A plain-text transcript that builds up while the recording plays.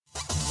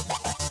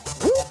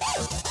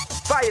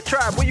Fire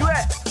Tribe, where you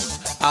at?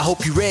 I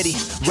hope you ready.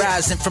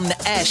 Rising from the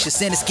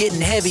ashes and it's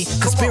getting heavy.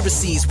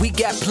 Conspiracies, we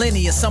got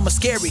plenty and some are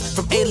scary.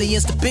 From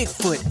aliens to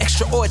Bigfoot,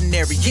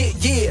 extraordinary.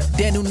 Yeah.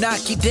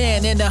 Danunnaki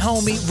Dan and the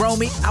homie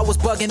Romy. I was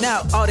bugging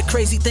out all the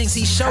crazy things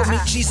he showed me.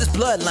 Jesus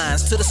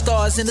bloodlines to the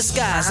stars in the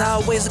skies.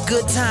 Always a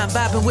good time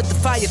vibing with the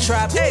Fire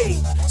Tribe. Hey,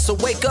 so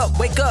wake up,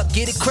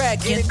 get it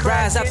cracking.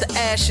 Rise out the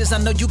ashes, I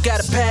know you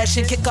got a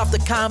passion. Kick off the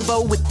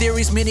convo with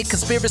theories, many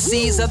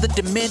conspiracies, other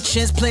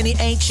dimensions, plenty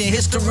ancient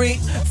history.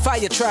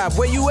 Fire Tribe,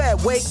 where you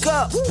at? Wake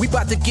up. We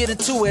about to get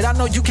into it. I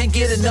know you can't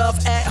get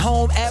enough. At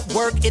home, at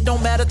work, it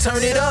don't matter.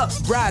 Turn it up.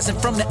 Rising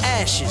from the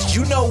ashes.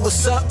 You know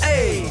what's up.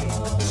 Hey.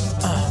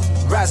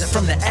 Rising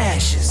from the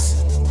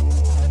ashes.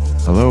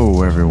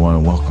 Hello, everyone,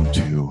 and welcome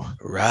to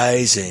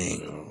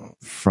Rising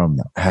from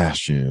the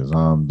Ashes.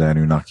 I'm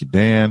Danunnaki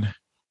Dan.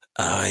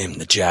 I am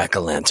the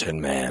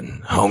Jack-o'-lantern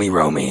man, homie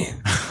Romy.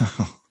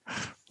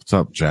 What's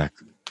up, Jack?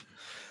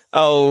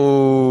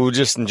 Oh,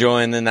 just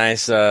enjoying the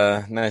nice,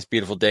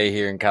 beautiful day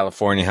here in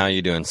California. How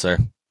you doing, sir?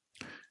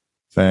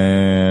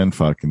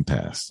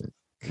 Fan-fucking-tastic.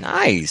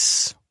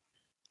 Nice.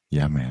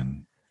 Yeah,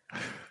 man.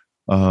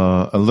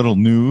 A little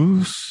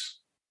news.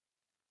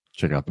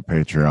 Check out the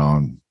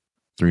Patreon.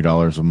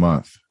 $3 a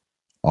month.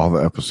 All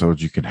the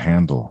episodes you can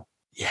handle.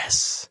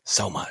 Yes.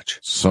 So much.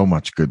 So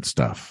much good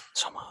stuff.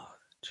 So much.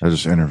 I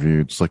just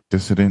interviewed Slick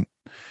Dissident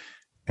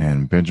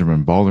and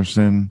Benjamin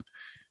Balderson.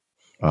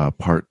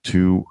 Part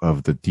 2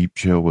 of the Deep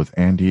Chill with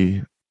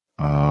Andy.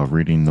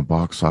 Reading the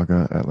Bok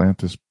Saga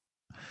Atlantis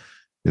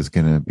is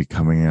going to be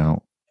coming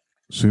out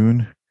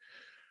soon.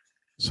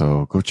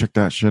 So go check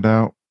that shit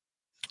out.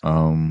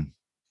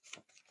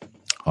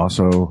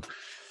 Also,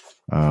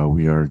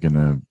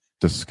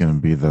 this is going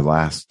to be the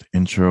last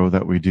intro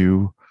that we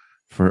do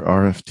for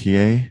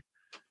RFTA.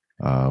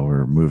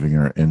 We're moving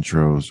our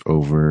intros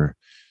over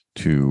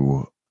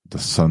to the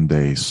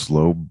Sunday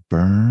Slow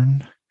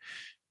Burn.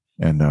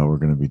 And we're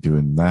going to be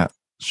doing that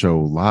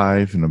show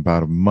live in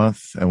about a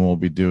month. And we'll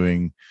be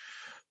doing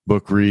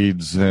book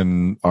reads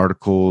and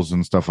articles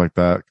and stuff like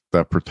that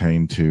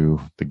pertain to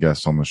the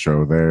guests on the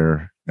show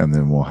there. And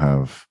then we'll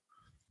have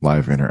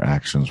live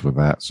interactions with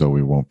that. So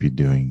we won't be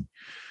doing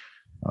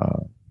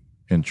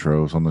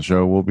intros on the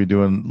show. We'll be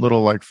doing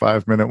little like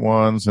 5-minute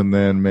ones and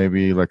then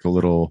maybe like a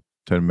little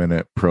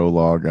 10-minute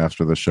prologue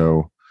after the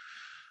show.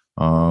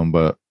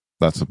 But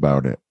that's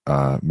about it.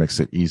 Makes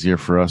it easier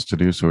for us to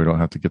do so we don't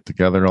have to get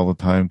together all the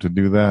time to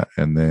do that.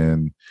 And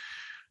then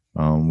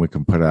we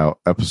can put out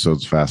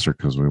episodes faster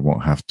because we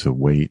won't have to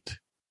wait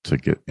to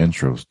get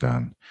intros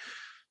done.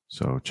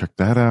 So check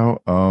that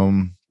out.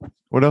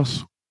 What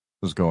else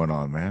is going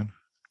on, man?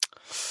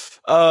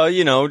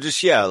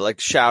 Like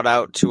shout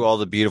out to all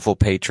the beautiful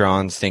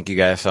patrons. Thank you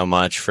guys so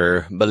much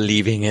for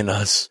believing in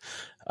us.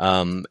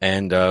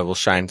 And we'll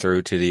shine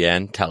through to the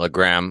end.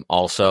 Telegram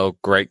also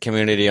great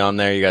community on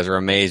there. You guys are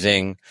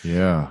amazing.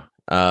 Yeah.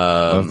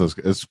 Love those.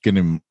 It's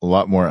getting a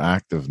lot more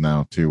active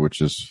now too, which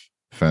is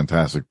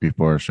fantastic.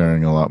 People are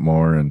sharing a lot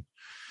more and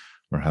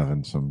we're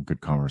having some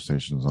good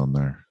conversations on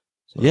there.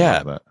 So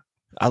yeah.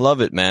 I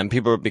love it, man.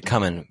 People are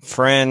becoming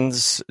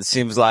friends. It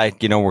seems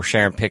like, we're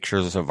sharing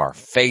pictures of our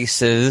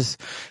faces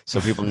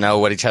so people know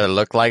what each other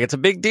look like. It's a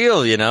big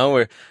deal,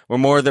 We're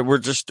more that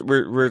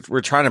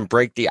we're trying to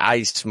break the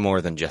ice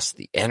more than just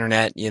the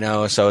internet,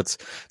 So it's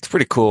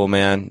pretty cool,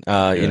 man.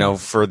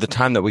 For the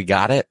time that we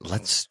got it,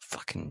 let's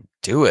fucking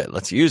do it.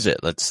 Let's use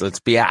it. Let's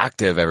be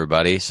active,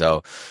 everybody.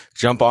 So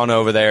jump on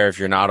over there if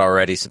you're not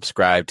already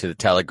subscribed to the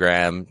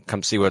Telegram.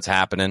 Come see what's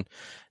happening.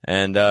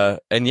 And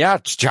yeah,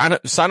 sign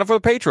up for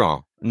the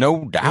Patreon.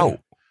 No doubt.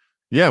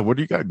 Yeah. What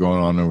do you got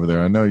going on over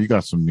there? I know you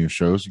got some new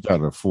shows. You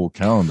got a full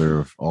calendar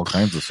of all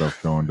kinds of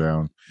stuff going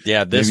down.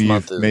 Yeah. This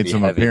month you've made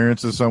some heavy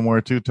appearances somewhere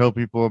too. Tell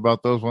people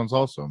about those ones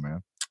also,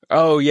 man.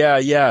 Oh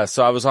yeah.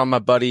 So I was on my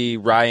buddy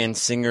Ryan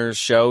Singer's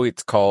show.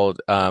 It's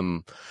called,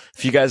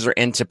 if you guys are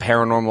into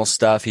paranormal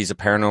stuff, he's a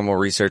paranormal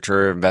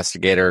researcher,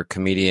 investigator,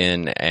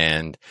 comedian,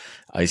 and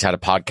he's had a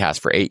podcast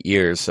for 8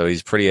 years. So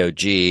he's pretty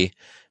OG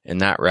in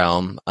that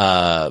realm.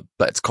 But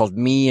it's called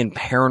Me and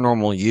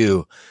Paranormal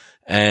You.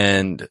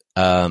 And,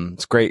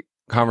 it's great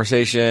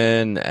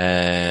conversation.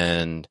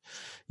 And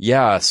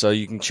yeah, so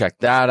you can check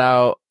that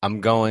out. I'm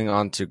going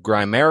on to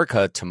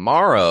Grimerica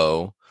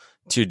tomorrow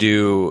to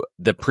do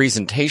the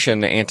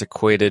presentation, the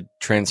antiquated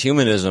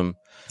transhumanism,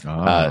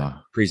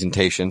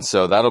 presentation.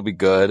 So that'll be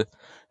good.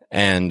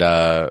 And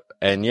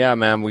yeah,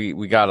 man,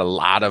 we got a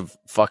lot of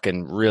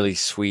fucking really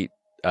sweet,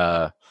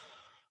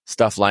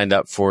 stuff lined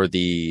up for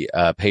the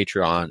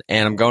Patreon,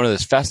 and I'm going to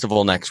this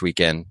festival next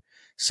weekend,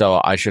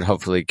 so I should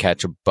hopefully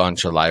catch a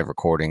bunch of live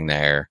recording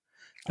there.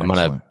 I'm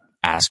gonna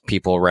ask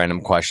people random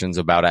questions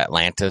about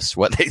Atlantis,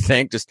 what they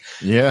think. Just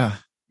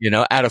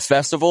at a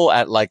festival,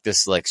 at like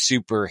this like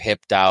super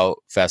hipped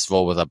out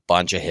festival with a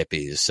bunch of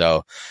hippies.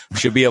 So we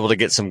should be able to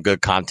get some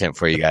good content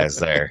for you guys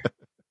there.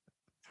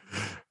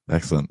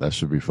 Excellent. That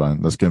should be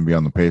fun. That's gonna be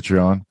on the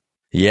Patreon.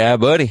 Yeah,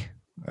 buddy.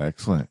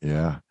 Excellent.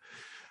 Yeah.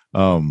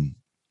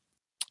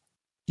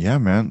 Yeah,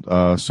 man.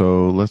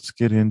 So let's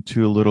get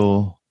into a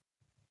little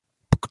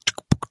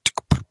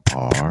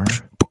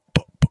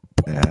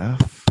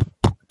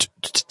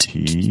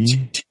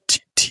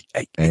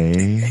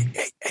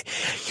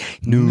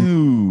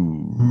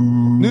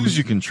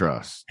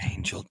Trust.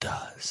 Angel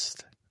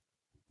dust.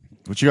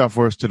 What you got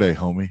for us today,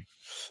 homie?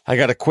 I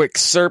got a quick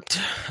SERPed,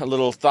 a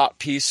little thought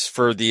piece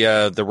for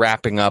the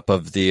wrapping up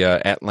of the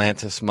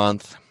Atlantis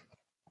month.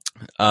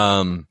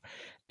 And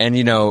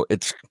you know,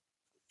 it's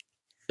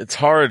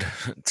hard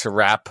to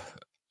wrap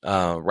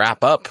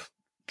up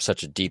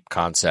such a deep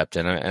concept,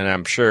 and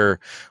I'm sure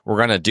we're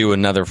gonna do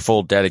another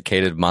full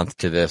dedicated month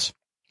to this,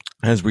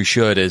 as we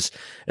should, as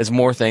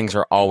more things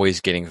are always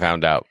getting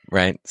found out,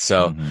 right?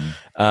 So,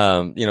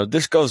 you know,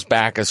 this goes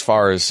back as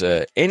far as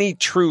any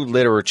true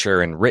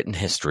literature and written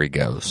history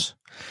goes.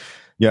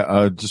 Yeah,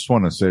 I just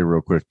want to say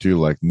real quick too,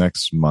 like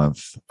next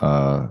month,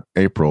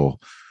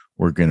 April,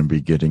 we're going to be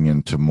getting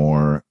into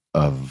more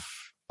of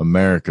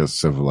America's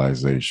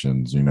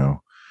civilizations, you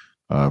know,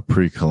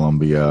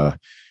 pre-Columbia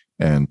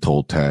and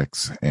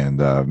Toltecs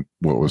and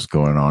what was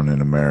going on in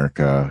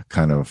America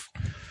kind of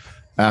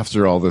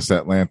after all this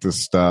Atlantis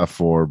stuff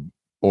or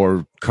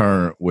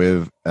current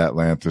with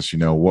Atlantis, you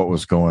know, what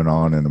was going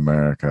on in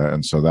America.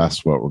 And so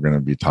that's what we're going to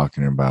be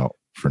talking about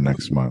for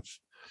next month.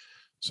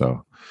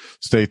 So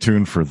stay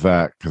tuned for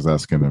that, because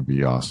that's going to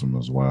be awesome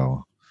as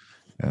well.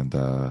 And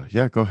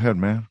yeah, go ahead,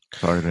 man.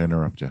 Sorry to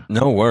interrupt you.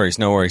 No worries.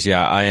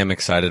 Yeah, I am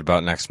excited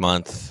about next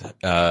month.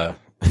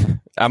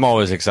 I'm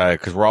always excited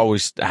because we're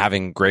always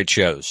having great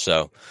shows.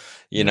 So,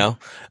 you know,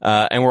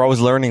 and we're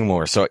always learning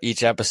more. So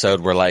each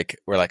episode we're like,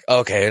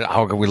 okay,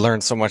 we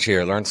learn so much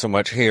here,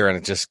 and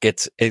it just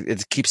gets,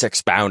 it keeps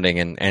expounding.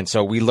 And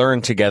so we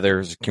learn together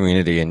as a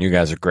community, and you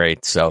guys are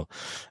great. So,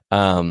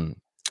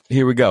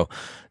 here we go.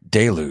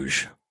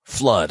 Deluge,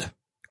 flood,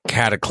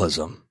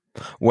 cataclysm,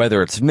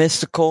 whether it's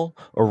mystical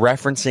or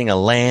referencing a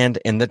land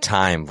in the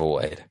time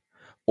void,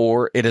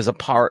 or it is a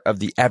part of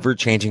the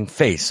ever-changing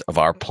face of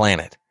our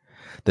planet.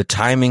 The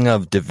timing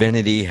of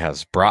divinity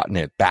has brought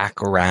it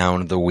back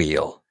around the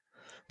wheel.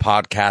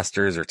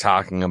 Podcasters are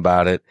talking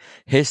about it.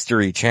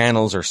 History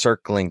channels are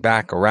circling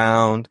back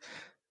around.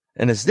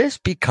 And is this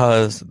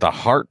because the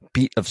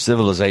heartbeat of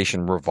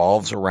civilization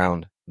revolves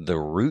around the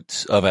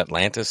roots of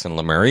Atlantis and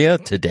Lemuria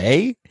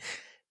today?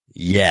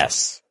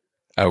 Yes.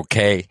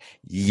 Okay.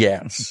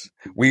 Yes.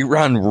 We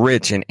run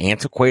rich in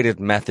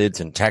antiquated methods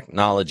and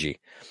technology.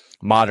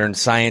 Modern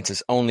science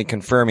is only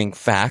confirming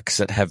facts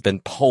that have been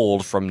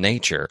pulled from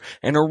nature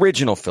and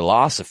original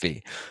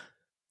philosophy,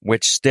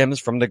 which stems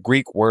from the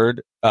Greek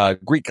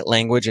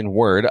language and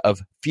word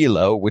of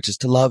philo, which is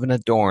to love and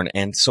adorn,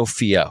 and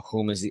Sophia,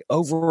 whom is the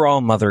overall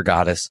mother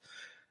goddess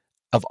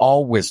of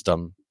all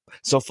wisdom.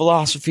 So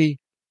philosophy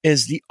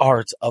is the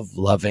art of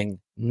loving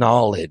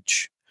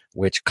knowledge,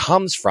 which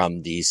comes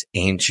from these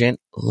ancient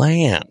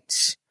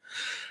lands.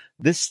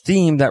 This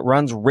theme that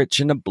runs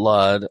rich in the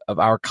blood of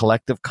our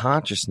collective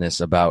consciousness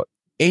about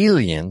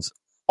aliens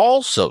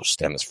also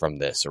stems from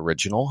this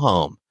original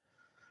home.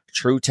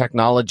 True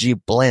technology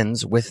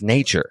blends with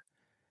nature,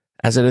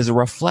 as it is a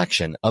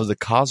reflection of the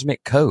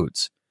cosmic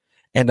codes.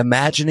 And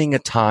imagining a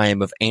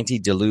time of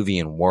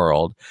antediluvian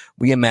world,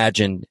 we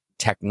imagine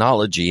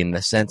technology in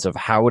the sense of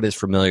how it is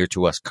familiar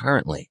to us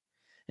currently,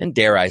 and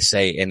dare I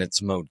say, in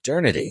its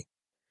modernity.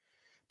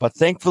 But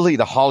thankfully,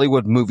 the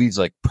Hollywood movies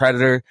like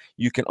Predator,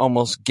 you can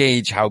almost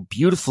gauge how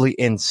beautifully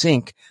in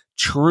sync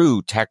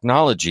true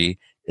technology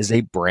is a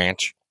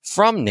branch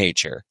from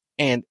nature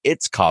and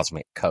its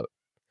cosmic code.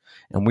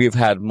 And we've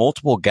had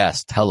multiple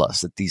guests tell us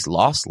that these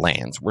lost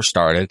lands were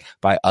started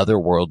by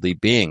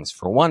otherworldly beings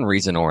for one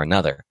reason or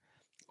another,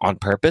 on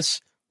purpose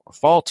or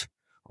fault,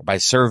 or by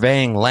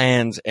surveying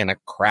lands in a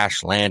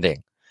crash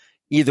landing.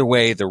 Either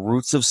way, the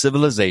roots of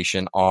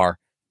civilization are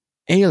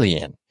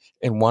alien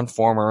in one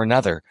form or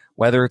another,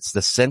 whether it's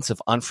the sense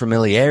of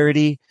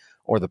unfamiliarity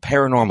or the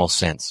paranormal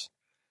sense,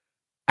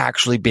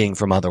 actually being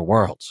from other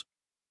worlds.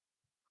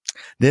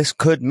 This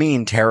could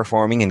mean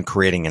terraforming and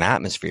creating an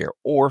atmosphere,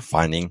 or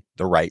finding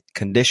the right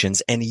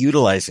conditions and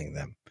utilizing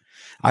them.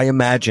 I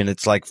imagine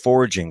it's like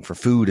foraging for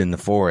food in the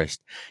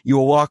forest. You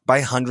will walk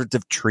by hundreds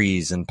of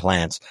trees and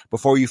plants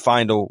before you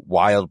find a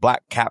wild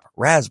black-cap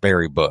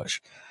raspberry bush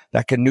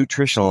that can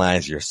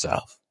nutritionalize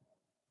yourself.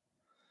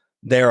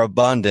 They're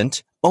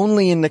abundant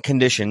only in the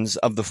conditions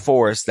of the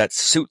forest that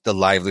suit the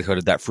livelihood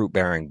of that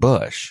fruit-bearing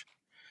bush.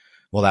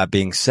 Well, that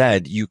being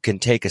said, you can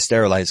take a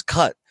sterilized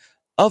cut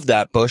of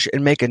that bush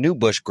and make a new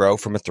bush grow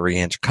from a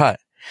 3-inch cut.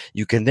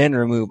 You can then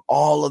remove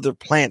all other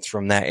plants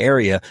from that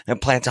area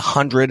and plant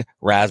 100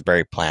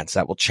 raspberry plants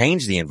that will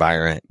change the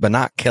environment but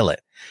not kill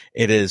it.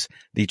 It is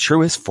the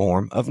truest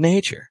form of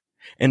nature.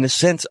 In the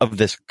sense of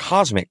this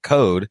cosmic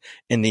code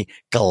in the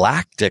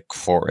galactic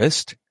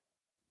forest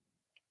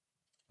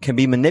can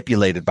be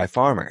manipulated by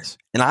farmers.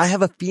 And I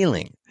have a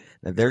feeling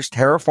that there's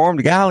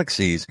terraformed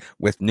galaxies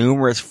with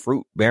numerous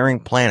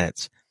fruit-bearing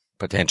planets,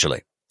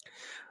 potentially.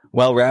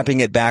 Well, wrapping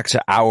it back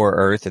to our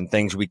Earth and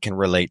things we can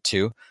relate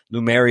to,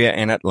 Lemuria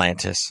and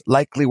Atlantis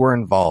likely were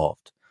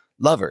involved.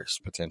 Lovers,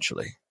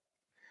 potentially.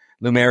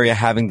 Lemuria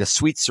having the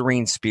sweet,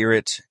 serene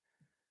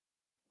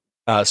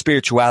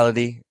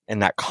spirituality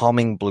and that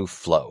calming blue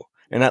flow.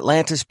 And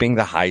Atlantis being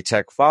the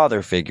high-tech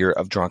father figure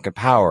of drunken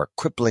power,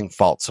 crippling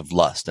faults of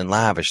lust and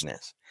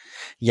lavishness.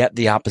 Yet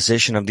the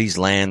opposition of these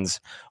lands,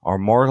 or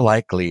more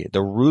likely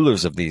the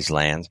rulers of these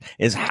lands,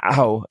 is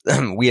how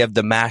we have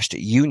the mashed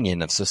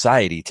union of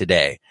society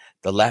today,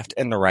 the left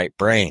and the right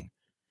brain.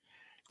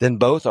 Then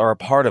both are a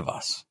part of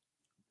us.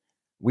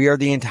 We are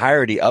the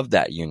entirety of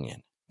that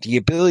union. The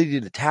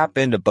ability to tap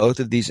into both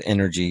of these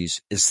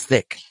energies is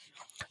thick,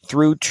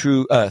 through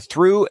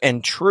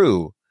and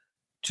true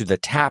to the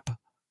tap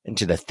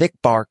into the thick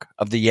bark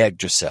of the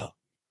Yggdrasil.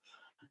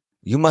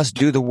 You must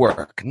do the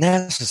work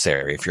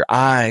necessary. If your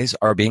eyes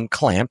are being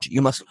clamped,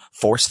 you must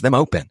force them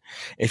open.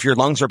 If your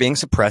lungs are being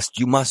suppressed,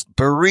 you must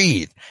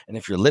breathe. And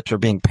if your lips are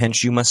being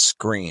pinched, you must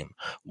scream.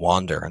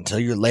 Wander until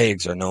your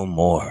legs are no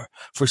more.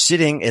 For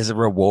sitting is a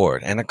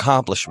reward, an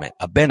accomplishment,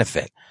 a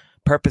benefit.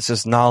 Purpose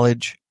is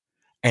knowledge,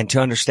 and to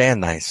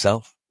understand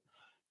thyself,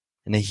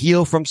 and to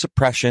heal from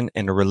suppression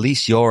and to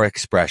release your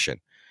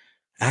expression.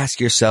 Ask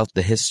yourself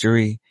the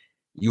history.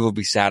 You will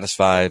be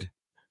satisfied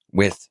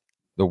with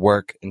the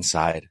work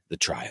inside the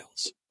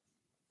trials.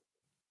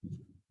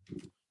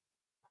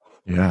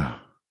 Yeah.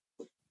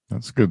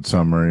 That's a good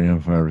summary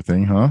of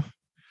everything, huh?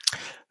 I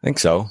think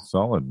so.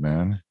 Solid,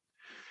 man.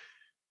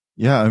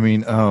 Yeah, I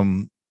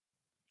mean,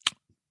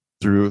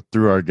 through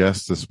our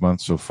guests this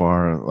month so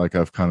far, like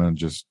I've kind of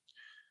just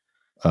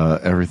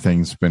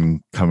everything's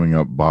been coming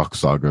up Box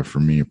Saga for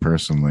me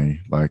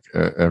personally. Like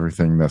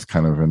everything that's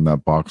kind of in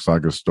that Box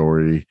Saga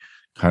story,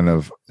 kind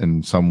of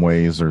in some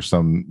ways or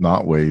some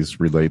not ways,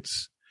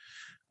 relates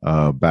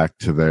back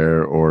to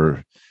there,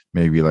 or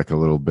maybe like a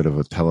little bit of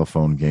a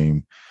telephone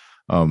game.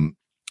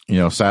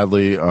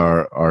 Sadly,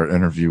 our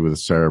interview with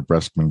Sarah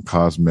Breskman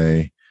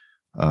Cosme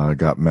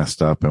got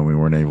messed up, and we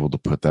weren't able to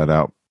put that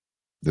out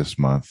this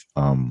month.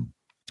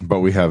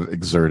 But we have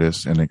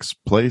Exertus in its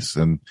place,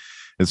 and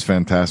it's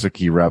fantastic.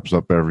 He wraps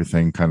up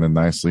everything kind of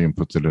nicely and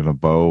puts it in a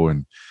bow,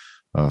 and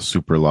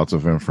super lots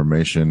of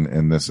information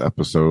in this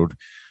episode.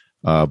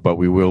 But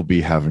we will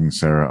be having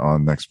Sarah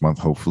on next month,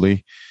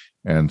 hopefully.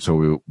 And so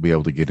we'll be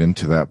able to get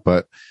into that.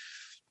 But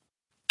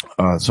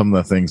some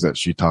of the things that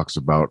she talks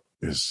about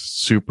is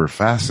super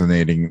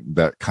fascinating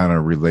that kind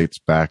of relates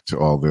back to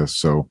all this.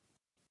 So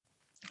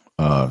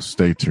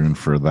stay tuned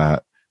for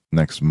that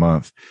next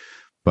month.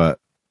 But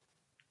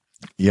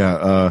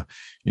yeah,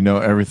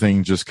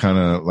 everything just kind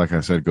of, like I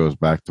said, goes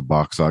back to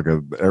Box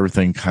Saga.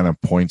 Everything kind of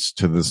points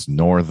to this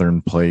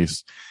northern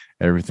place.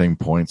 Everything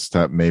points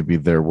that maybe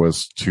there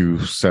was two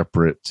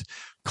separate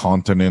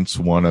continents,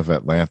 one of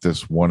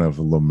Atlantis, one of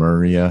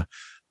Lemuria.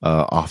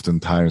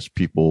 Oftentimes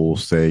people will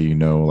say,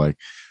 like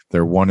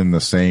they're one and the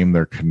same,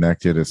 they're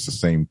connected, it's the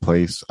same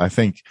place. I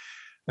think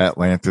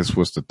Atlantis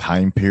was the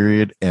time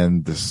period,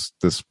 and this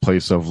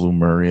place of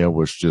Lemuria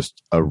was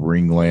just a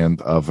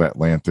ringland of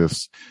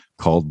Atlantis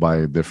called by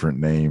a different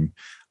name.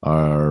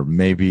 Or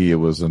maybe it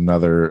was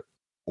another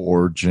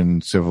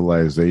origin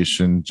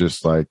civilization,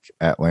 just like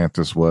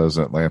Atlantis was.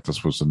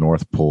 Atlantis was the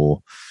North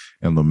Pole,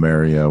 and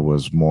Lemuria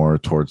was more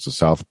towards the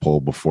South Pole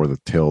before the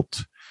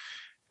tilt.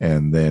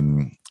 And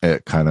then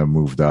it kind of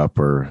moved up,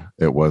 or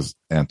it was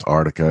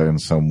Antarctica in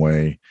some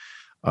way.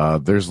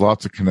 There's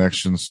lots of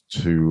connections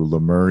to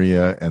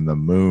Lemuria and the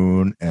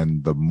moon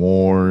and the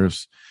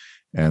Moors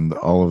and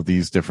all of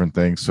these different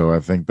things. So I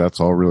think that's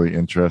all really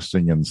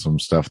interesting and some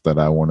stuff that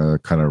I want to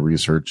kind of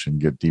research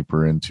and get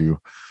deeper into.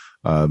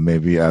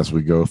 Maybe as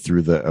we go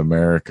through the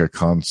America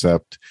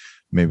concept,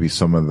 maybe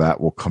some of that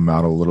will come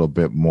out a little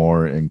bit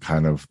more in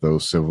kind of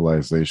those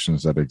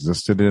civilizations that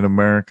existed in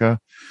America.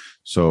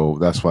 So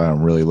that's why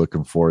I'm really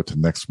looking forward to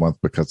next month,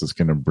 because it's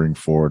going to bring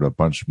forward a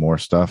bunch more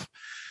stuff.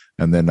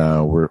 And then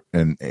we're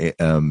in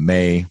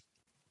May.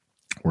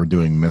 We're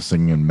doing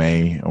Missing in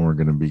May, and we're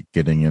going to be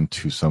getting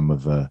into some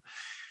of the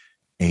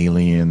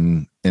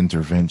alien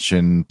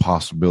intervention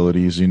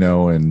possibilities,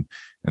 and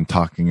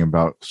talking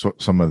about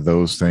some of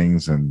those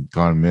things, and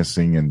Gone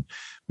Missing, and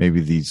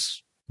maybe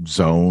these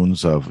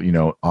zones of,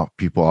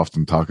 people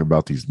often talk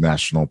about these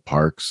national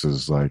parks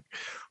as like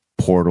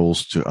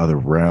portals to other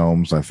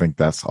realms. I think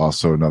that's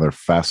also another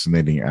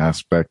fascinating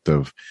aspect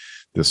of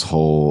this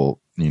whole,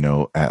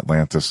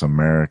 Atlantis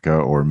America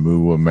or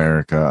Mu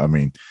America. I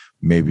mean,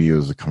 maybe it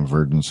was a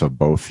convergence of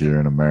both here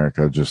in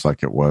America, just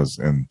like it was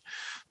in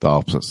the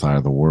opposite side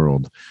of the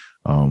world.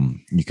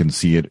 You can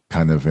see it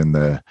kind of in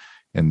the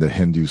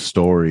Hindu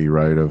story,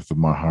 right, of the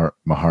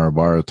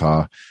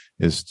Mahabharata,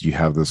 is you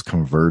have this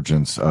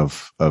convergence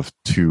of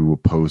two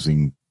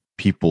opposing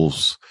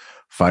peoples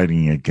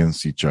fighting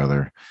against each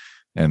other.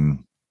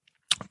 And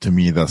to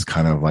me, that's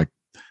kind of like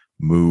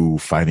Mu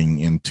fighting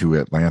into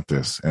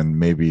Atlantis. And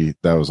maybe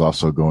that was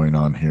also going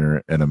on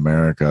here in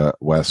America,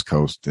 West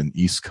Coast and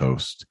East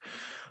Coast.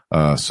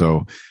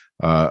 So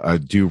I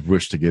do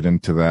wish to get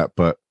into that,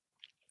 but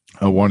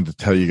I wanted to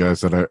tell you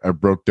guys that I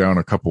broke down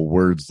a couple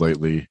words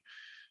lately.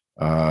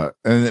 And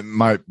it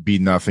might be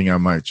nothing. I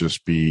might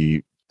just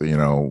be,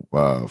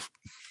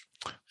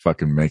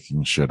 fucking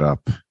making shit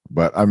up.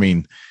 But I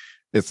mean,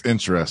 it's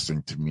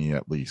interesting to me,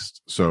 at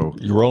least. So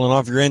you're rolling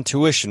off your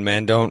intuition,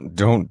 man. Don't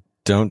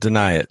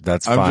deny it.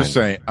 That's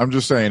fine. I'm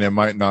just saying it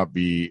might not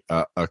be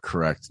a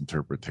correct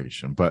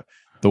interpretation, but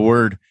the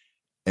word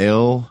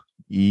El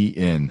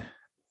E-N,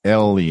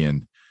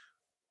 alien.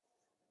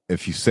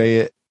 If you say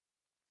it,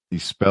 you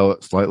spell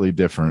it slightly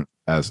different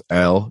as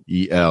L-E-L-I-N-A-N.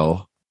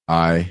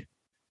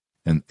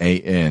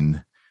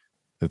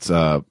 It's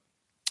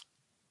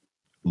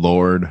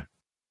Lord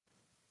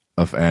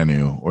of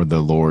Anu, or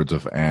the Lords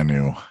of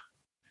Anu.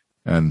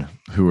 And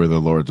who are the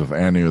Lords of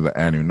Anu? The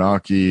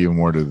Anunnaki, and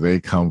where do they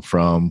come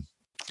from?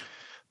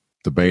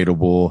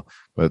 Debatable,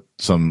 but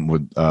some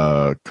would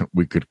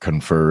we could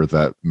confer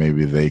that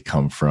maybe they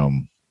come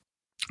from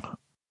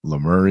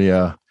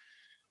Lemuria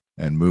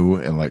and Mu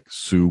and like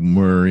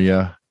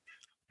Sumeria.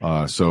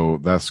 So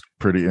that's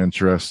pretty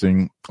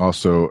interesting.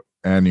 Also,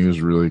 Anu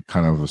is really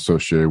kind of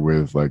associated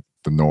with like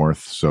the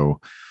north.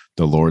 So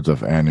the Lords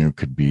of Anu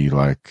could be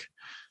like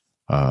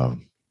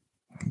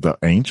the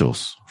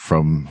angels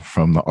from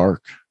the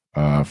Ark,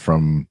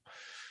 from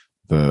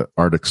the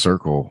Arctic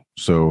Circle.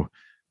 So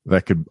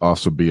that could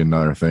also be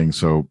another thing.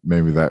 So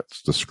maybe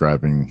that's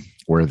describing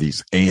where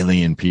these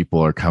alien people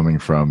are coming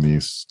from,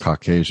 these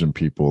Caucasian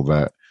people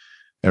that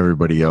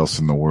everybody else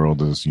in the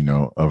world is, you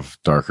know, of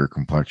darker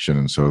complexion.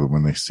 And so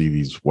when they see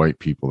these white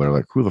people, they're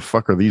like, who the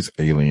fuck are these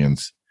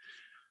aliens?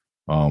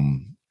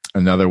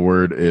 Another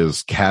word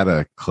is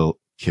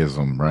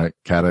catechism, right?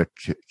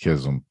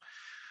 Catechism.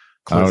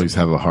 I always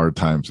have a hard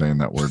time saying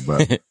that word,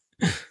 but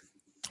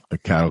a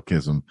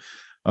catechism.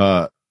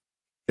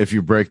 If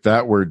you break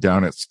that word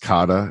down, it's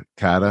kata,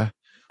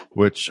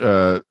 which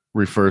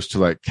refers to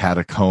like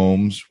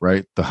catacombs,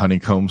 right? The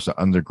honeycombs,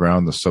 the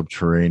underground, the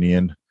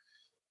subterranean.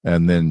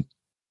 And then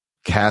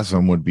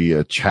chasm would be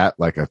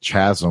like a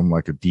chasm,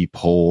 like a deep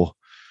hole.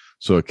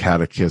 So a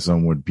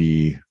catechism would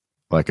be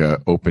like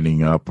a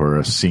opening up or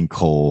a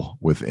sinkhole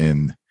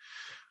within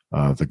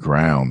the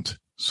ground.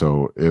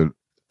 So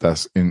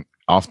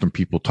often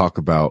people talk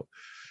about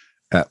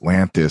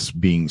Atlantis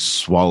being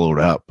swallowed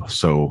up.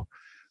 So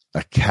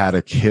a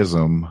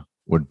catechism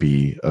would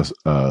be like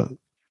a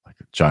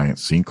giant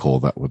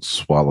sinkhole that would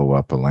swallow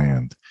up a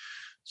land.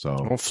 So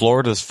well,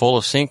 Florida's full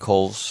of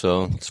sinkholes,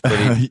 so it's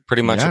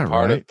pretty much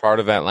a part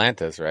of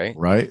Atlantis, right?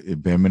 Right.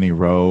 Bimini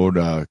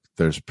Road.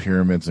 There's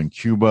pyramids in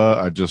Cuba.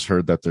 I just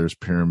heard that there's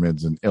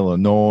pyramids in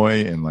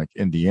Illinois and like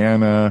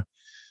Indiana,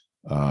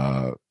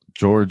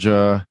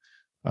 Georgia.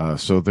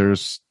 So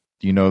there's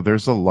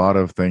a lot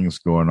of things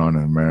going on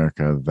in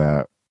America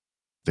that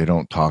they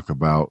don't talk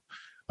about.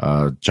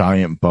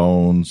 Giant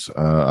bones.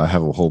 I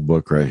have a whole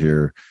book right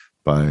here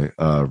by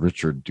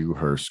Richard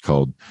Dewhurst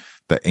called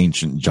The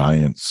Ancient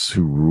Giants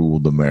Who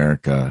Ruled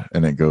America.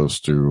 And it goes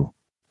through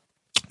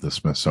the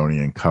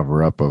Smithsonian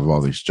cover-up of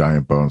all these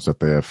giant bones that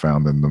they have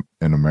found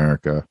in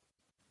America.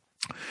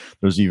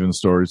 There's even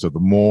stories of the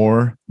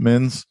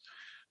Mormons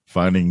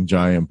finding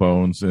giant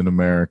bones in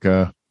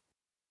America.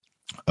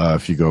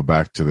 If you go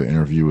back to the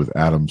interview with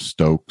Adam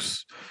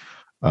Stokes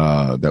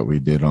that we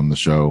did on the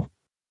show,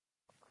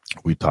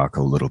 we talk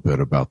a little bit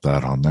about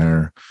that on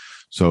there.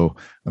 So,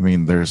 I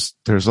mean, there's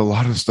a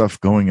lot of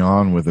stuff going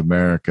on with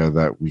America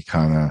that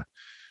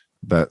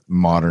that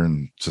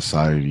modern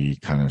society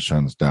kind of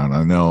shuns down.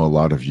 I know a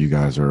lot of you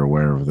guys are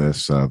aware of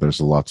this.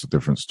 There's lots of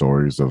different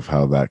stories of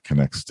how that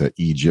connects to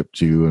Egypt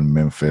too, and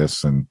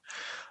Memphis, and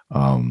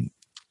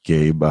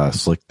Gabe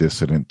Slick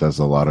Dissident does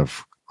a lot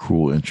of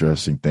cool,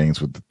 interesting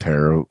things with the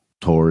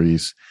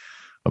territories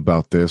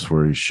about this,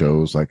 where he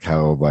shows like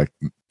how like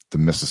the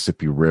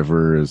Mississippi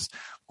River is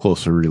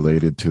closely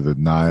related to the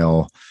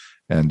Nile,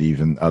 and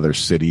even other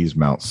cities.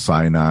 Mount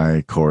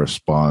Sinai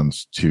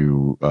corresponds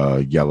to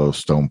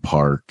Yellowstone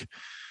Park,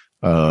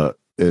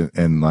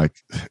 and like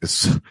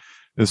it's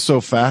so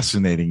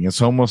fascinating.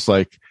 It's almost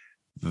like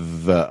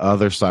the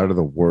other side of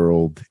the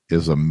world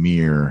is a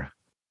mirror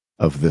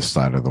of this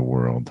side of the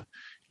world.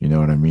 You know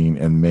what I mean?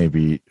 And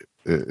maybe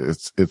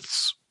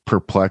it's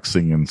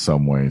perplexing in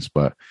some ways,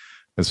 but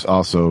it's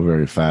also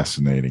very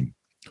fascinating.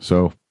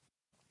 So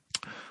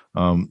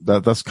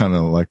that's kind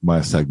of like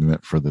my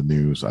segment for the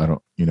news. I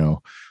don't,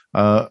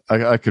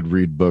 I could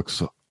read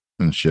books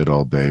and shit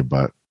all day,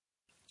 but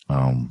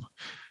I'll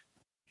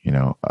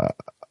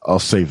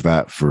save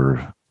that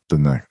for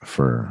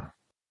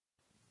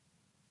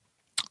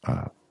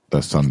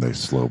the Sunday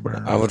slow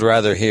burn. I would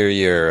rather hear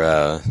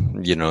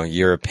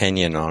your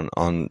opinion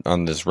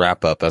on this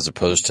wrap up as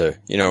opposed to,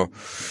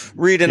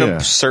 reading a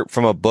excerpt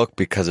from a book,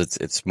 because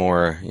it's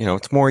more,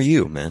 it's more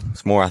you, man.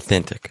 It's more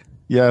authentic.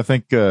 Yeah, I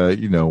think,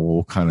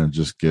 we'll kind of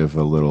just give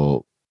a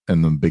little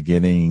in the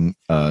beginning,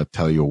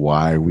 tell you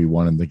why we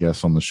wanted the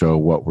guest on the show,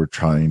 what we're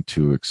trying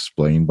to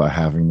explain by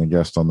having the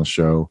guest on the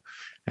show.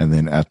 And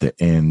then at the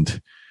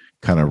end,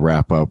 kind of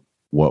wrap up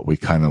what we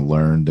kind of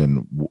learned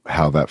and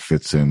how that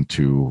fits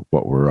into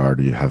what we're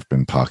already have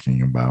been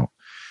talking about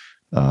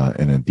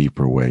in a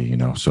deeper way,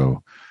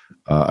 So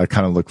I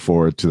kind of look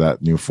forward to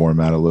that new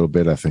format a little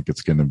bit. I think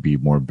it's going to be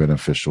more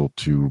beneficial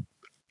to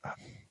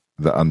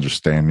the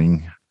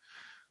understanding.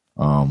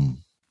 And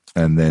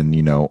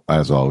then,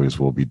 as always,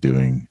 we'll be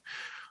doing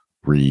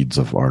reads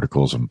of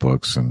articles and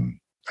books and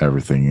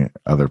everything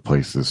other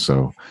places.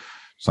 So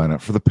sign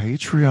up for the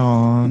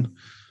Patreon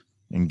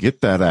and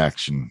get that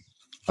action.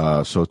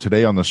 So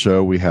today on the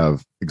show, we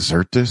have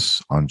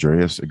Exertus,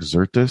 Andreas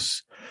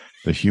Exertus,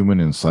 the human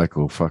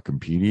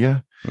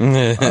encyclopedia.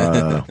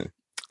 I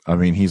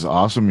mean, he's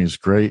awesome. He's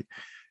great.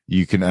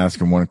 You can ask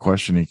him one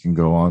question. He can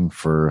go on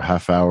for a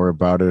half hour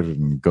about it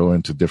and go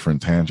into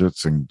different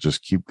tangents and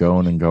just keep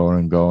going and going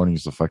and going.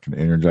 He's a fucking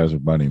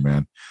Energizer Bunny,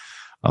 man.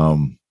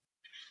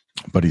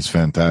 But he's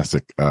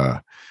fantastic.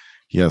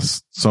 He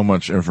has so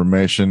much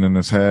information in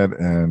his head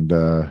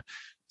and,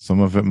 some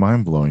of it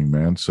mind blowing,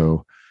 man.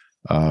 So,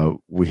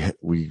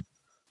 we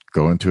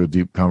go into a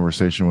deep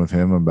conversation with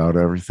him about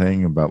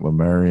everything, about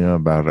Lemuria,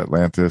 about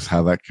Atlantis,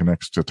 how that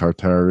connects to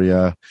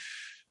Tartaria.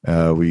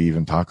 We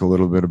even talk a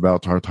little bit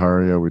about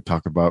Tartaria. We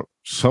talk about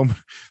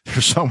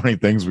there's so many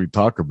things we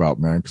talk about,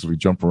 man, because we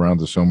jump around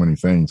to so many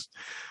things.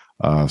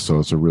 So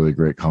it's a really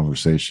great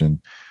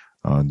conversation.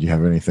 Do you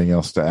have anything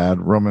else to add,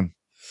 Roman?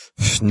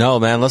 No,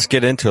 man, let's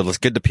get into it. Let's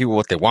get the people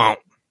what they want.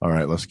 All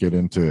right, let's get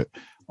into it.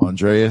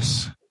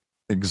 Andreas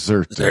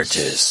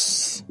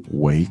Exertus.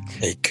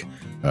 Wake.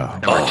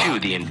 Number 2,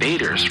 the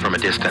invaders from a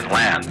distant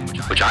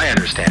land, which I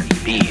understand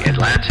to be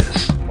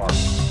Atlantis.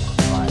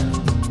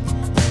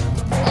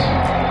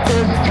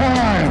 It's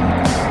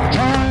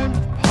time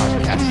for the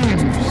team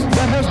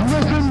that has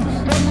risen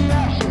from the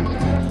ashes.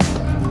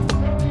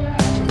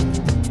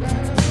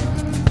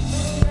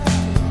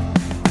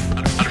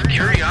 Out of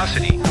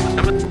curiosity,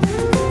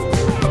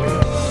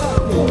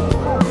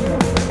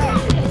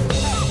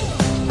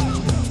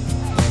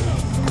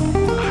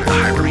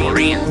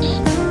 Hyperboreans.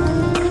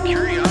 Out of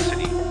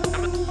curiosity,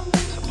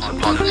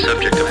 upon the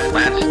subject of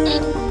Atlantis,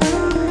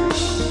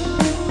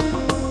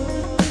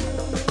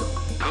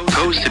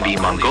 supposed to be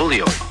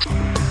Mongolian.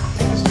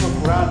 Things look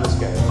around us,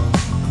 Gail.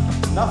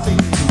 Nothing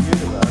in the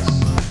universe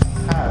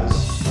has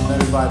no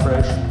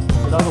vibration.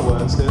 In other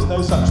words, there's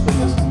no such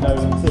thing as no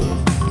thing.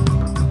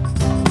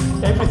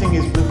 Everything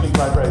is rhythmic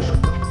vibration.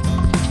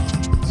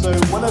 So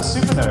when a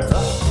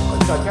supernova, a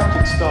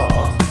gigantic star,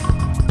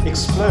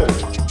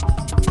 explodes,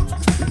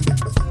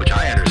 Which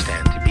I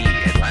understand to be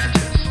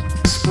Atlantis.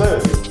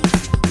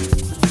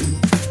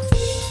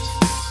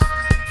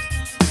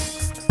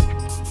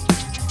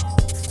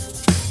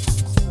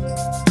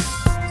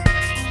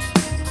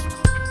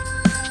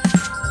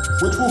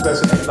 which will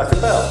resonate like a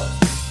bell.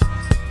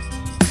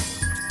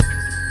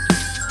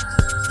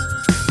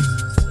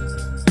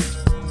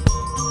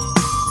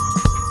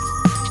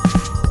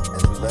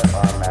 As we let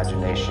our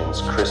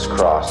imaginations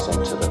crisscross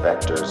into the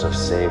vectors of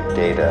saved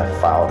data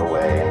filed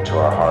away into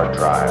our hard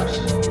drives,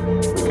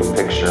 we can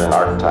picture an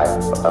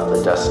archetype of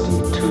the dusty,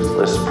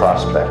 toothless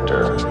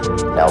prospector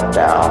knelt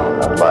down in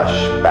the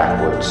lush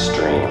backwoods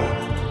stream.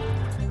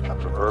 A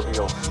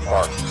proverbial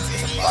spark to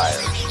the fire.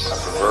 A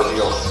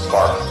proverbial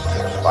spark to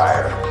the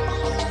fire.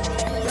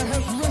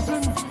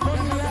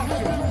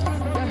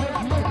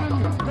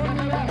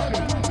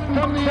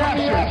 From the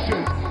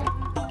ashes.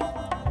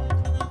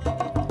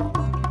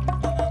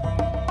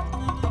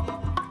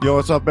 Yo,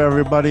 what's up,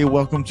 everybody?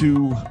 Welcome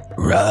to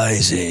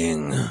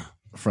Rising.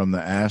 From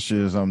the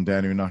Ashes. I'm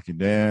Danny Unaki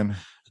Dan.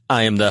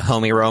 I am the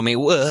homie Romy.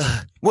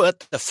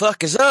 What the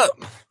fuck is up?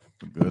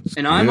 Good.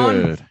 And I'm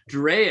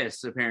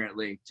Andreas,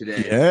 apparently,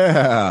 today.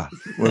 Yeah.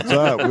 What's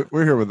up?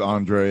 We're here with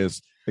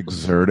Andreas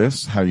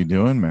Exertus. How you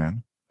doing,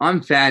 man?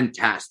 I'm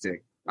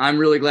fantastic. I'm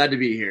really glad to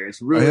be here.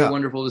 It's really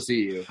wonderful to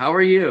see you. How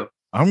are you?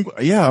 I'm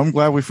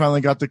glad we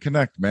finally got to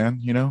connect, man.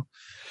 You know,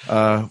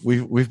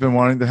 we've been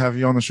wanting to have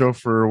you on the show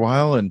for a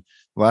while, and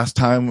last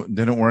time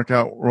didn't work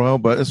out well,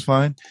 but it's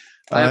fine.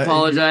 I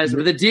apologize.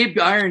 But the deep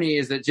irony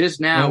is that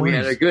just now we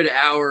had a good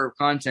hour of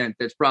content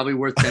that's probably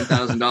worth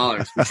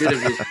 $10,000. We should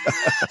have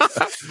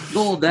just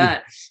sold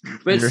that.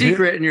 But it's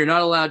secret, and you're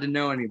not allowed to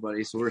know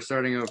anybody, so we're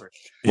starting over.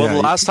 Well,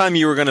 the last time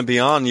you were going to be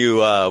on, you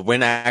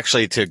went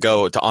actually to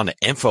go on the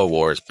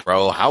InfoWars,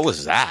 bro. How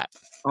was that?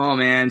 Oh,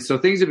 man. So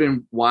things have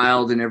been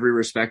wild in every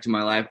respect of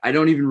my life. I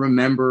don't even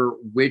remember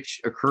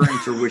which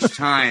occurrence or which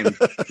time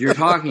you're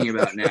talking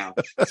about now.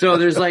 So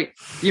there's like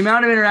the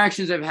amount of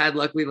interactions I've had,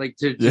 luckily, like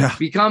to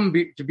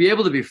be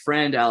able to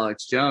befriend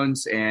Alex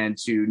Jones and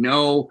to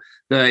know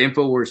the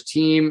InfoWars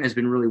team has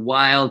been really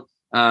wild.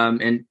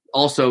 And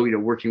also, you know,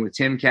 working with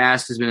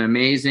Timcast has been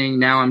amazing.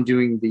 Now I'm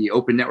doing the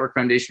Open Network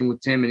Foundation with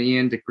Tim and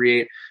Ian to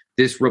create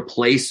this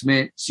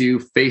replacement to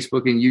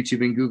Facebook and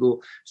YouTube and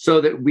Google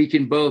so that we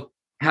can both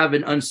have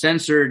an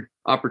uncensored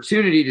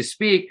opportunity to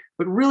speak,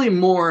 but really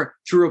more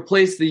to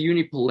replace the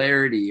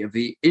unipolarity of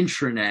the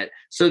intranet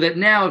so that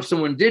now if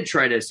someone did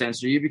try to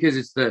censor you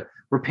because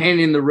we're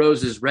painting the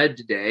roses red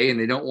today and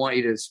they don't want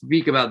you to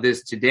speak about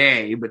this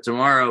today, but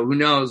tomorrow, who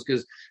knows,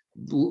 because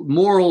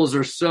morals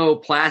are so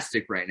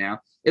plastic right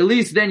now, at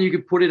least then you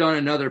could put it on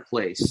another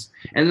place.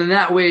 And then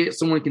that way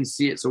someone can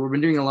see it. So we've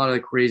been doing a lot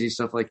of crazy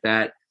stuff like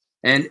that.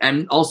 And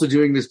I'm also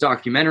doing this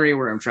documentary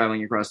where I'm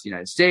traveling across the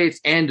United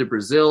States and to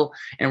Brazil.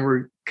 And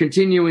we're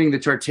continuing the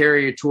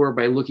Tartaria tour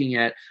by looking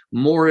at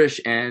Moorish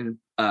and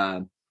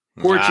Portuguese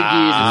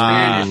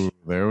and Spanish.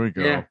 There we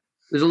go. Yeah.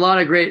 There's a lot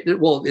of great.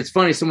 Well, it's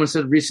funny. Someone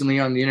said recently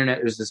on the internet,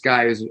 there's this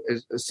guy who's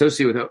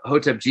associated with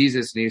Hotep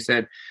Jesus. And he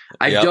said,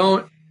 I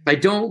don't I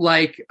don't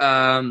like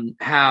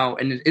how,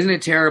 and isn't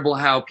it terrible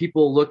how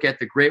people look at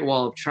the Great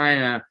Wall of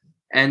China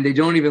and they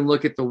don't even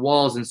look at the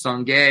walls in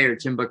Songhai or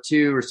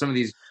Timbuktu or some of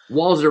these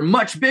walls that are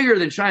much bigger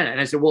than China. And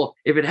I said, well,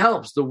 if it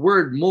helps, the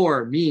word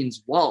more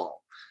means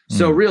wall.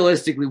 So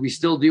realistically, we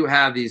still do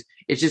have these.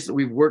 It's just that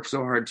we've worked so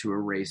hard to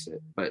erase it.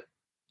 But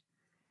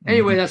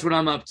anyway, that's what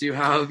I'm up to.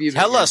 How have you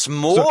been? Tell us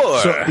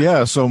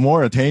more. So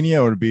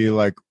Mauritania would be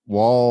like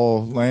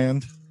wall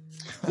land.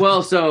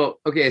 Well, so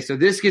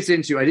this gets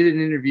into, I did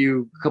an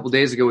interview a couple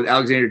days ago with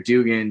Alexander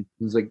Dugin,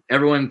 who's like,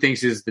 everyone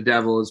thinks is the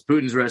devil, is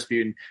Putin's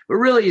Rasputin, but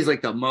really he's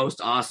like the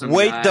most awesome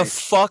guy. The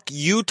fuck?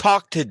 You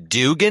talked to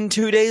Dugin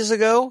 2 days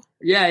ago?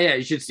 Yeah,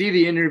 you should see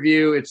the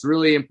interview. It's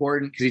really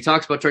important because he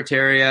talks about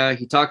Tartaria,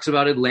 he talks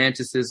about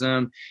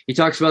Atlanticism, he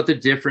talks about the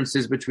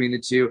differences between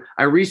the two.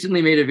 I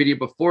recently made a video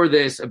before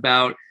this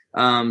about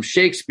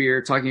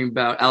Shakespeare, talking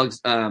about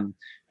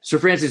Sir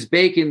Francis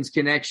Bacon's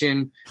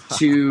connection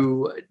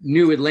to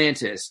New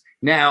Atlantis.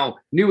 Now,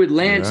 New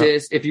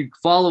Atlantis, if you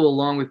follow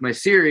along with my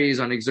series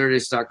on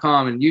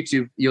Exertus.com and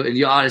YouTube, in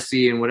the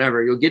Odyssey and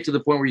whatever, you'll get to the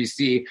point where you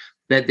see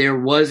that there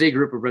was a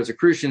group of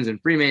Rosicrucians and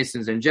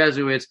Freemasons and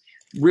Jesuits.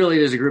 Really,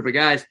 there's a group of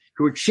guys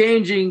who are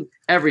changing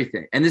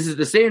everything. And this is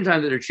the same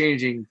time that they're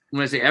changing,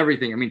 when I say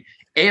everything, I mean,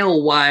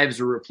 alewives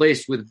are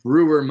replaced with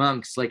brewer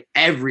monks, like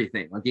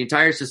everything. Like the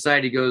entire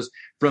society goes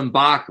from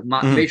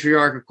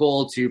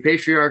matriarchal to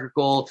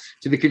patriarchal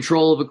to the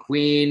control of a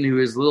queen who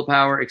has little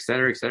power, et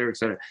cetera, et cetera, et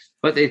cetera.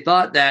 But they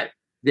thought that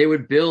they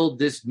would build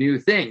this new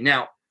thing.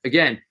 Now,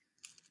 again,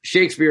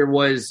 Shakespeare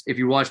was, if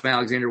you watch my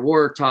Alexander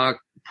War talk,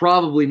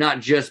 probably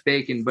not just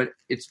Bacon, but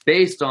it's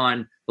based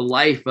on the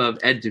life of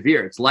Ed de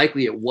Vere. It's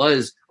likely it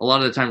was a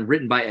lot of the time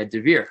written by Ed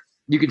de Vere.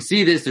 You can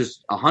see this.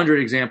 There's 100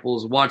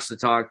 examples. Watch the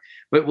talk.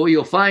 But what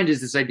you'll find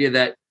is this idea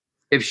that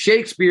if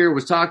Shakespeare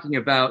was talking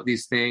about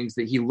these things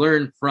that he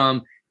learned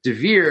from de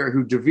Vere,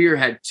 who de Vere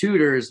had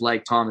tutors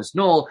like Thomas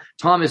Knoll,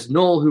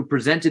 who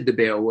presented the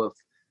Beowulf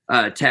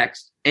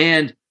text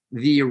and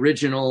the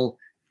original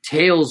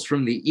Tales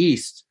from the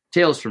East,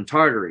 Tales from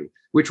Tartary,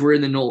 which were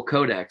in the Knoll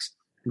Codex.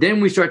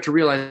 Then we start to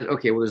realize,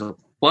 okay, well, there's a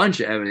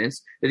bunch of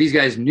evidence that these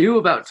guys knew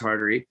about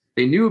Tartary.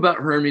 They knew about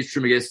Hermes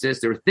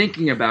Trismegistus. They were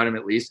thinking about him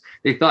at least.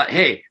 They thought,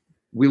 hey,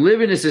 we live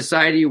in a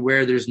society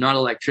where there's not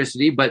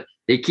electricity, but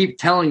they keep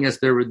telling us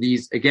there were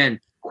these, again,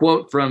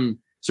 quote from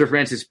Sir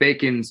Francis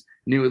Bacon's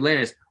New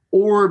Atlantis,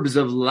 orbs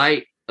of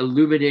light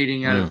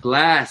illuminating out of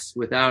glass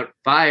without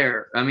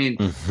fire. I mean,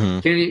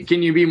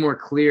 can you be more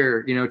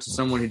clear, to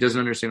someone who doesn't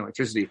understand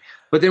electricity?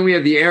 But then we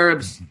have the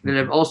Arabs that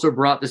have also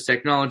brought this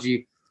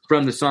technology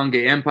from the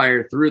Songhai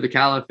Empire through the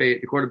Caliphate,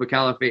 the Cordoba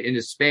Caliphate,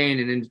 into Spain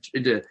and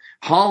into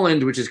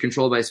Holland, which is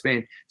controlled by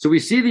Spain. So we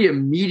see the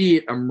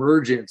immediate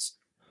emergence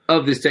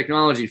of this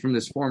technology from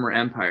this former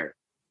empire.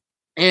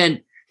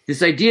 And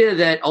this idea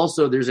that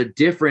also there's a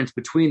difference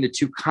between the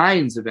two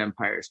kinds of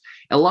empires.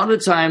 A lot of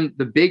the time,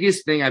 the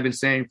biggest thing I've been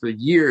saying for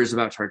years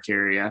about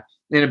Tartaria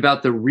and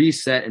about the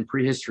reset and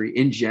prehistory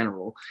in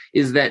general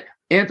is that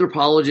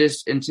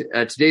anthropologists and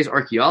today's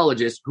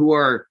archaeologists, who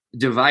are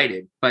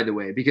divided, by the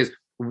way, because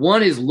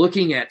one is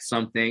looking at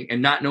something and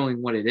not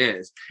knowing what it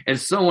is, and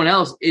someone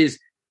else is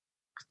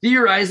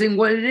theorizing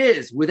what it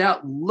is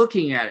without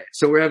looking at it.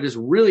 So we have this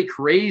really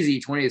crazy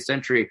 20th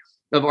century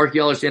of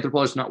archaeologists,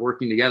 anthropologists not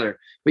working together.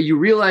 But you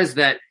realize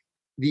that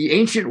the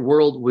ancient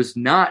world was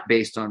not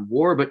based on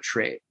war, but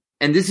trade.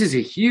 And this is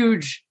a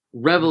huge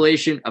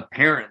revelation,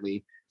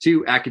 apparently,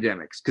 to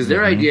academics, because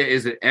their idea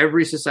is that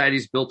every society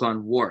is built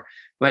on war.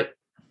 But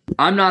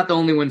I'm not the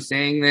only one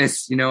saying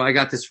this. I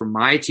got this from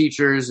my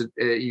teachers.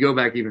 You go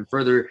back even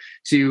further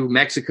to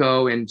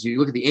Mexico and you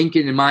look at the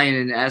Incan and Mayan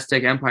and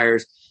Aztec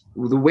empires.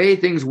 The way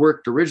things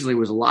worked originally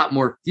was a lot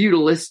more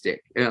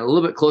feudalistic, a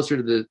little bit closer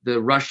to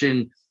the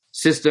Russian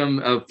system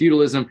of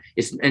feudalism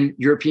and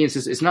European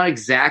system. It's not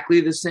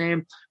exactly the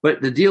same,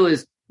 but the deal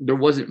is there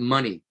wasn't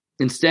money.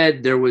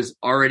 Instead, there was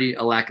already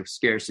a lack of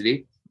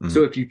scarcity.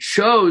 So if you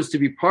chose to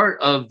be part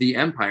of the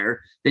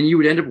empire, then you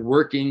would end up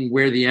working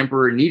where the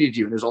emperor needed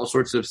you. And there's all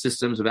sorts of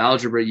systems of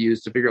algebra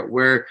used to figure out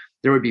where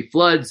there would be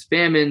floods,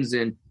 famines,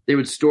 and they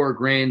would store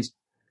grains.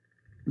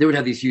 They would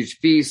have these huge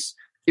feasts.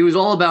 It was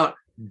all about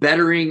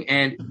bettering,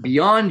 and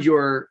beyond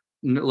your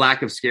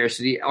lack of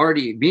scarcity,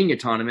 already being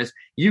autonomous,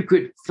 you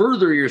could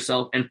further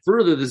yourself and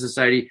further the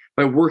society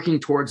by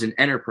working towards an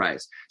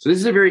enterprise. So this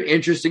is a very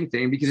interesting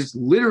thing because it's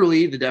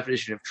literally the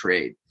definition of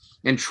trade.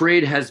 And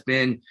trade has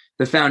been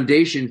the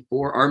foundation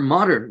for our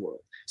modern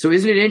world. So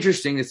isn't it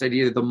interesting, this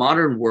idea that the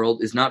modern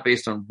world is not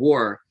based on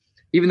war,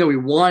 even though we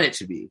want it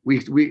to be?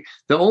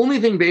 The only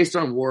thing based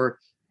on war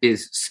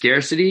is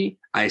scarcity,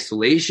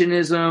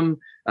 isolationism,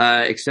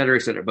 et cetera,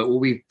 et cetera. But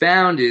what we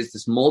found is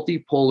this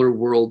multipolar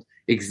world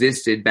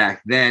existed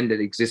back then,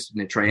 that existed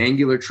in a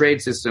triangular trade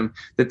system,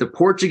 that the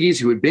Portuguese,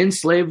 who had been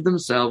slaves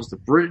themselves, the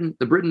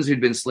Britons who'd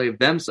been slaves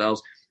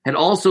themselves, had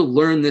also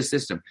learned this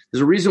system.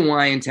 There's a reason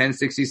why in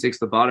 1066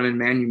 the Bottoman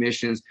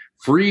manumissions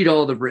freed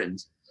all the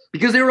Britons,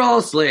 because they were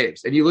all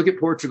slaves. And you look at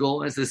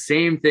Portugal, and it's the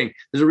same thing.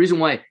 There's a reason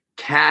why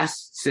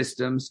caste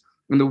systems,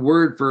 and the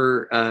word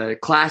for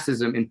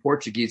classism in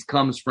Portuguese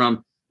comes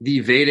from the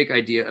Vedic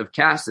idea of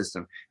caste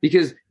system,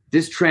 because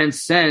this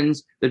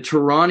transcends the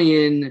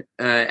Turanian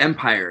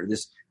empire,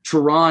 this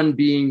Turan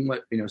being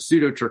what,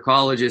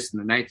 pseudo-Turkologists in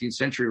the 19th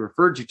century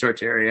referred to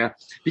Tartaria,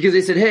 because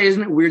they said, hey,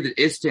 isn't it weird that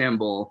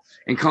Istanbul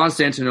and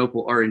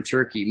Constantinople are in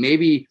Turkey?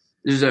 Maybe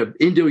there's an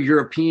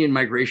Indo-European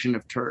migration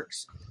of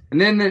Turks.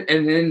 And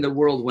then the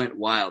world went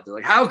wild. They're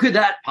like, how could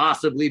that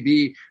possibly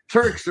be?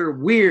 Turks are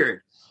weird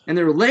and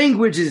their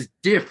language is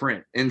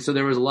different. And so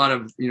there was a lot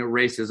of,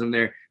 racism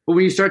there. But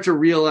when you start to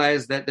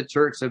realize that the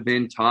Turks have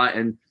been taught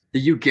and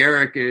the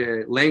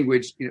Ugaric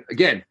language,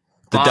 again,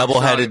 the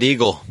double-headed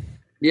eagle.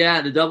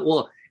 Yeah, and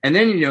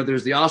then,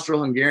 there's the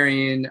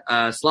Austro-Hungarian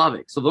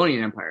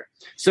Slavonian Empire.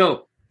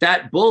 So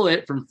that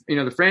bullet from,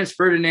 the Franz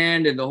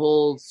Ferdinand and the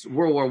whole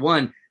World War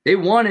I, they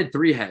wanted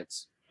 3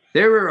 heads.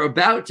 They were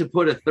about to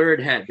put a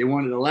 3rd head. They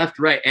wanted a left,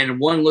 right, and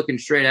one looking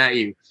straight at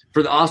you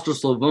for the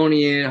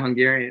Austro-Slavonian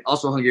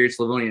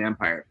Slavonian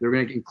Empire. They were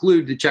going to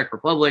include the Czech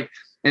Republic,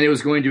 and it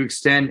was going to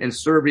extend, and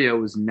Serbia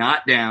was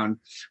not down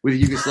with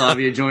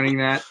Yugoslavia joining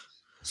that.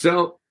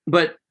 So,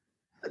 but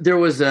there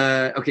was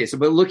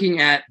but looking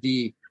at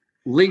the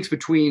links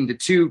between the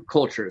two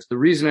cultures, the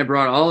reason I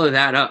brought all of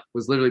that up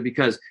was literally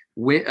because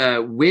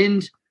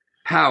wind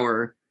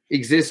power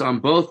exists on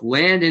both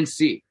land and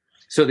sea.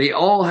 So they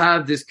all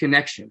have this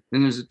connection.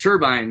 And there's the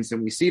turbines,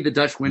 and we see the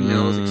Dutch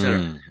windmills,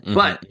 etc.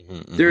 But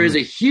there is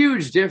a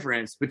huge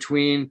difference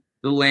between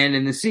the land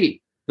and the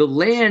sea. The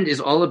land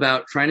is all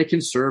about trying to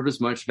conserve as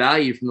much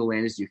value from the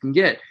land as you can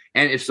get.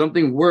 And if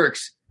something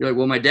works, you're like,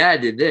 well, my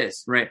dad did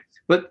this, right?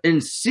 But in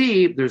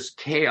sea, there's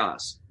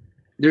chaos.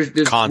 There's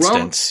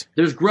constants.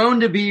 There's grown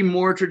to be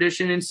more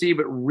tradition in sea,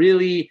 but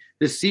really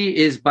the sea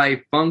is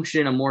by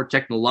function a more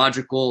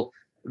technological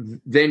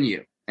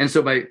venue. And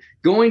so by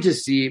going to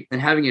sea and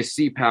having a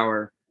sea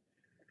power,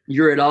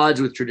 you're at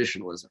odds with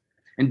traditionalism.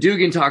 And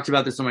Dugan talked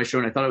about this on my show,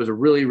 and I thought it was a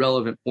really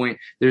relevant point.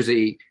 There's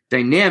a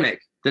dynamic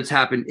that's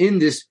happened in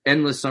this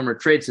endless summer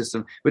trade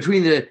system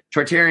between the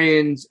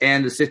Tartarians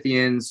and the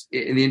Scythians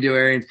and the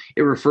Indo-Aryans.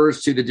 It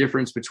refers to the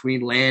difference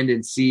between land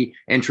and sea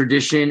and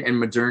tradition and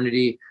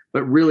modernity,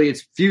 but really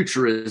it's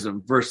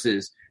futurism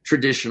versus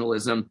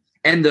traditionalism.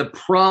 And the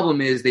problem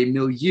is they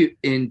milieu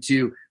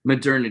into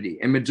modernity,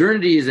 and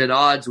modernity is at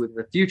odds with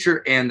the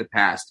future and the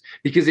past,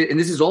 because and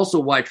this is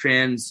also why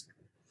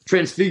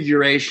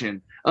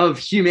transfiguration of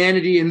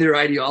humanity and their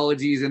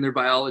ideologies and their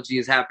biology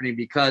is happening,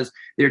 because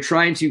they're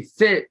trying to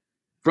fit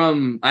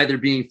from either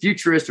being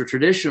futurist or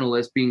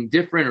traditionalist, being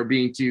different or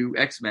being too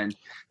X-Men,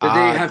 that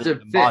they have to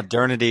fit.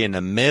 Modernity in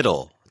the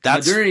middle.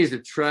 That's modernity is the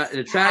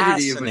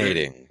tragedy of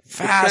modernity.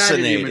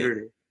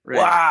 Fascinating. Right.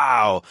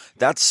 Wow.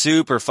 That's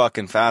super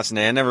fucking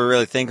fascinating. I never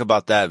really think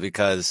about that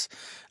because,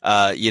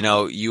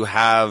 you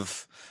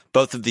have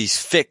both of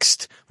these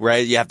fixed,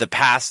 right? You have the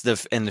past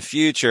and the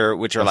future,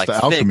 which are That's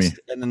like the fixed. alchemy.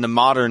 And then the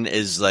modern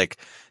is like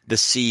the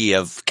sea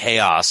of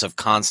chaos, of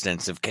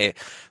constants, of chaos.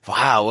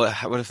 Wow.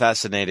 What a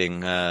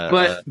fascinating,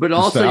 but the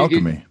also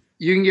alchemy.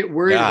 you can get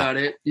worried about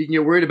it. You can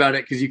get worried about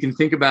it because you can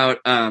think about,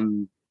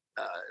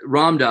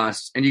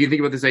 Ramdas, and you can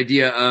think about this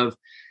idea of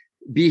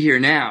be here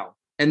now.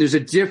 And there's a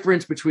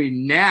difference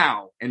between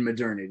now and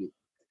modernity,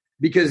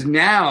 because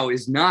now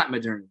is not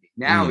modernity.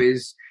 Now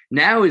is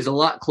a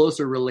lot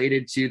closer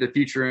related to the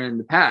future and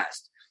the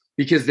past,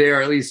 because they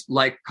are at least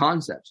like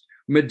concepts.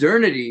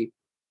 Modernity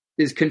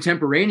is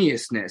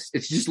contemporaneousness.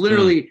 It's just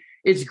literally,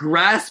 it's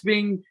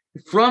grasping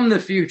from the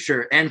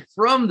future and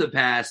from the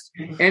past,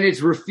 and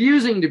it's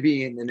refusing to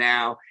be in the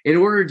now in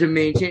order to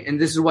maintain. And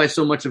this is why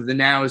so much of the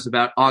now is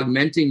about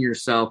augmenting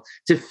yourself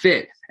to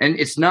fit. And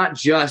it's not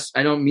just,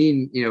 I don't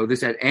mean,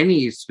 this at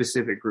any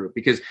specific group,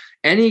 because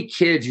any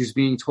kid who's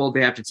being told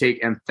they have to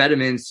take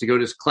amphetamines to go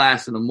to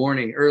class in the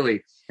morning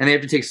early, and they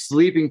have to take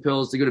sleeping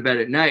pills to go to bed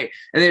at night,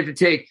 and they have to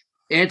take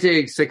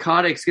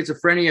antipsychotic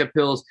schizophrenia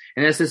pills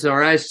and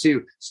SSRIs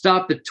to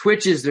stop the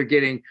twitches they're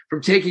getting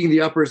from taking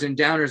the uppers and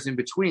downers in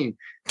between,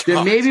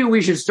 then maybe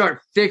we should start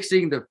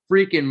fixing the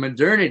freaking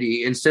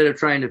modernity instead of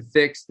trying to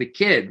fix the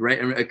kid, right?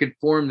 And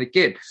conform the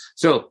kid.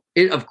 So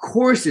it, of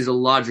course, is a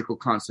logical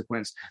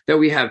consequence that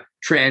we have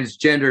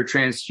transgender,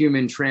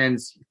 transhuman,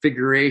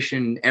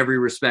 transfiguration in every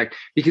respect,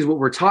 because what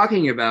we're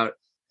talking about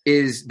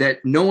is that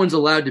no one's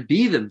allowed to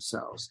be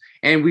themselves.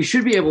 And we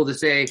should be able to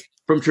say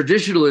from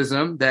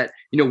traditionalism that,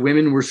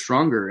 women were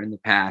stronger in the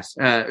past.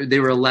 They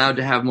were allowed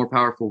to have more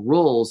powerful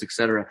roles,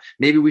 etc.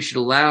 Maybe we should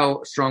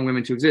allow strong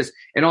women to exist.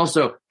 And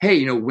also,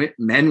 hey,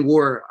 men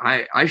wore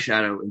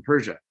eyeshadow in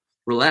Persia.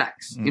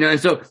 Relax. And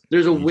so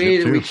there's a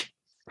way that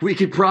we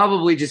could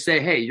probably just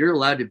say, hey, you're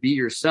allowed to be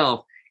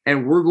yourself.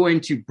 And we're going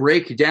to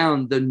break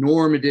down the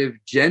normative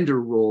gender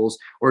roles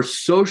or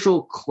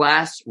social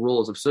class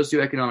roles of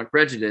socioeconomic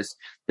prejudice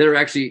that are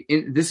actually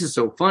this is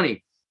so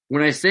funny.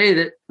 When I say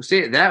it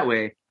that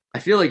way, I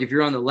feel like if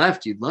you're on the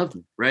left, you'd love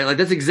me, right? Like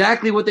that's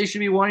exactly what they should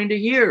be wanting to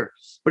hear.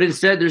 But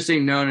instead they're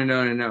saying,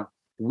 no.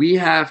 We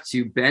have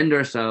to bend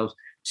ourselves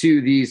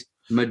to these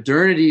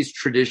modernity's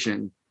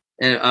tradition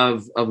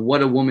of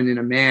what a woman and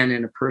a man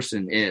and a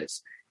person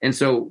is. And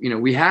so,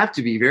 we have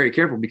to be very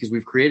careful because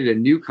we've created a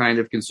new kind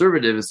of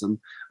conservatism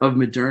of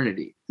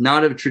modernity,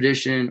 not of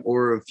tradition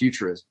or of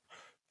futurism.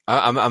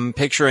 I'm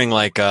picturing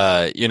like,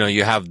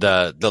 you have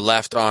the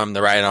left arm,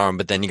 the right arm,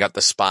 but then you got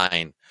the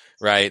spine,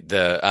 right?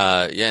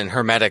 And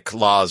Hermetic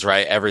laws,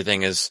 right?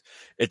 Everything it's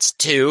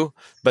two,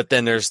 but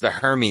then there's the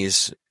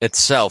Hermes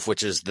itself,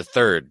 which is the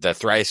third, the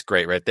thrice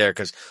great right there.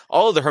 Cause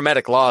all of the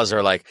Hermetic laws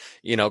are like,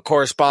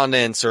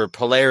 correspondence or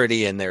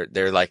polarity. And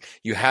they're like,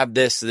 you have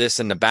this,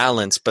 and the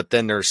balance, but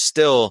then there's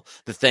still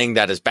the thing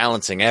that is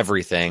balancing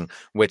everything,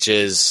 which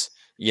is,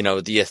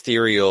 the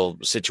ethereal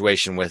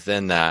situation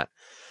within that.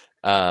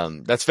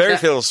 That's very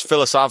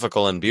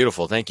philosophical and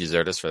beautiful. Thank you,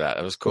 Zerdus, for that.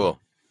 That was cool.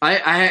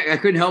 I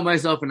couldn't help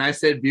myself, and I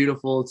said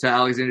beautiful to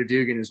Alexander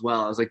Dugin as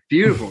well. I was like,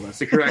 beautiful, that's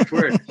the correct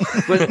word.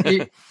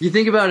 But you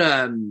think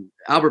about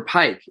Albert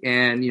Pike,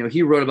 and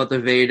he wrote about the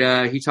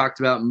Veda. He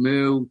talked about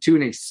Mu to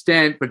an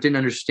extent, but didn't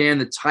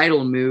understand the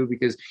title Mu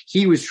because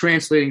he was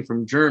translating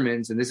from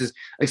Germans. And this is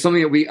like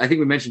something that I think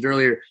we mentioned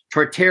earlier.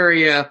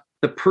 Tartaria,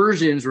 the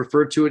Persians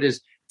referred to it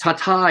as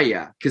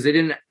Tataya because they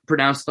didn't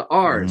pronounce the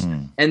R's.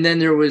 And then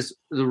there was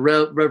the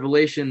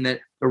revelation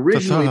that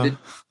originally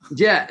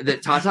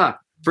that Tata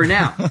for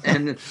now.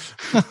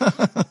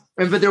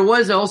 But there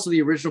was also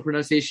the original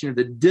pronunciation of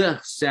the D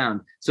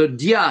sound. So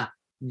dia.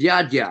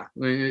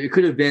 It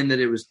could have been that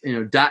it was,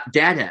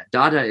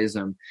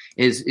 Dadaism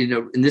is,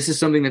 and this is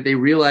something that they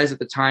realized at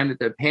the time that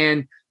the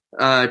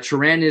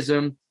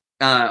Pan-Turanism,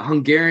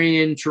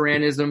 Hungarian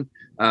Turanism,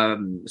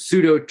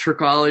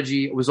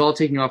 pseudo-Turkology was all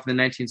taking off in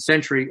the 19th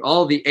century.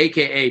 All the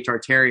AKA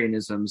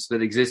Tartarianisms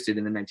that existed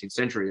in the 19th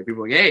century that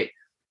people were like, hey, a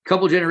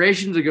couple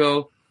generations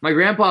ago, my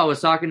grandpa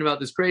was talking about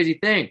this crazy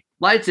thing,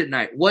 lights at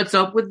night. What's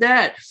up with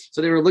that?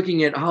 So they were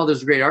looking at,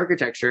 there's great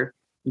architecture.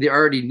 They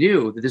already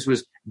knew that this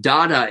was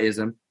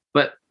Dadaism,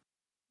 but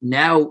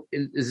now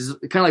this is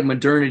kind of like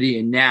modernity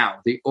and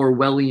now, the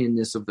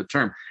Orwellianness of the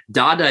term.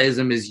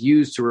 Dadaism is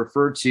used to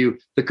refer to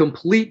the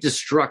complete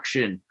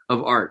destruction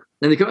of art.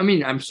 And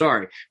I'm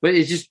sorry, but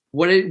it's just,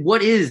 what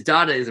is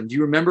Dadaism? Do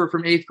you remember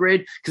from 8th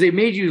grade? Because they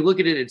made you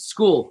look at it at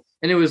school.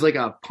 And it was like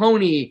a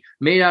pony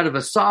made out of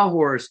a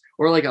sawhorse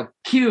or like a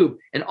cube,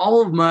 and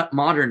all of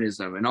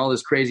modernism and all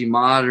this crazy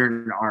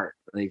modern art,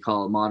 they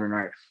call it modern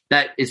art,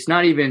 that it's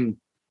not even,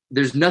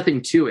 there's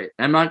nothing to it.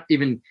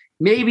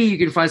 Maybe you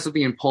can find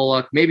something in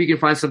Pollock, maybe you can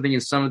find something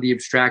in some of the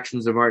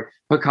abstractions of art,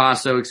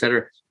 Picasso,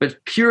 etc.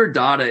 But pure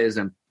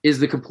Dadaism is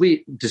the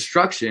complete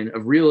destruction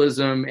of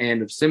realism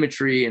and of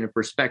symmetry and of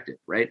perspective,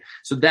 right?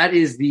 So that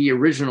is the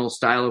original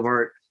style of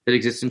art that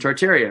exists in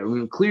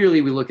Tartaria.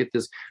 Clearly we look at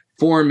this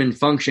form and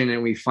function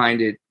and we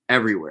find it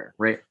everywhere,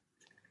 right?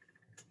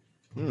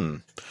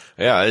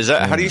 Yeah. Is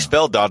that, how do you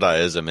spell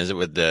Dadaism? Is it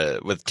with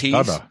T's?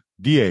 Dada.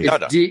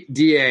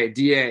 D-A.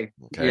 D-A.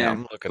 Okay, yeah.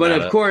 I'm looking But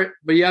at of it. course,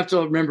 but you have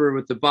to remember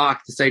with the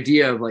Bach, this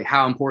idea of like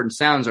how important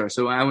sounds are.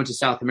 So when I went to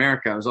South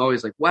America, I was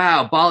always like,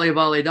 wow, Bale,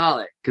 Bale,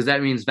 Dale, because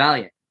that means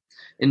valiant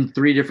in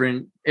 3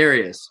 different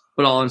areas,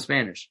 but all in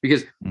Spanish.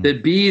 Because the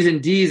B's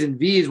and D's and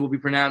V's will be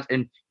pronounced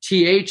and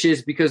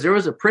TH's because there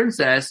was a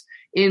princess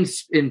in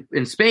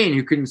Spain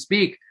who couldn't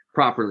speak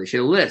properly. She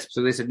had a lisp.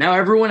 So they said, now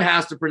everyone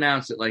has to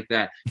pronounce it like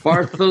that.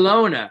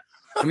 Barcelona.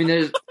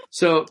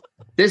 So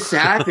this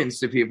happens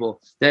to people,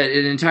 that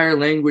an entire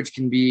language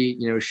can be,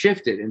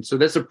 shifted. And so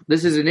this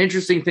is an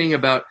interesting thing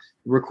about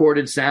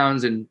recorded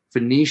sounds and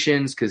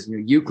Phoenicians, because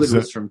Euclid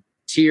was from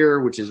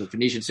Tyre, which is a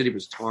Phoenician city,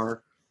 was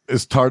Tar.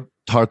 Is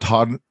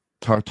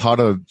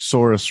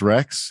Tartatosaurus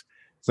Rex?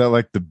 Is that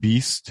like the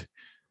beast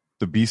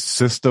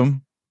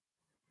system?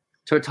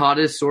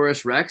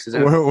 Tartatosaurus Rex? Is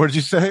that What did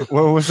you say?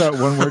 What was that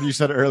one word you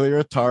said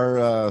earlier?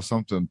 Taran?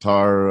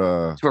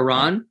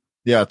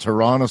 Yeah,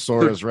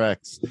 Tyrannosaurus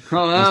Rex.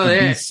 Oh, the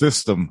yeah. beast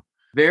system.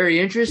 Very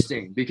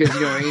interesting, because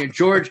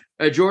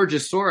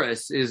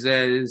Georgosaurus is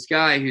this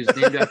guy who's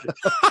named after.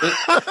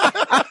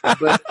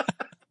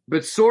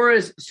 But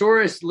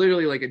Saurus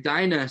literally like a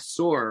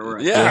dinosaur or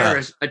a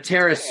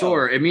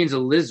pterosaur. It means a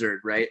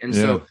lizard, right? And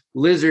so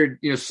lizard,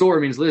 saur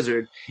means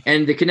lizard,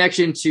 and the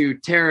connection to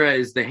terra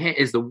is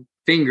the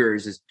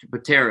fingers, is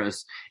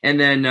pteros, and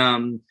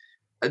then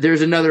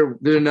there's another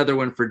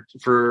one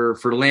for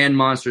land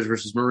monsters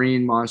versus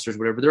marine monsters,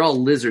 whatever. They're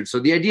all lizards. So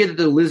the idea that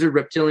the lizard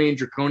reptilian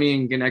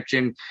draconian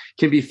connection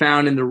can be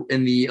found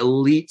in the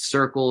elite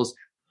circles.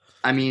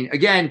 I mean,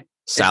 again,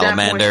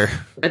 Salamander.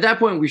 At that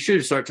point, we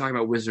should start talking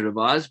about Wizard of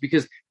Oz,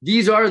 because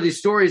these are the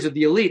stories of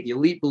the elite. The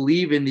elite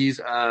believe in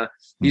these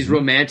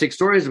romantic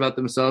stories about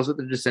themselves that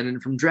they're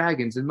descended from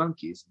dragons and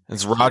monkeys.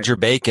 It's Roger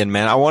Bacon,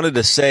 man. I wanted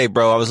to say,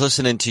 bro, I was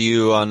listening to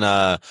you on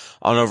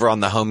over on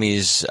the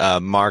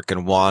homies, Mark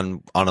and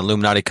Juan on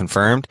Illuminati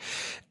Confirmed,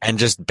 and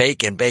just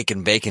Bacon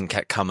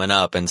kept coming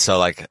up. And so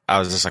like, I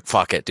was just like,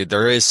 fuck it, dude.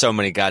 There is so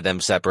many goddamn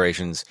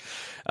separations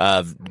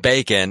of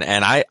Bacon.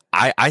 And I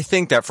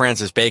think that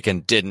Francis Bacon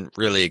didn't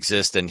really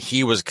exist, and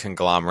he was a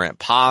conglomerate,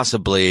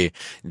 possibly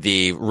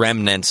the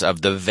remnants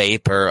of the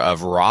vapor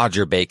of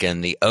Roger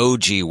Bacon, the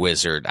OG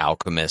wizard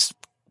alchemist,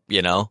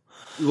 Well,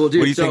 dude, what do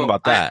you think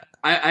about that?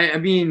 I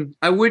mean,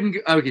 I would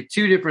get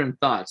two different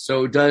thoughts.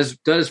 So does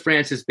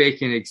Francis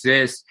Bacon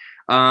exist?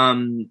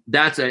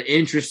 That's an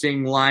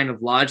interesting line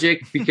of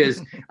logic,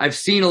 because I've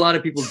seen a lot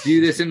of people do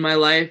this in my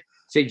life.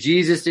 Say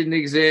Jesus didn't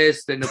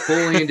exist, that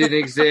Napoleon didn't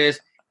exist.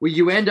 What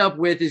you end up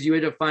with is you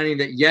end up finding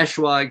that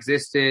Yeshua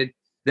existed,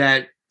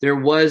 that there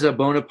was a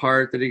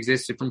Bonaparte that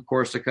existed from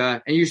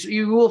Corsica, and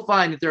you will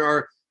find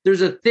that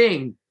there's a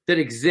thing that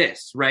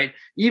exists, right?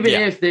 Even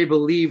if they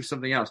believe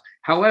something else.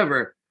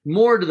 However,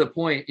 more to the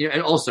point,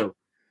 and also,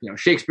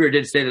 Shakespeare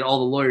did say that all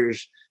the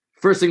lawyers,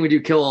 first thing we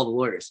do, kill all the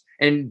lawyers,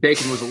 and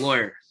Bacon was a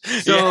lawyer.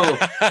 So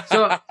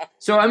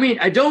I mean,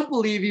 I don't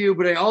believe you,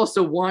 but I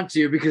also want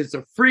to, because it's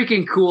a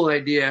freaking cool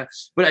idea.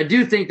 But I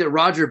do think that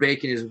Roger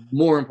Bacon is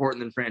more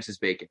important than Francis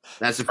Bacon.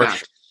 That's a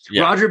fact.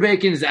 Yeah. Roger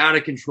Bacon is out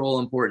of control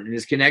important.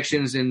 His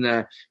connections in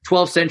the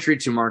 12th century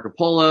to Marco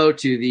Polo,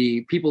 to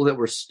the people that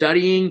were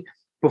studying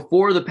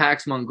before the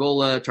Pax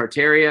Mongola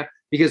Tartaria,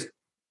 because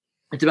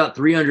it's about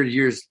 300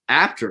 years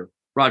after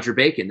Roger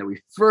Bacon that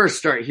we first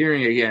start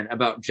hearing again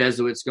about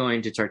Jesuits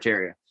going to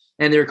Tartaria.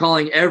 And they're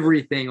calling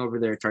everything over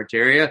there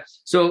Tartaria.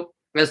 So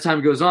as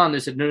time goes on, they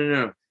said,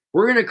 no.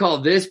 We're going to call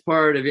this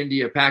part of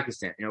India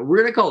Pakistan. We're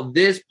going to call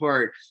this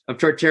part of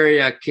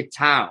Tartaria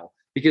Kitau,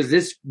 because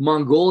this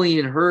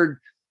Mongolian herd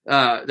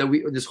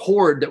this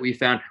horde that we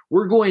found,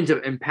 we're going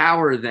to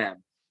empower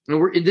them.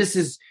 And this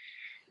is,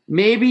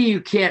 maybe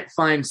you can't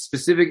find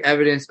specific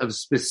evidence of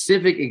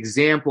specific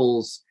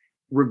examples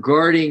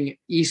regarding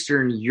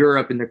Eastern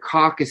Europe and the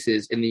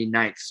Caucasus in the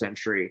 9th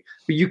century.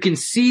 But you can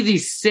see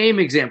these same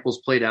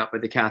examples played out by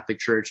the Catholic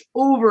Church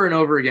over and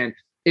over again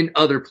in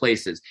other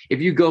places.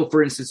 If you go,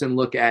 for instance, and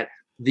look at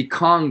the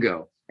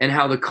Congo and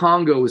how the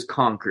Congo was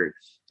conquered,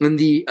 and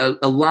the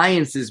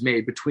alliances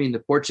made between the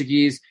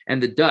Portuguese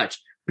and the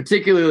Dutch,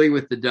 particularly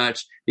with the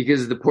Dutch,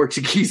 because the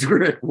Portuguese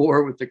were at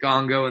war with the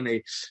Congo, and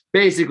they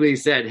basically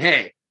said,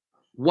 hey,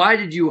 why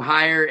did you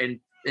hire and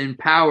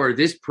empower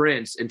this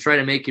prince and try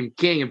to make him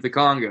king of the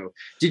Congo?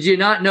 Did you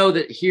not know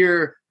that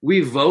here we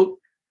vote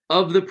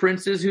of the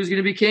princes who's going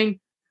to be king?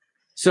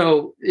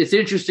 So it's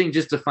interesting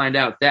just to find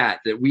out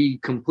that we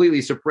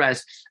completely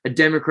suppressed a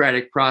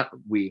democratic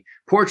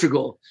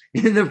Portugal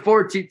in the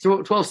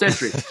 12th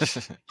century.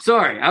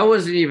 Sorry, I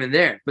wasn't even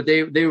there, but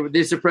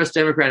they suppressed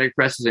democratic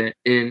precedent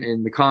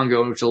in the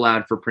Congo, which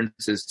allowed for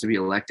princes to be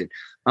elected.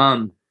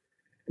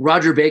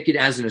 Roger Bacon,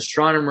 as an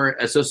astronomer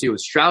associated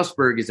with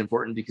Strasbourg, is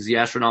important because the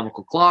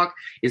astronomical clock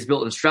is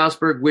built in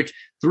Strasbourg, which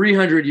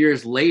 300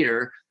 years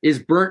later is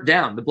burnt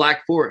down. The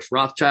Black Forest,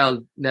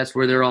 Rothschild, that's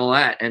where they're all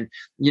at. And,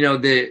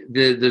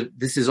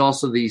 this is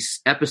also the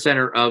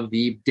epicenter of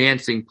the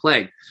dancing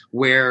plague,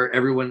 where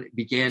everyone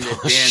began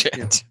to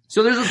dance.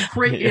 So there's a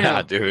great,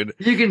 dude.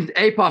 You can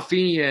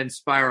apophenia and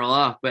spiral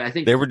off, but I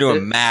think they were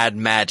doing mad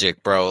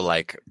magic, bro.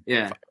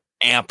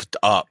 Amped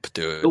up,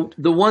 dude.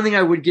 The one thing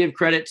I would give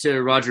credit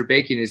to Roger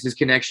Bacon is his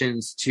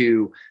connections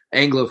to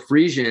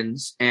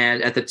Anglo-Frisians,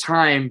 and at the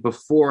time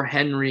before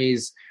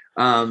Henry's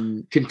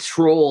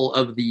control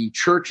of the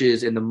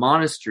churches and the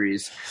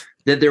monasteries,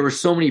 that there were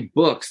so many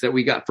books that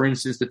we got. For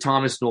instance, the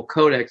Thomas Null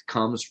Codex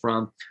comes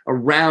from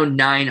around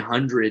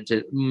 900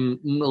 to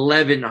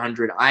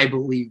 1100, I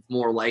believe,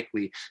 more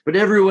likely. But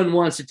everyone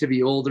wants it to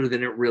be older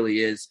than it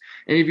really is.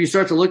 And if you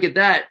start to look at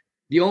that,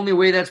 the only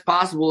way that's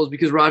possible is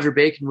because Roger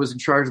Bacon was in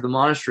charge of the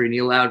monastery, and he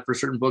allowed for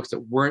certain books that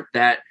weren't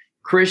that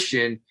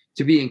Christian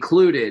to be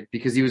included,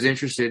 because he was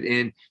interested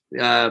in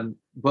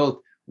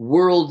both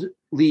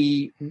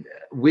worldly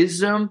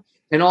wisdom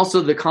and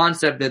also the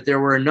concept that there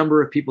were a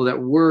number of people that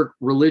were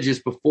religious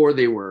before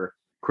they were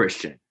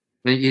Christian.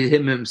 And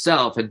him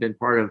himself had been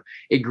part of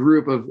a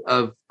group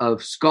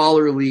of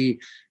scholarly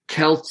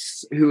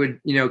Celts who had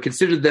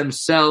considered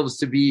themselves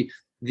to be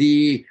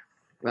the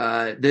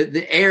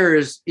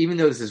heirs, even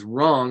though this is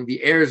wrong,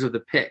 the heirs of the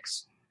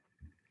Picts.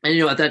 And,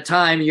 at that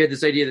time, you had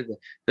this idea that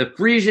the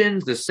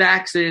Frisians, the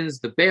Saxons,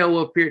 the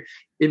Beowulf period.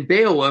 In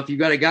Beowulf, you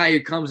got a guy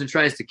who comes and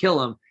tries to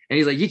kill him, and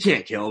he's like, you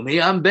can't kill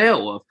me, I'm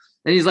Beowulf.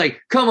 And he's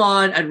like, come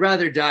on, I'd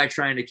rather die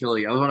trying to kill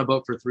you. I was on a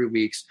boat for 3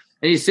 weeks.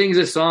 And he sings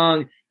a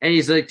song, and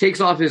he's like,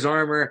 takes off his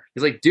armor.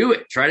 He's like, do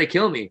it, try to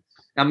kill me.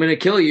 I'm going to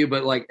kill you,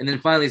 but and then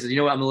finally he says, you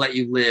know what, I'm going to let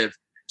you live.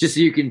 Just so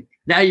you can,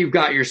 now you've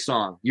got your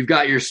song. You've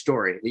got your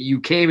story. That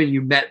you came and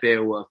you met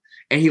Beowulf,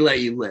 and he let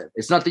you live.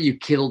 It's not that you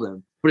killed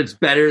him, but it's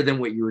better than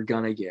what you were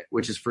going to get,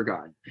 which is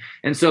forgotten.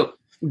 And so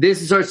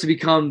this starts to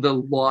become the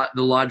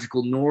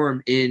logical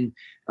norm in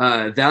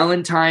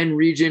Valentine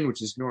region,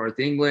 which is North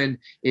England,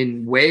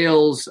 in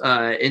Wales,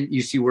 and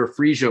you see where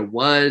Frisia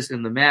was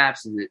in the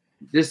maps.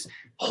 This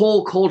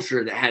whole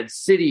culture that had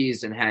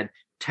cities and had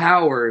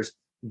towers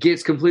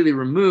gets completely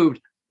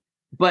removed.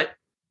 But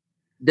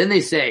then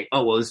they say,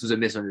 oh, well, this was a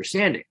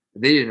misunderstanding.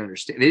 They didn't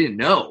understand. They didn't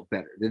know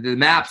better. The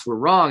maps were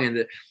wrong,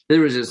 and there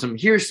was some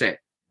hearsay.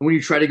 And when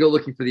you try to go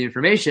looking for the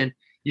information,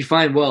 you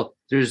find, well,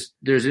 there's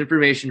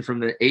information from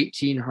the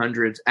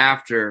 1800s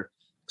after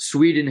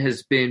Sweden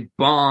has been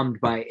bombed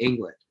by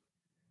England.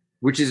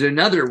 which is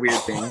another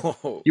weird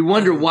thing. You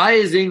wonder, why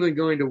is England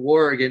going to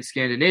war against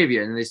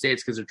Scandinavia? And they say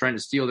it's because they're trying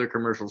to steal their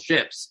commercial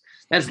ships.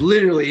 That's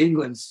literally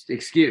England's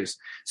excuse.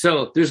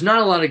 So there's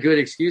not a lot of good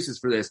excuses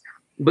for this.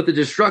 But the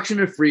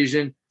destruction of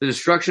Frisian, the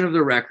destruction of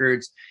the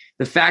records,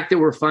 the fact that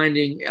we're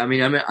finding, I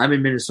mean, I'm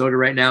in Minnesota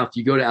right now. If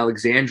you go to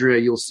Alexandria,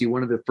 you'll see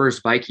one of the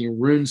first Viking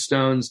rune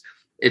stones.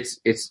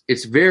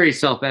 It's very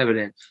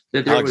self-evident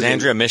that there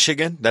Alexandria,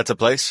 Michigan? That's a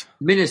place?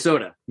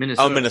 Minnesota.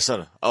 Oh,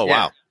 Minnesota. Oh, yeah.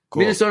 Wow.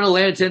 Cool. Minnesota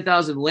landed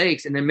 10,000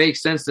 lakes, and it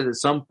makes sense that at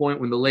some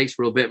point when the lakes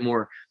were a bit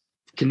more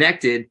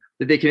connected,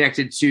 that they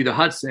connected to the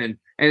Hudson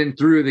and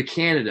through the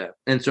Canada.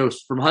 And so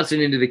from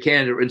Hudson into the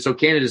Canada, and so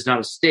Canada is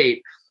not a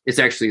state. It's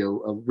actually a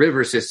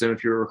river system,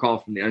 if you recall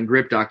from the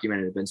Ungripped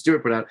documentary that Ben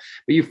Stewart put out.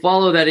 But you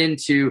follow that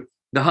into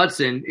the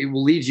Hudson, it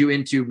will lead you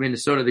into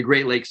Minnesota, the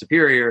Great Lakes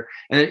Superior,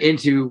 and then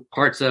into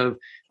parts of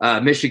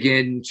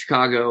Michigan,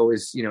 Chicago,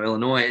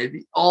 Illinois,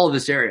 all of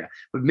this area.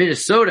 But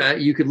Minnesota,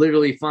 you could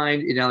literally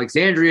find in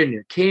Alexandria,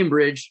 near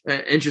Cambridge.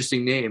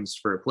 Interesting names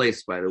for a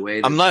place, by the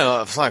way. I'm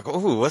like,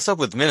 ooh, what's up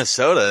with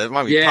Minnesota? It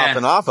might be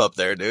popping off up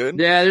there, dude.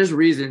 Yeah, there's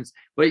reasons.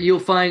 But you'll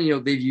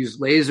find, they've used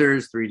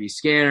lasers, 3D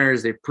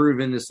scanners. They've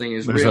proven this thing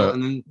is real.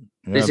 And then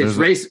they say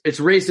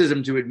it's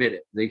racism to admit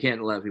it. They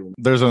can't let people.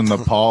 There's a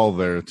Nepal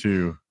there,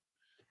 too.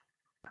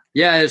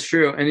 Yeah, it's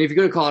true. And if you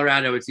go to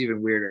Colorado, it's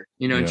even weirder.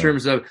 In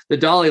terms of the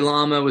Dalai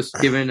Lama was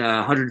given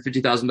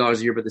 $150,000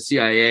 a year by the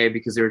CIA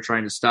because they were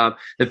trying to stop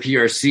the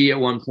PRC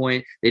at one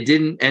point. They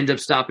didn't end up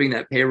stopping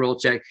that payroll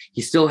check.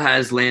 He still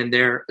has land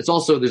there.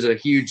 There's a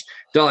huge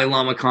Dalai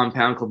Lama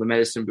compound called the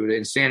Medicine Buddha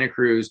in Santa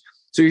Cruz.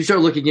 So you start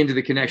looking into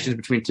the connections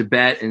between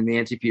Tibet and the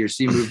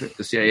anti-PRC movement,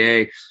 the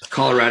CIA.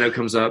 Colorado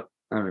comes up.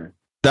 I don't know.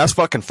 That's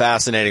fucking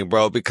fascinating,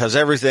 bro, because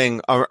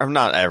everything, or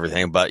not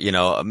everything, but,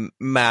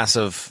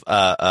 massive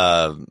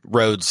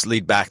roads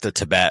lead back to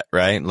Tibet,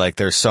 right? Like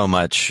there's so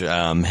much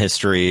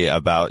history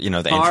about, the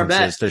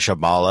entrances to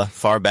Shambhala.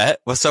 Farbet?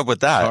 What's up with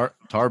that?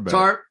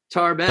 Tarbet.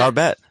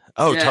 Tarbet.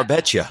 Oh, yeah.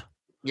 Tarbetia.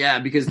 Yeah,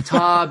 because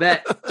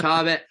Tibet,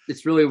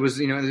 it's really was,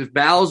 the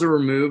vowels are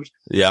removed.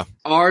 Yeah.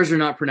 R's are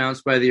not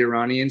pronounced by the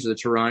Iranians or the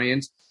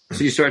Turanians.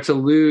 So you start to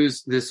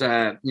lose this,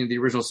 the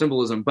original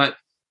symbolism. But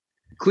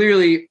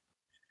clearly,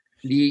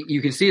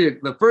 you can see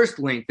the first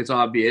link that's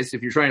obvious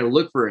if you're trying to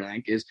look for a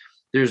link is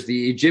there's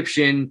the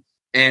Egyptian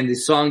and the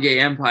Songhai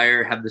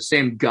Empire have the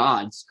same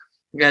gods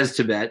as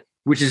Tibet,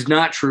 which is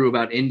not true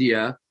about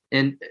India.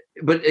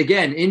 But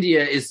again,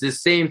 India is the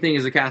same thing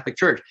as the Catholic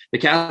Church. The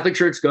Catholic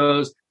Church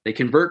goes, they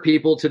convert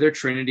people to their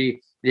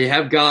Trinity. They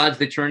have gods,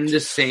 they turn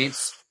into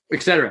saints,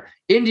 etc.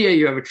 India,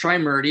 you have a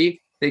Trimurti.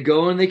 They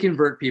go and they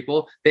convert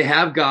people. They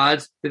have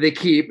gods that they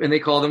keep and they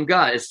call them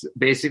God. It's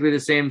basically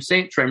the same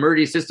Saint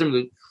Trimurti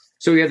system.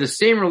 So you have the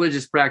same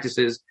religious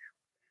practices.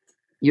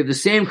 You have the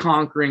same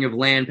conquering of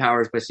land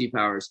powers by sea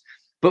powers.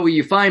 But what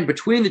you find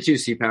between the two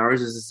sea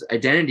powers is this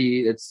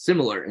identity that's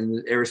similar in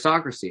the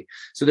aristocracy.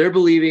 So they're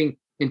believing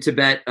in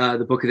Tibet,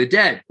 the Book of the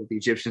Dead. Well, the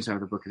Egyptians have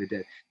the Book of the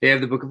Dead. They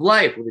have the Book of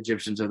Life. Well, the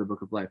Egyptians have the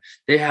Book of Life.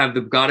 They have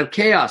the God of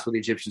Chaos. Well, the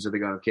Egyptians are the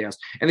God of Chaos.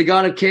 And the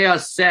God of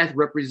Chaos, Seth,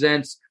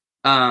 represents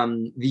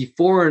the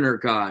foreigner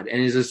god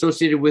and is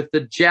associated with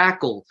the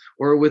jackal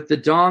or with the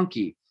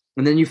donkey.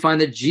 And then you find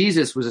that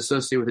Jesus was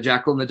associated with the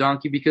jackal and the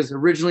donkey because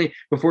originally,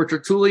 before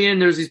Tertullian,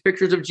 there's these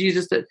pictures of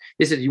Jesus that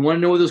they said, you want to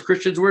know what those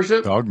Christians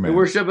worship? Dogman. They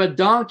worship a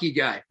donkey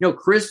guy. No,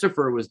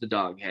 Christopher was the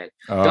dog head.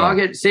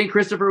 Doghead. Saint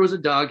Christopher was a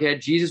dog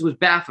head. Jesus was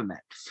Baphomet.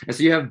 And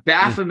so you have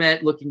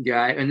Baphomet looking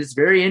guy. And it's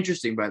very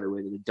interesting, by the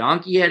way, that the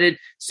donkey headed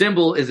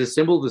symbol is a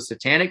symbol of the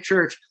Satanic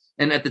Church.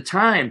 And at the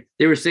time,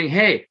 they were saying,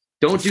 hey,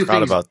 don't do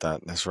things about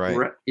that. That's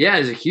right. Yeah,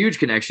 there's a huge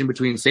connection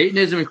between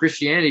Satanism and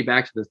Christianity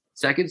back to the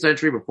 2nd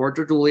century before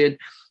Tertullian.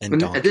 And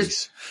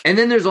donkeys. And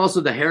then there's also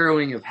the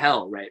harrowing of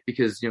hell, right?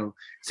 Because,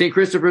 St.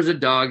 Christopher's a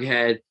dog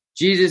head.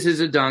 Jesus is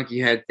a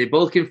donkey head. They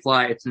both can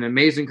fly. It's an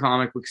amazing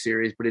comic book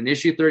series. But in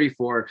issue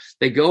 34,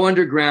 they go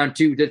underground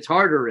to the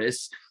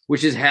Tartarus,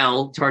 which is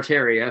hell,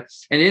 Tartaria.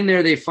 And in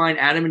there, they find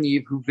Adam and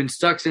Eve, who've been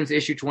stuck since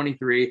issue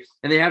 23,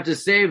 and they have to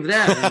save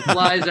them. And it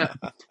flies up.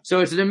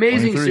 So it's an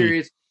amazing 23.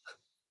 series.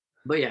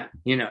 But yeah,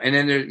 and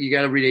then you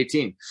got to read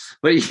 18.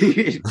 But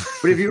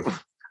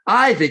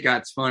I think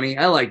that's funny.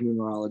 I like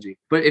numerology.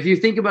 But if you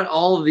think about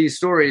all of these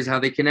stories, how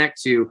they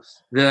connect to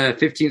the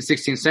 15th,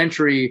 16th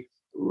century,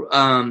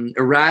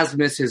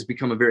 Erasmus has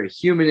become a very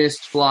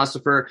humanist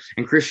philosopher,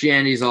 and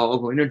Christianity's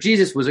all,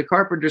 Jesus was a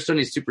carpenter's son.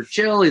 He's super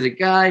chill. He's a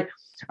guy.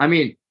 I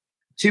mean,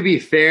 to be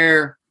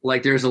fair,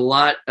 like there's a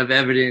lot of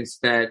evidence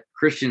that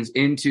Christians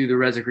into the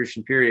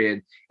Rosicrucian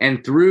period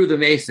and through the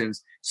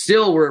Masons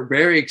still were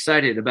very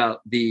excited about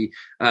the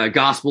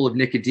Gospel of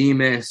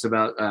Nicodemus,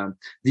 about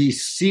the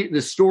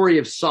story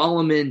of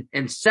Solomon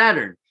and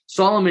Saturn.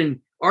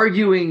 Solomon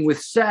arguing with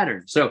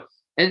Saturn. So,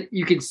 and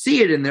you can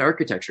see it in the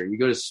architecture. You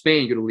go to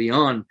Spain, go to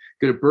Leon,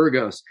 go to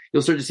Burgos.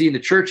 You'll start to see in the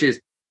churches.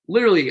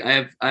 Literally,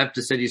 I have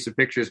to send you some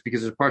pictures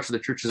because there's parts of the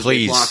churches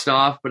that blocked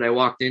off, but I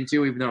walked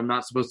into, even though I'm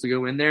not supposed to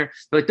go in there.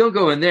 But like, don't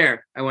go in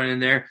there. I went in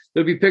there.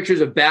 There'll be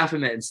pictures of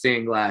Baphomet in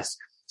stained glass.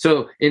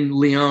 So in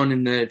Lyon,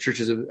 in the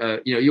churches of,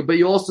 but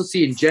you also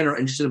see in general,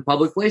 and just in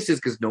public places,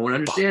 because no one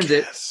understands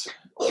it,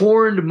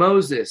 horned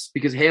Moses,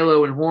 because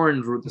halo and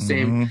horns were the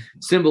same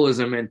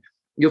symbolism. And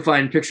you'll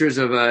find pictures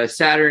of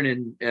Saturn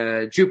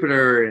and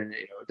Jupiter and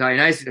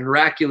Dionysus,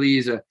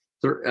 Hercules. What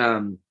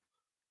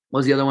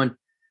was the other one?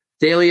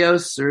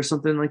 Thalios or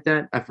something like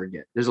that. I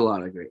forget. There's a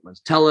lot of great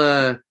ones.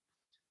 Telamon.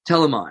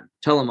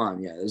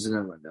 Yeah, there's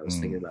another one that I was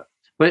thinking about.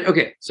 But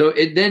okay, so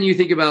then you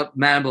think about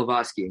Madame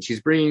Blavatsky, and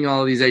she's bringing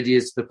all these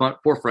ideas to the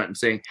forefront and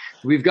saying,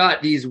 we've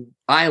got these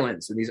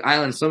islands, and these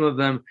islands, some of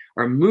them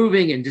are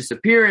moving and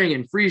disappearing,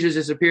 and Frisia's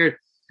disappeared.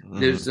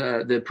 There's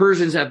the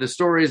Persians have the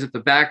stories that the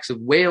backs of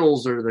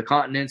whales are the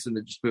continents, and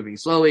they're just moving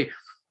slowly.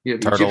 The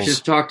Egyptians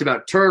talked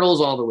about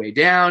turtles all the way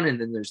down, and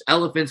then there's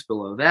elephants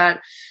below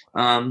that.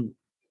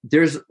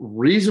 There's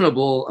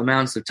reasonable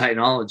amounts of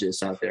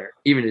Titanologists out there,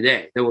 even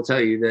today, that will tell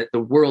you that the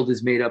world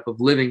is made up of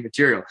living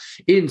material.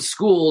 In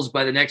schools,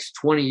 by the next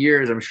 20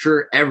 years, I'm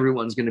sure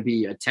everyone's going to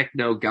be a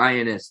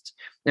techno-Gaianist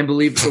and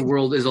believe the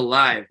world is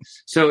alive.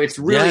 So it's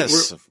really,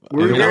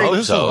 we're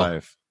very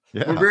alive.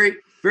 Yeah. We're very,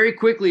 very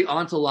quickly,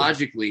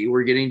 ontologically,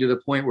 we're getting to the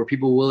point where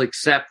people will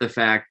accept the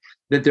fact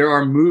that there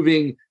are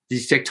moving,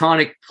 these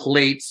tectonic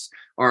plates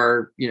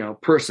are,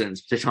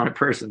 tectonic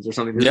persons or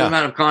something. There's an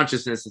amount of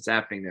consciousness that's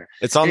happening there.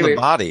 It's on the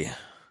body.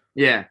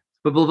 Yeah.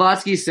 But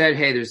Blavatsky said,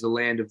 hey, there's the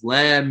land of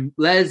Lemuria,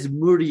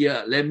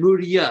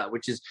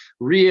 which is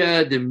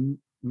Ria,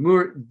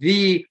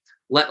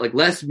 like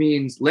les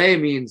means, le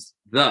means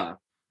the.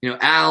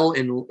 Al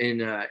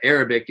in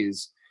Arabic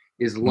is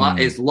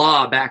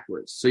law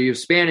backwards. So you have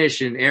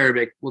Spanish and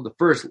Arabic, well, the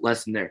first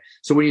lesson there.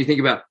 So when you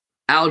think about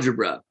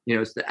algebra,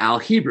 it's the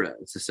algebra,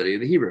 it's the study of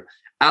the Hebrew.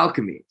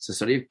 Alchemy, it's the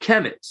study of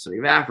Kemet, study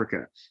of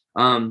Africa.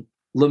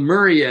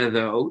 Lemuria,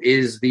 though,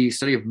 is the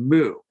study of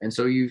Mu. And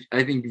so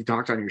I think you've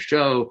talked on your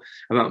show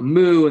about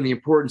Mu and the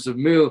importance of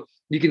Mu.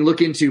 You can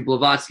look into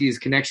Blavatsky's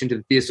connection to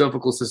the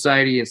Theosophical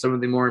Society and some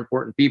of the more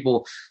important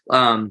people.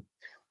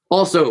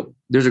 Also,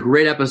 there's a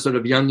great episode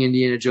of Young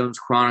Indiana Jones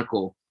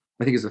Chronicle.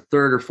 I think it's the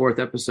third or fourth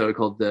episode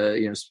called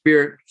the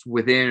Spirit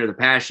Within or the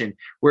Passion,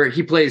 where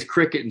he plays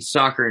cricket and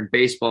soccer and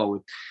baseball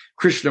with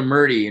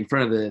Krishnamurti in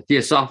front of the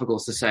Theosophical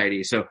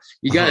Society. So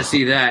you got to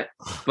see that.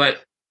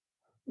 But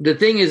the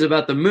thing is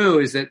about the Mu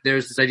is that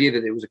there's this idea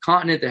that it was a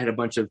continent that had a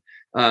bunch of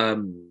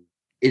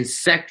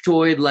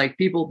insectoid-like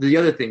people. The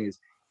other thing is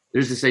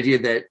there's this idea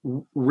that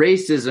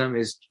racism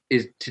is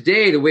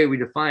today, the way we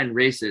define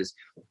races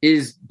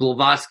is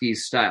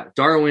Blavatsky's style.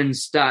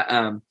 Darwin's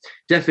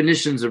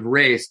definitions of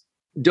race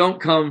don't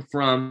come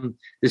from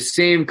the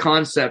same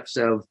concepts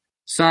of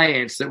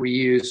science that we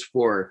use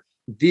for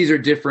these are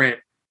different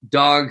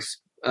dogs,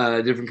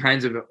 different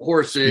kinds of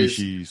horses.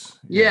 Species.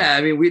 Yeah,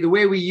 I mean, the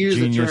way we use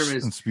Genius the term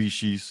is and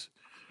species.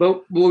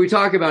 But what we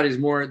talk about is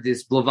more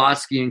this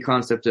Blavatskyan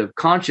concept of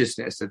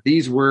consciousness, that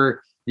these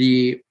were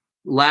the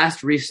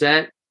last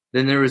reset,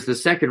 then there was the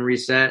second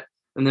reset,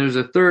 and there's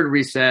a third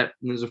reset,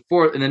 and there's a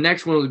fourth, and the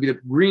next one would be the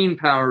Green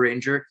Power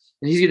Ranger,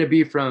 and he's going to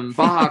be from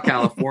Baja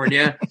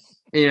California.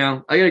 I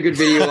got a good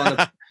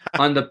video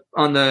on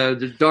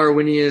the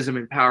Darwinism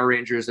and Power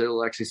Rangers that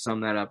will actually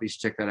sum that up. You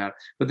should check that out.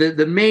 But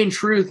the main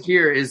truth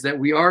here is that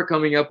we are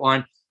coming up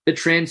on the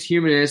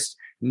transhumanist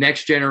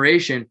next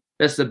generation.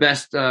 That's the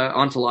best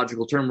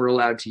ontological term we're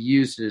allowed to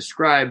use to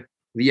describe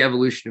the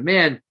evolution of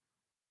man.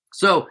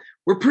 So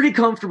we're pretty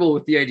comfortable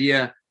with the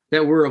idea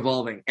that we're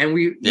evolving. And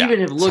we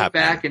even have looked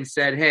back and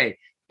said, hey,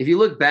 if you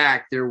look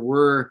back, there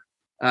were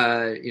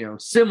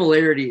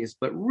similarities,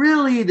 but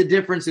really the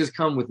differences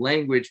come with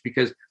language,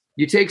 because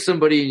you take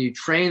somebody and you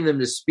train them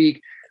to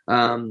speak.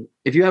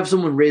 If you have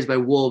someone raised by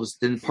wolves,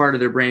 then part of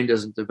their brain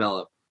doesn't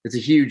develop. It's a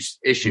huge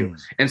issue.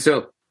 And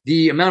so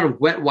the amount of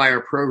wet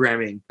wire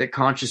programming that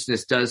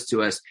consciousness does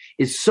to us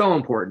is so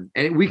important.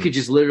 And we could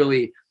just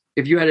literally,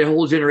 if you had a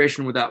whole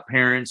generation without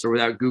parents or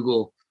without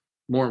Google,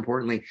 more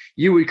importantly,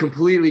 you would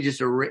completely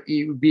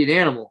you would be an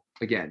animal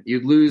again.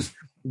 You'd lose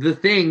the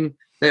thing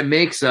that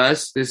makes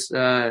us this,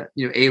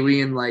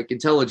 alien-like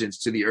intelligence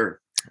to the earth.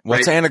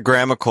 What's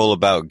anagrammical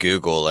about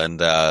Google?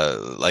 And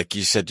like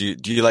you said, do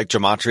you like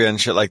gematria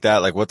and shit like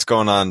that? Like what's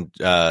going on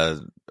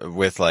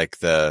with like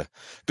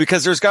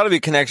because there's got to be a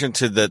connection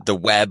to the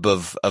web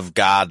of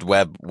God,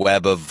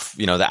 web of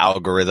the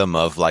algorithm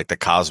of like the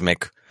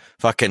cosmic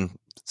fucking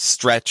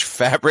stretch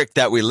fabric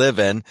that we live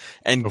in,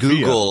 and Sophia.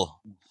 Google.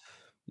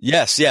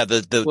 Yes, yeah,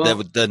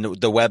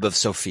 the web of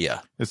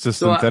Sophia. It's the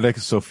synthetic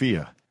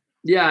Sophia.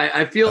 Yeah,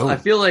 I feel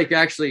like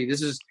actually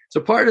this is so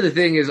part of the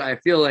thing is I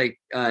feel like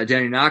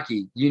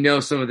Janunnaki,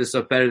 some of this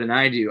stuff better than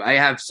I do. I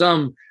have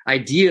some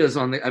ideas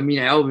on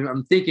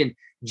I'm thinking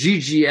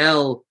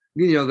GGL,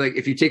 like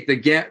if you take the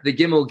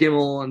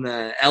Gimel and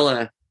the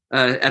Ella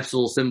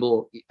Epsilon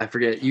symbol, I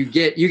forget, you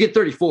get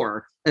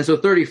 34. And so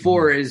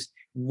 34 is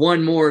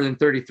one more than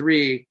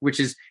 33,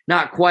 which is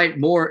not quite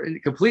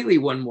completely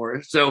one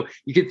more. So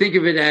you can think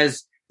of it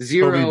as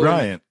 0. Kobe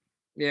Bryant.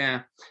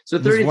 Yeah. So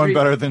He's 33 one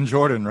better than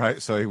Jordan,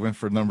 right? So he went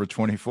for number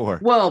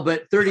 24. Well,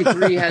 but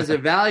 33 has a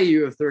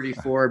value of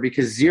 34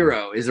 because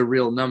 0 is a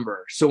real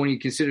number. So when you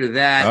consider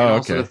that, and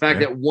also the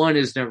fact that 1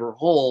 is never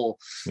whole,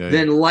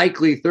 then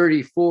likely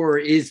 34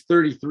 is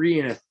 33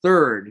 and a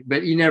third.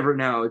 But you never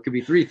know; it could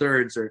be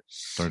 3/3, or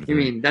 33. I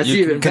mean, that's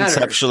you even can better.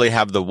 Conceptually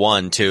have the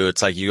 1 too.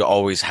 It's like you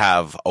always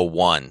have a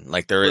 1.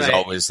 Like there is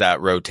always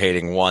that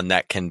rotating 1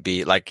 that can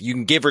be like you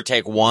can give or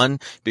take 1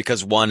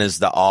 because 1 is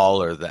the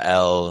all or the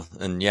L,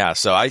 and yeah.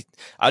 So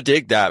I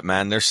dig that,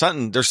 man. There's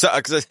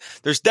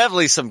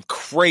definitely some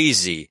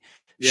crazy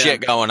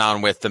shit going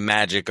on with the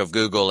magic of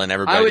Google and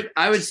everybody.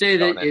 I would say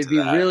that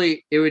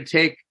it would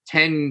take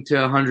 10 to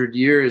 100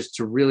 years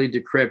to really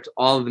decrypt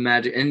all of the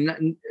magic.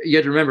 And you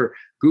have to remember,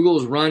 Google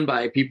is run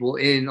by people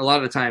in a lot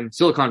of the time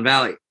Silicon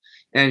Valley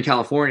and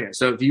California.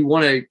 So if you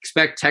want to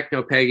expect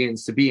techno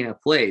pagans to be in a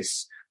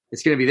place,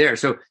 it's going to be there.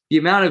 So the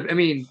amount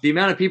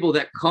of people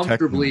that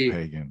comfortably,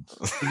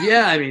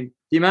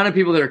 the amount of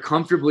people that are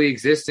comfortably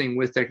existing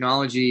with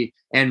technology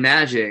and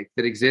magic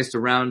that exist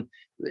around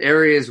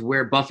areas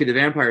where Buffy the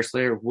Vampire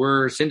Slayer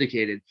were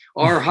syndicated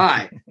are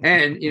high.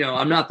 And,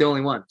 I'm not the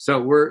only one.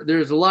 So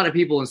there's a lot of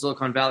people in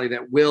Silicon Valley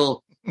that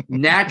will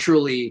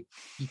naturally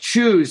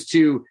choose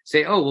to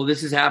say, oh, well,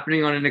 this is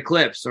happening on an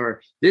eclipse,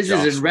 or this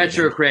is in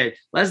retrograde.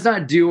 Let's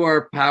not do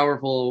our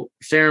powerful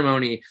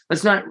ceremony.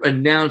 Let's not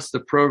announce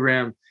the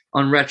program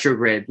on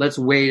retrograde. Let's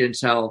wait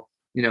until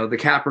the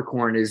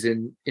Capricorn is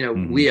in,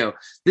 Leo.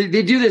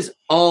 They do this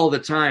all the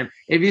time.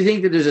 If you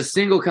think that there's a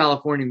single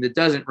Californian that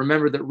doesn't,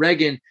 remember that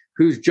Reagan,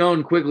 who's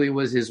Joan Quigley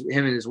was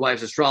him and his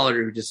wife's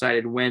astrologer, who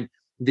decided when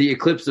the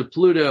eclipse of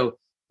Pluto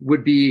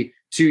would be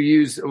to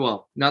use,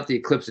 well, not the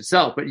eclipse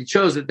itself, but he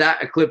chose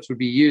that eclipse would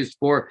be used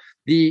for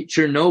the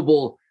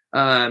Chernobyl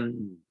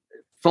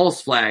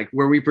false flag,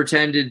 where we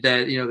pretended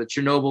that, that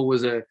Chernobyl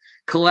was a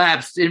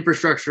collapsed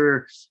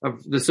infrastructure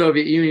of the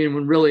Soviet Union,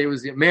 when really it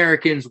was the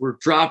Americans were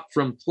dropped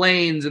from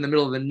planes in the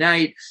middle of the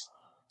night,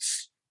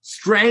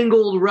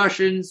 strangled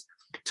Russians,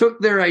 took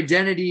their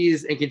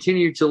identities, and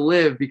continued to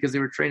live because they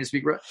were trained to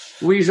speak Russian.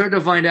 When you start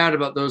to find out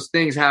about those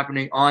things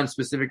happening on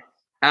specific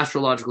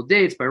astrological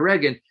dates by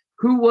Reagan,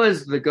 who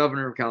was the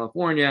governor of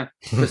California,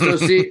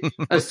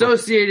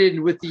 associated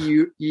with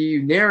the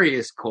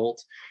Unarius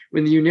cult,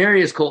 when the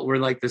Unarius cult were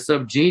like the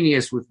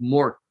subgenius with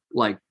more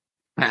like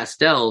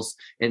pastels,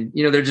 and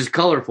they're just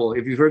colorful.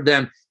 If you've heard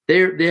them,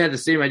 they had the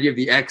same idea of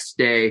the X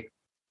Day,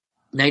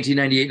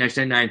 1998,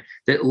 1999,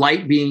 that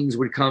light beings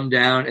would come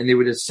down and they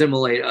would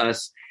assimilate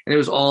us, and it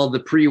was all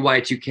the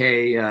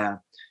pre-Y2K,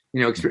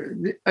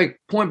 like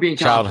point being,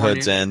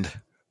 childhood's end.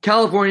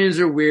 Californians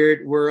are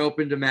weird. We're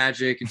open to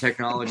magic and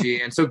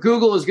technology. And so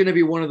Google is going to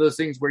be one of those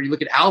things where you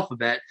look at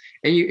Alphabet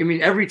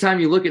and every time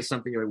you look at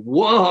something, you're like,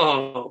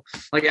 whoa,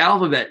 like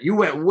Alphabet, you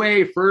went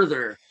way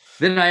further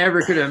than I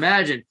ever could have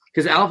imagined.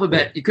 Because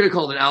Alphabet, you could have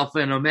called it Alpha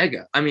and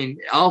Omega. I mean,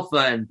 Alpha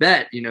and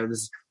Bet,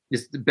 this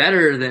is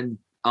better than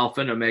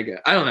Alpha and Omega.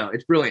 I don't know.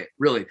 It's brilliant,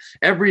 really.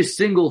 Every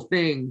single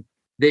thing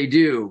they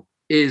do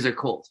is a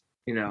cult,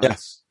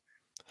 It's,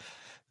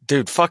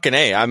 dude, fucking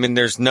A. I mean,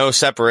 there's no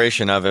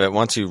separation of it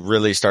once you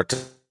really start to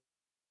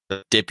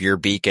dip your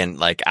beak in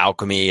like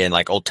alchemy and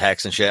like old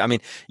texts and shit. I mean,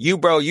 you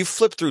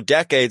flip through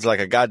decades like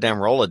a goddamn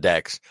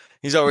Rolodex.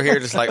 He's over here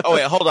just like, oh,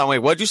 wait, hold on. Wait,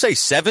 what'd you say?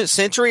 7th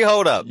century?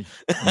 Hold up.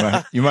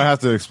 You might have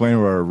to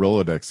explain what a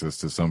Rolodex is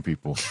to some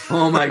people.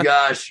 Oh my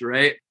gosh.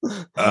 Right.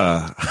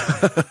 Well,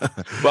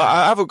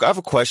 I have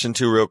a question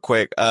too, real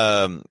quick.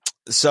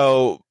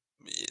 So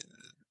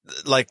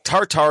like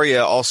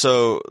Tartaria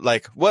also,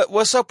 like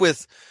what's up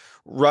with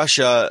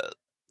Russia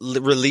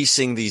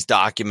releasing these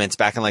documents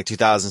back in like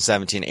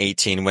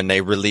 2017-18 when they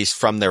released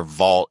from their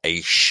vault a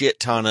shit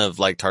ton of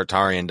like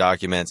Tartarian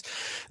documents?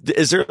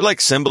 Is there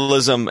like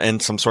symbolism and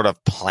some sort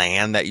of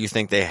plan that you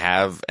think they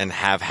have and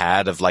have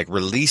had of like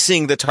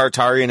releasing the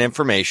Tartarian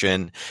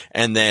information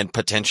and then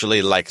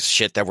potentially like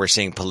shit that we're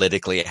seeing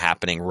politically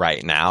happening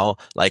right now?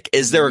 Like,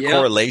 is there a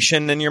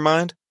correlation in your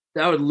mind?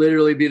 That would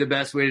literally be the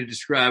best way to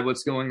describe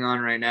what's going on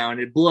right now.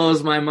 And it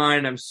blows my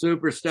mind. I'm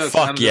super stoked.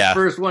 I'm the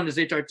first one to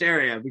say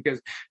Tartaria,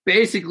 because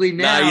basically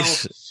now,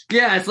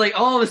 it's like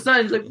all of a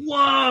sudden it's like,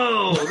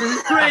 whoa, this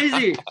is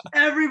crazy.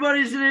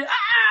 Everybody's in it.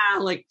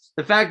 Like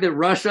the fact that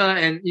Russia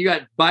and you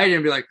got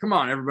Biden be like, come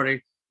on,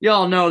 everybody.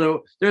 Y'all know that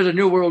there's a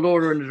new world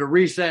order and there's a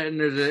reset,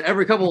 and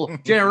every couple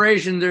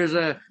generations there's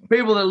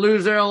people that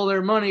lose all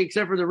their money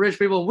except for the rich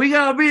people. We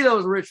gotta be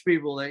those rich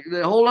people.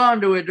 They hold on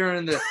to it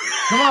during the.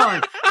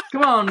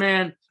 Come on,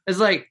 man. It's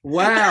like,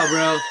 wow,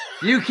 bro.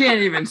 You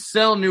can't even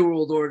sell New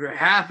World Order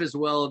half as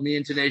well in the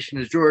intonation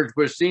as George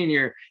Bush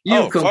Sr.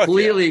 You've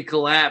completely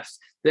collapsed.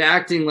 The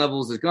acting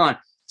levels is gone.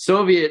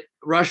 Soviet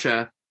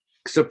Russia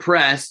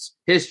suppressed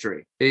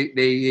history.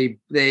 They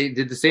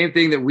did the same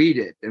thing that we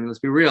did. And let's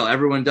be real,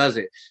 everyone does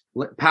it.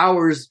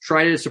 Powers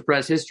try to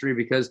suppress history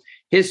because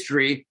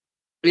history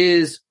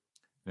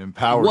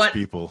empowers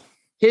people.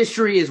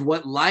 History is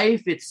what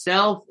life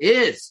itself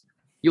is.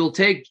 You'll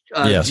take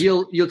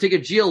you'll take a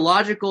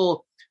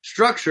geological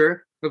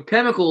structure of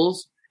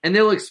chemicals and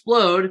they'll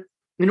explode.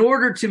 in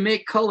order to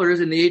make colors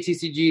in the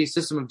ATCG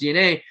system of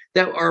DNA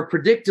that are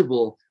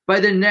predictable by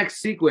the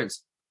next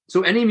sequence.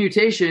 So any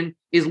mutation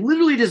is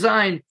literally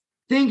designed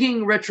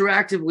thinking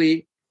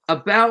retroactively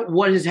about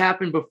what has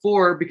happened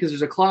before because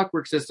there's a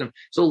clockwork system.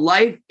 So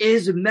life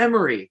is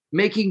memory,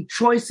 making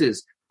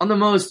choices on the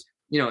most,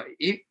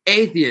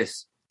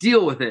 atheists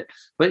deal with it.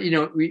 But,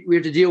 we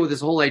have to deal with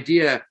this whole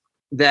idea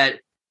that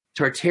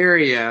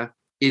Tartaria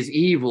is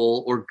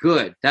evil or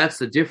good. That's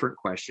a different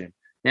question.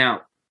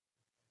 Now,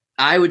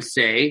 I would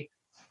say,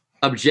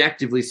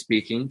 objectively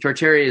speaking,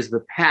 Tartaria is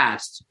the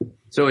past.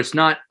 So it's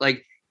not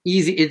like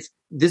easy.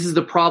 This is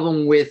the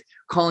problem with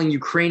calling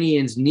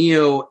Ukrainians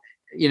N-words,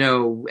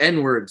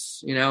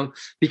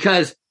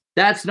 because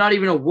that's not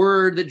even a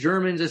word that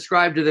Germans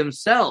ascribe to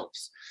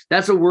themselves.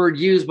 That's a word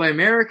used by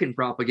American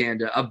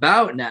propaganda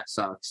about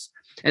Natsuks.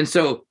 And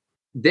so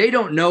they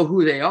don't know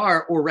who they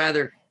are, or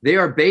rather, they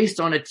are based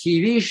on a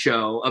TV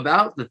show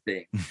about the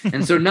thing.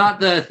 And so not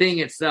the thing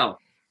itself.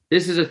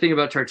 This is a thing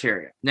about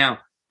Tartaria. Now,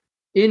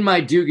 in my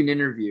Dugin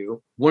interview,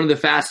 one of the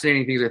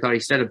fascinating things I thought he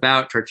said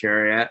about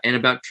Tartaria and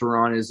about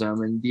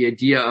Turanism and the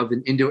idea of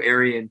an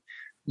Indo-Aryan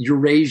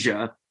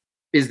Eurasia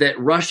is that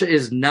Russia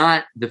is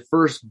not the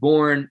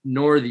firstborn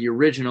nor the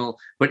original,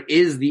 but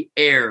is the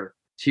heir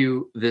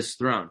to this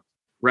throne,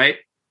 right?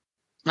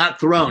 Not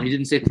throne. He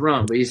didn't say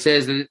throne, but he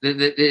says that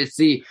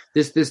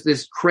it's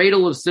this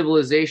cradle of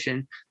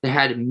civilization that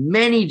had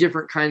many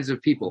different kinds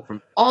of people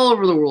from all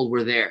over the world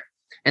were there,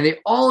 and they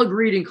all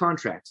agreed in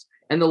contracts.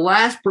 And the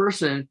last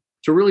person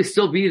to really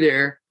still be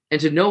there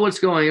and to know what's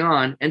going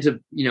on, and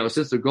to,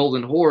 since the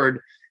Golden Horde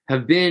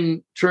have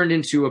been turned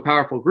into a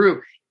powerful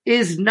group,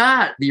 is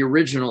not the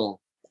original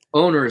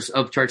owners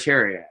of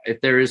Tartaria,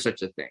 if there is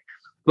such a thing,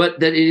 but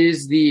that it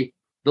is the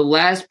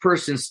last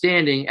person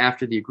standing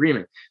after the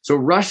agreement. So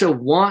Russia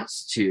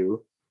wants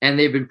to, and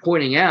they've been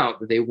pointing out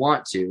that they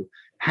want to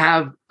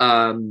have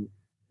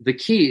the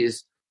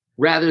keys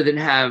rather than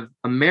have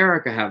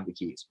America have the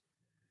keys.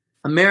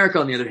 America,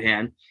 on the other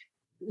hand,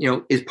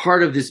 is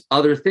part of this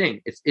other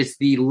thing. It's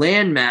the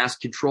landmass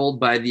controlled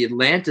by the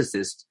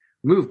Atlanticist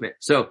movement.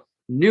 So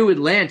New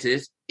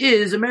Atlantis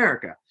is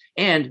America.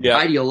 And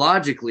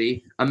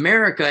ideologically,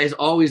 America is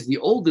always the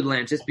old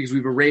Atlantis because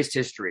we've erased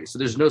history. So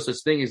there's no such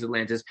thing as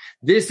Atlantis.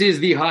 This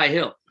is the high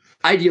hill,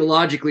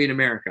 ideologically, in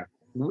America.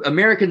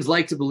 Americans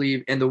like to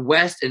believe, and the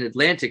West and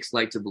Atlantics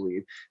like to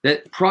believe,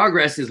 that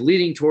progress is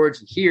leading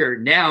towards here,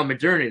 now,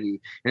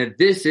 modernity, and that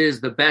this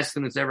is the best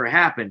thing that's ever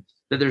happened,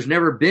 that there's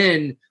never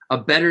been a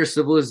better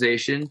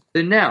civilization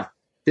than now.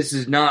 This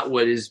is not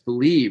what is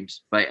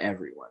believed by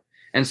everyone.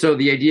 And so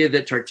the idea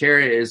that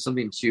Tartaria is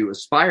something to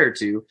aspire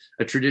to,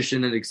 a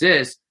tradition that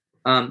exists,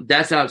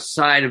 that's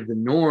outside of the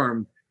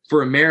norm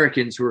for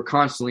Americans who are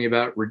constantly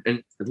about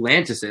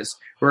Atlanticists,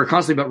 who are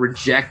constantly about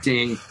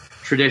rejecting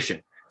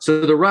tradition.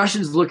 So the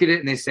Russians look at it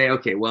and they say,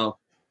 okay, well,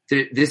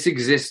 this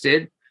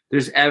existed.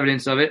 There's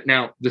evidence of it.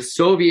 Now, the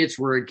Soviets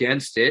were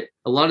against it.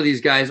 A lot of these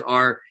guys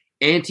are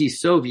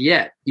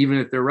anti-Soviet, even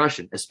if they're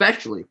Russian,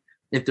 especially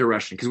if they're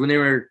Russian. Because when they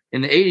were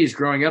in the 80s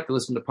growing up, they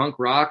listened to punk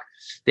rock.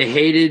 They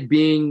hated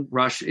being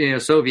Russian,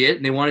 Soviet,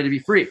 and they wanted to be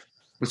free.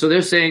 And so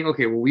they're saying,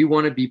 okay, well, we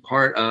want to be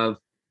part of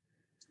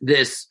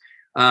this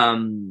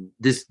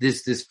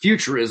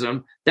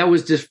futurism that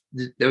was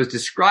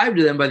described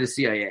to them by the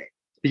CIA.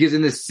 Because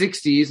in the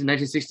 60s, in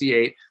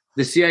 1968,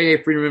 the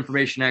CIA Freedom of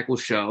Information Act will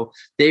show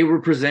they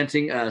were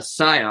presenting a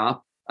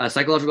PSYOP, a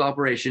psychological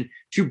operation,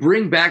 to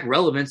bring back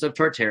relevance of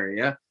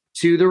Tartaria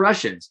to the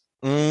Russians.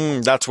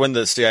 That's when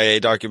the CIA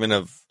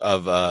document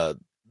of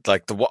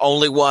like the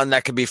only one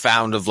that could be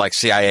found of like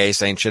CIA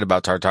saying shit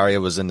about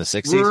Tartaria was in the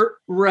 60s.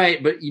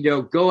 Right, but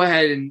go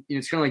ahead and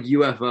it's kind of like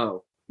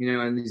UFO,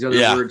 and these other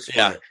words.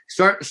 Yeah.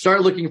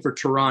 Start looking for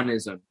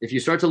Turanism. If you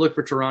start to look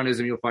for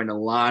Turanism, you'll find a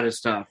lot of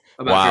stuff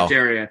about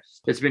Tartaria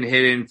that's been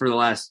hidden for the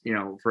last,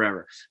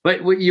 forever.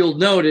 But what you'll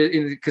note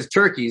is because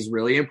Turkey is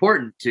really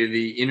important to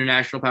the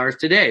international powers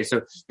today,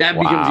 so that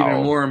becomes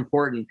even more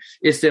important.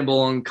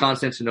 Istanbul and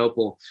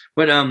Constantinople,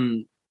 but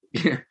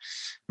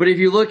but if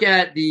you look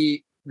at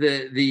the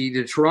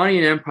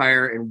Turanian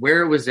Empire and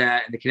where it was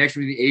at, and the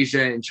connection between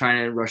Asia and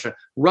China and Russia.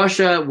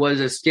 Russia was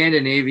a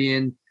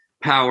Scandinavian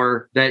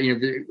power that,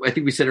 I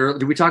think we said earlier.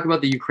 Did we talk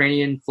about the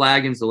Ukrainian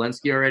flag and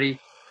Zelensky already?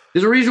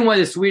 There's a reason why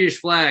the Swedish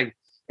flag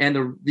and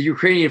the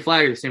Ukrainian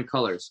flag are the same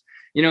colors.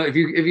 If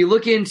you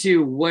look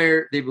into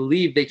where they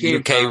believe they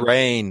came from. UK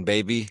rain,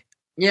 baby.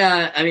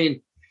 Yeah, I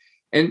mean,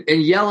 and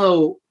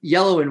yellow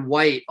and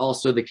white,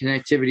 also the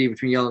connectivity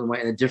between yellow and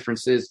white and the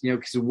differences,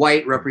 because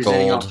white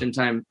representing gold.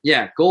 Oftentimes,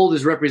 gold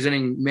is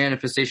representing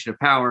manifestation of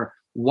power.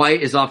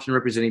 White is often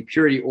representing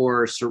purity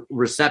or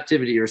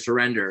receptivity or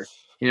surrender.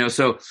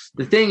 So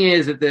the thing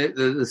is that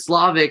the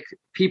Slavic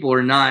people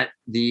are not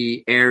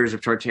the heirs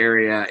of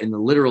Tartaria in the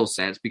literal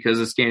sense, because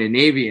the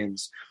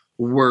Scandinavians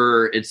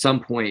were at some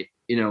point,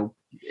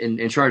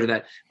 in charge of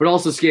that. But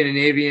also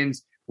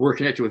Scandinavians were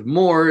connected with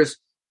Moors.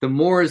 The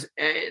Moors,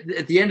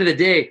 at the end of the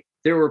day,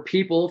 there were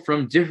people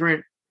from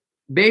different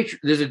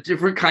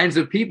kinds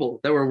of people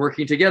that were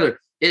working together.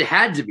 It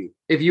had to be.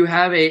 If you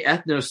have a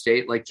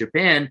ethno-state like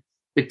Japan,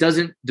 it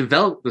doesn't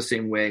develop the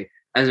same way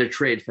as a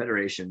trade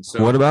federation.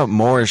 So what about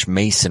Moorish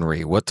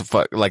masonry? What the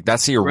fuck? Like,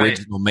 that's the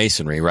original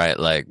masonry, right?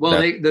 Like,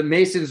 well,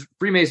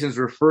 Freemasons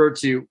refer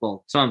to,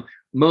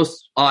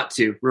 most ought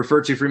to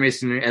refer to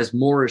Freemasonry as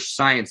Moorish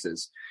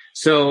sciences.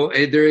 So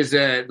there is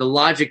the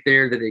logic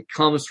there that it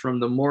comes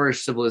from the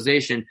Moorish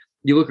civilization.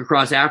 You look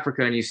across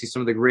Africa and you see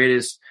some of the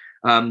greatest,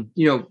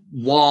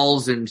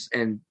 walls and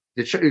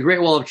the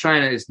Great Wall of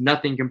China is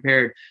nothing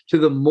compared to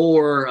the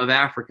Moor of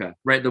Africa,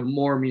 right? The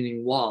Moor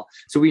meaning wall.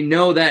 So we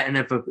know that. And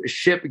if a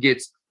ship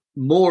gets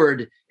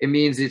moored, it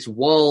means it's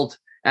walled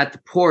at the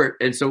port.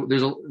 And so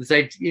there's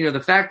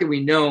the fact that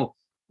we know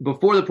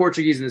before the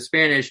Portuguese and the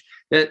Spanish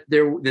that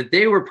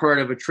they were part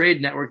of a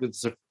trade network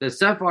that the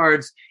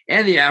Sephards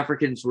and the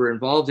Africans were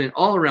involved in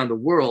all around the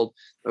world.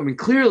 I mean,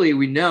 clearly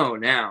we know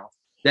now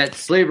that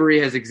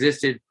slavery has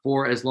existed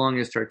for as long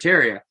as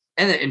Tartaria,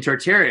 and that in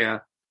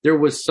Tartaria there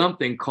was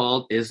something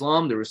called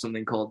Islam, there was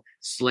something called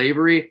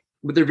slavery,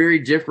 but they're very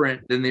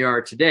different than they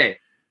are today.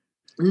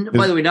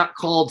 By the way, not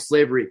called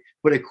slavery,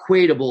 but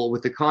equatable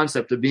with the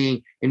concept of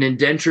being an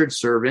indentured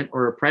servant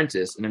or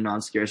apprentice in a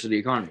non-scarcity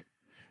economy.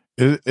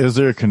 Is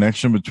there a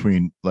connection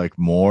between like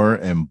Moor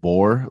and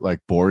Boer, like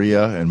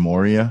Boria and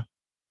Moria?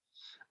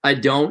 I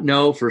don't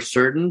know for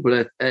certain,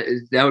 but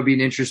that would be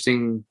an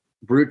interesting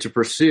route to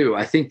pursue.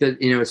 I think that,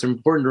 it's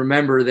important to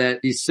remember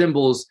that these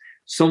symbols,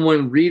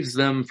 someone reads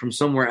them from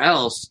somewhere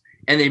else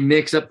and they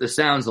mix up the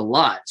sounds a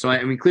lot. So,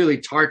 I mean, clearly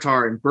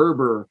Tartar and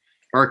Berber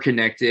are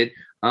connected.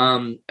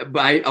 But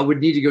I would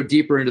need to go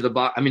deeper into the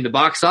Bach. I mean, the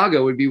Bach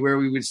saga would be where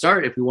we would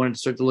start if we wanted to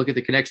start to look at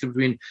the connection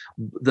between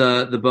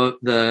the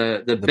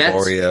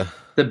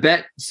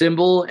bet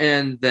symbol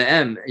and the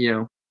M.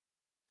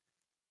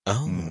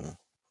 Oh,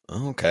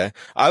 okay.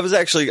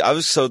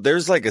 So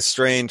there's like a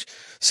strange.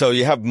 So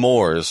you have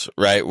Moors,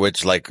 right?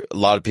 Which like a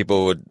lot of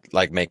people would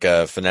like make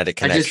a phonetic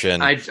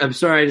connection. I'm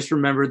sorry. I just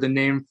remembered the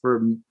name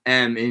for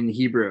M in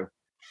Hebrew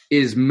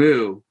is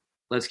Mu.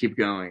 Let's keep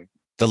going.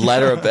 The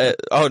letter of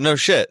it. Oh no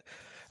shit.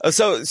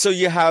 So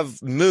you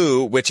have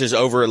Mu, which is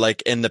over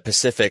like in the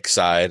Pacific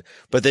side,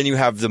 but then you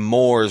have the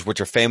Moors, which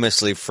are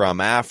famously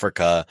from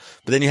Africa,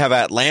 but then you have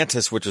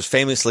Atlantis, which was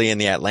famously in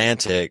the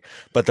Atlantic,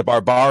 but the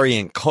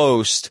Barbarian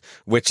coast,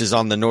 which is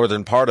on the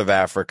northern part of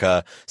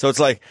Africa. So it's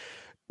like,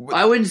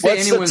 I wouldn't say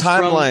what's anyone's the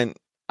timeline?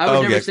 I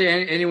would never say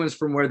anyone's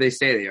from where they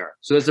say they are.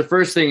 So that's the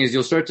first thing is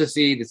you'll start to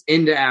see this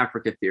into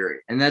Africa theory.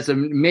 And that's a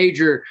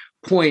major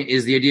point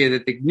is the idea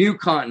that the new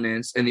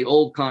continents and the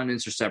old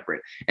continents are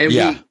separate.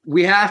 And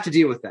we have to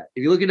deal with that.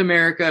 If you look at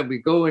America, we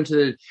go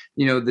into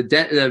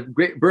the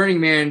Great Burning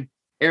Man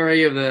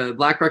area of the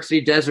Black Rock City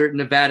Desert in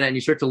Nevada, and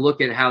you start to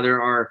look at how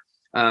there are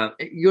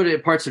you go to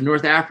parts of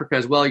North Africa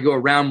as well. You go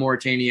around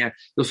Mauritania,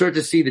 you'll start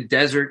to see the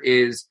desert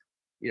is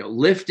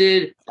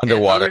lifted,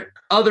 underwater.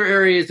 Other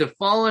areas have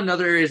fallen,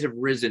 other areas have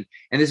risen.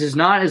 And this is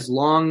not as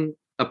long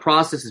a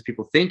process as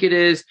people think it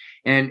is.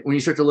 And when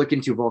you start to look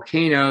into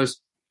volcanoes,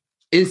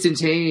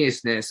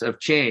 instantaneousness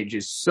of change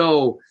is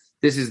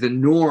this is the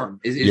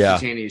norm, is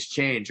instantaneous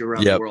change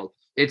around the world.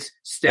 It's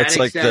static. It's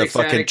like static, the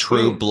fucking static,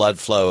 true boom. blood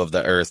flow of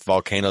the earth.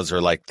 Volcanoes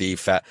are like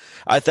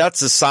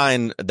that's a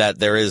sign that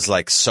there is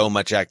like so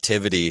much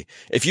activity.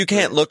 If you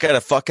can't look at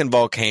a fucking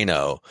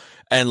volcano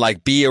and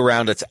like be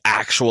around its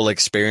actual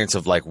experience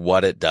of like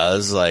what it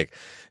does, like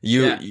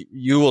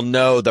you will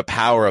know the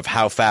power of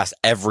how fast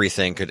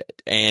everything could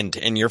end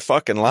in your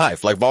fucking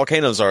life. Like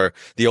volcanoes are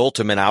the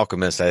ultimate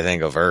alchemist, I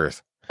think, of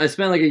Earth. I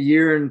spent like a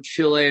year in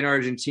Chile and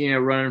Argentina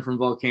running from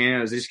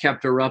volcanoes. They just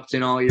kept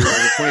erupting all year,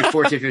 like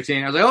 2014,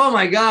 15. I was like, oh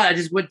my God, I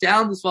just went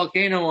down this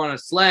volcano on a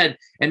sled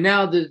and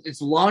now it's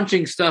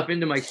launching stuff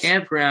into my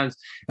campgrounds.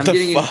 I'm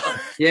getting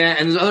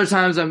and there's other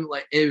times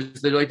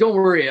they're like, don't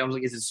worry. I was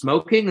like, is it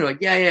smoking? They're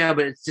like, yeah,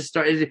 but it's just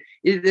started.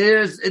 It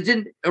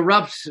didn't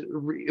erupt.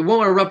 It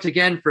won't erupt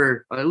again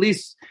for at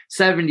least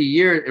 70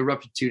 years. It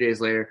erupted 2 days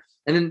later.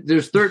 And then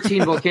there's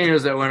 13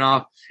 volcanoes that went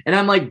off. And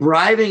I'm like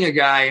bribing a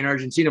guy in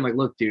Argentina. I'm like,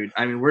 look, dude,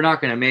 I mean, we're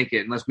not going to make it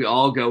unless we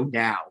all go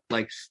now.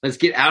 Like, let's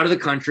get out of the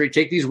country,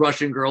 take these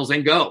Russian girls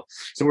and go.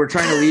 So we're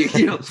trying to leave,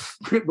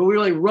 but we were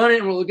like running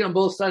and we're looking on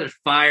both sides. There's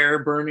fire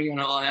burning and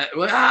all that.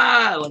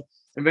 Like,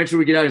 eventually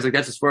we get out. He's like,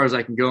 that's as far as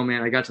I can go,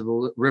 man. I got to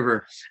the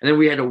river. And then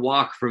we had to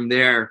walk from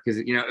there because,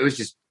 it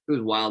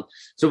was wild.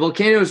 So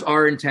volcanoes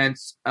are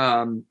intense.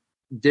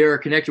 They're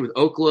connected with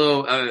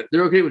Oklo.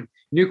 They're okay with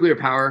nuclear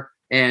power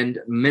and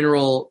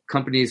mineral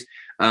companies.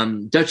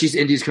 Dutch East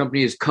Indies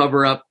Company's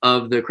cover-up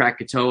of the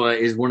Krakatoa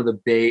is one of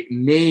the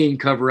main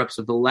cover-ups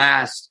of the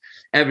last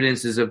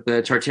evidences of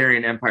the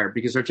Tartarian Empire,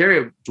 because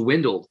Tartaria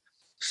dwindled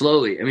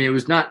slowly. I mean, it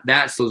was not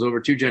that slow, it was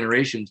over 2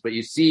 generations, but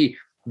you see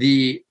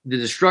the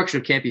destruction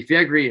of Campi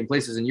Flegrei and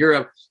places in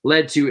Europe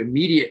led to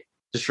immediate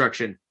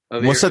destruction.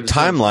 What's the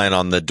timeline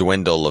on the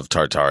dwindle of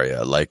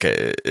Tartaria? Like,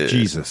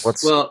 Jesus.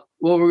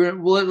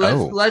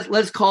 Well,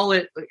 let's call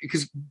it,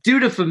 because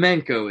due to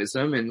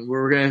flamencoism, and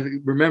we're going to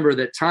remember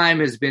that time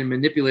has been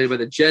manipulated by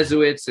the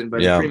Jesuits and by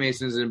the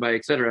Freemasons and by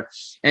et cetera,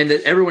 and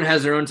that everyone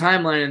has their own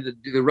timeline, and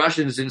the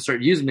Russians didn't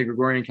start using the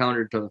Gregorian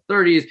calendar until the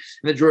 30s,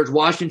 and that George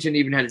Washington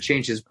even had to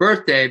change his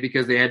birthday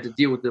because they had to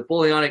deal with the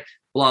Napoleonic,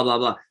 blah, blah,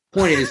 blah.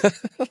 Point is,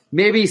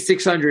 maybe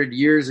 600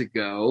 years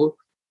ago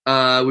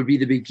would be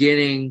the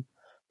beginning.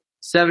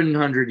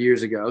 600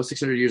 years ago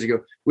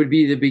would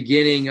be the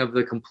beginning of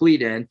the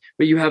complete end,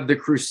 but you have the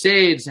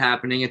Crusades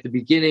happening at the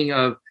beginning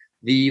of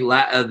the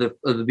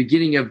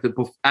beginning of the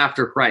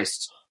after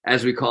Christ,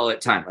 as we call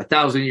it, time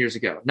 1,000 years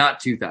ago, not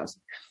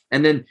 2,000.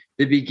 And then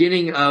the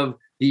beginning of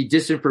the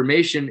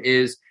disinformation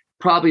is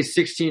probably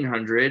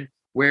 1600,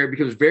 where it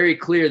becomes very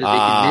clear that they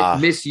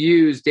can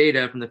misuse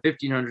data from the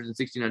 1500s and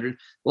 1600s.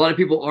 A lot of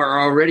people are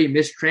already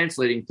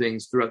mistranslating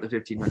things throughout the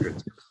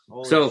 1500s.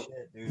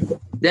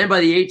 Then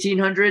by the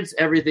 1800s,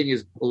 everything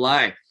is a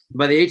lie.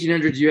 By the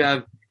 1800s, you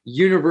have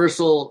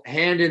universal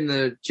hand in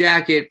the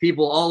jacket,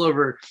 people all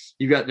over.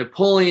 You got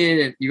Napoleon,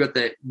 and you got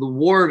the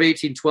War of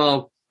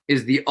 1812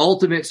 is the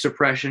ultimate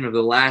suppression of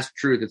the last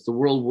truth. It's the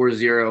World War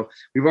Zero.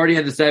 We've already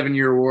had the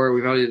 7-Year War.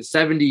 We've already had the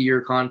 70-year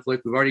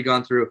conflict. We've already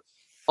gone through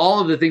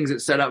all of the things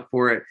that set up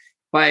for it.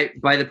 By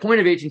the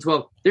point of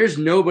 1812, there's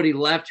nobody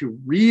left who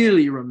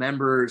really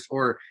remembers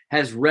or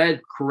has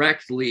read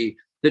correctly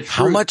the truth.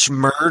 How much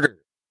murder?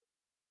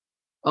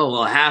 Oh,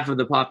 well, half of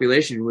the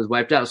population was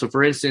wiped out. So,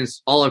 for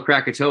instance, all of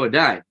Krakatoa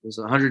died. It was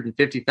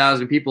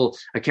 150,000 people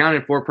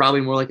accounted for,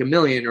 probably more like 1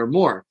 million or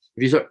more.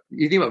 If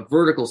you think about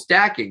vertical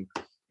stacking,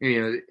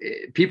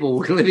 people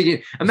were living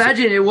in.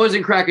 Imagine it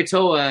wasn't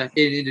Krakatoa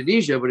in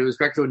Indonesia, but it was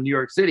Krakatoa in New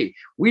York City.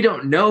 We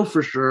don't know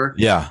for sure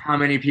how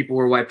many people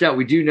were wiped out.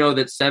 We do know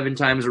that 7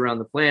 times around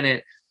the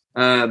planet,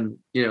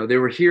 they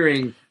were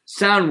hearing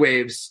sound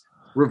waves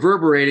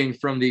reverberating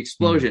from the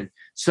explosion.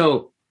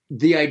 So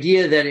the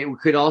idea that it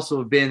could also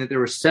have been that there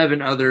were 7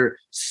 other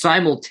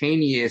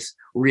simultaneous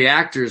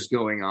reactors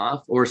going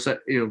off, or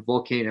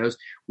volcanoes.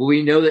 Well,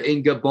 we know that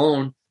in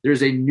Gabon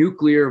there's a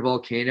nuclear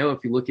volcano.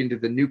 If you look into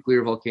the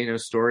nuclear volcano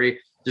story,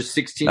 there's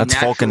 16. That's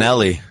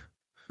Volcanelli.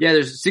 Yeah,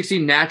 there's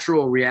 16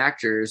 natural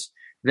reactors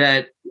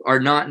that are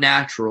not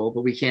natural,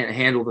 but we can't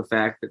handle the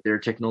fact that they're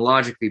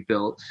technologically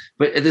built.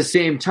 But at the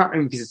same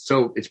time, because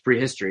it's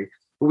prehistory,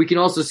 but we can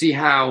also see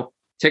how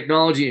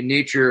technology and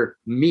nature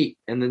meet,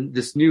 and then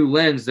this new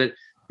lens that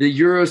the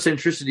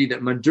Eurocentricity,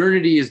 that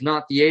modernity is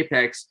not the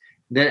apex,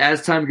 that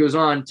as time goes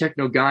on,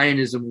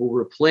 techno-Gaianism will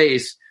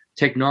replace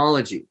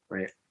technology,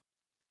 right?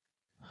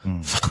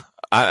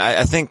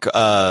 I think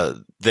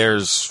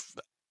there's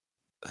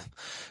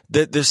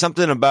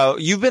something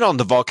about, you've been on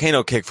the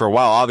volcano kick for a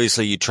while.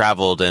 Obviously, you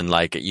traveled, and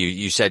like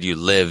you said you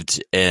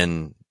lived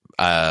in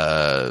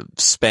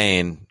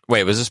Spain.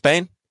 Wait, was it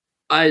Spain?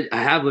 I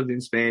have lived in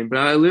Spain, but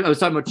I was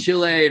talking about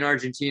Chile and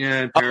Argentina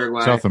and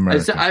Paraguay. South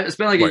America. I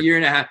spent like a year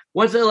and a half.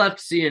 Once I left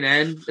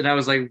CNN, and I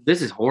was like,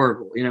 this is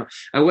horrible.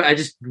 I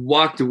just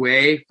walked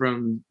away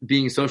from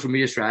being a social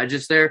media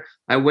strategist there.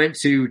 I went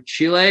to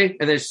Chile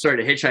and then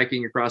started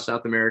hitchhiking across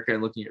South America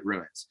and looking at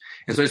ruins.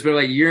 And so I spent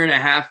like a year and a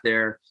half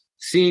there,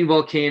 seeing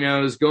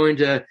volcanoes, going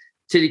to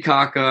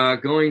Titicaca,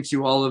 going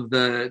to all of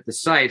the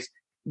sites,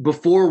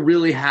 before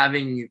really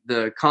having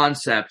the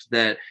concept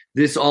that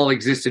this all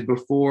existed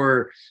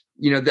before.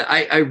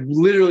 I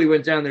literally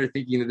went down there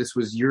thinking that this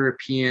was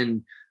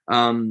European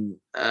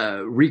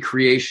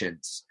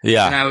recreations.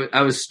 Yeah. And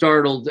I was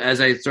startled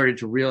as I started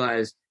to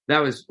realize that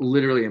was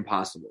literally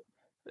impossible.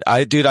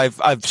 I've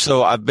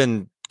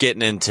been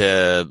getting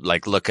into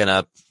like looking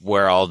up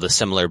where all the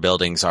similar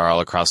buildings are all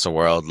across the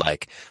world,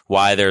 like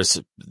why there's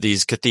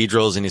these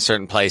cathedrals in these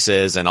certain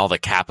places, and all the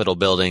Capitol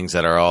buildings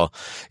that are all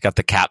got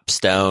the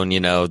capstone,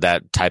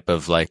 that type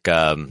of like,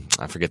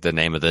 I forget the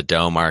name of the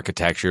dome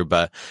architecture,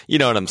 but you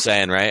know what I'm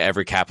saying, right?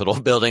 Every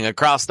Capitol building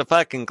across the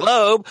fucking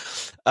globe.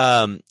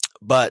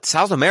 But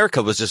South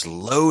America was just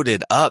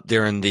loaded up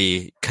during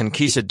the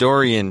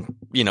Conquistadorian,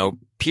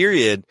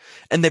 period.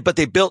 But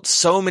they built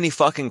so many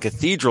fucking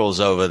cathedrals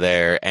over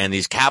there, and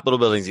these Capitol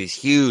buildings, these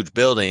huge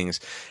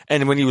buildings.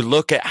 And when you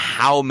look at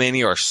how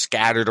many are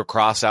scattered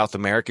across South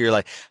America, you're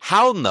like,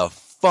 how in the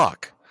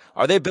fuck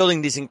are they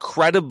building these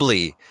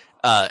incredibly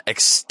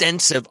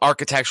extensive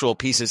architectural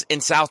pieces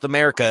in South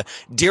America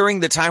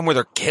during the time where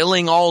they're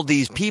killing all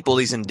these people,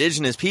 these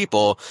indigenous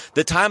people?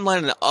 The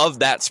timeline of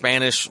that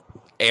Spanish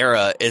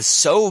era is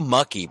so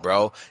mucky,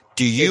 bro.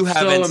 Do you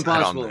have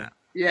insight on that?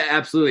 Yeah,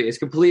 absolutely.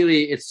 So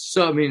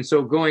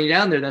going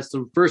down there, that's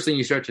the first thing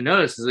you start to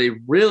notice is they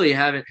really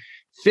haven't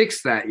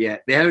fixed that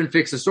yet. They haven't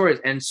fixed the stories.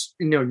 And,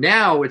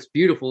 now it's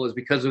beautiful is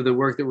because of the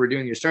work that we're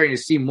doing. You're starting to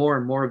see more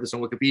and more of this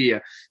on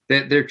Wikipedia,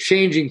 that they're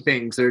changing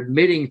things. They're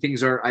admitting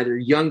things are either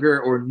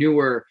younger or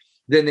newer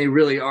than they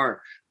really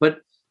are. But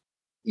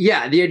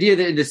yeah, the idea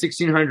that in the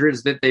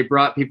 1600s that they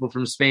brought people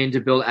from Spain to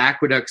build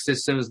aqueduct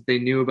systems that they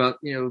knew about,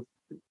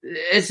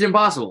 it's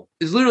impossible.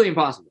 It's literally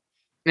impossible.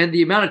 And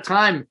the amount of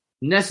time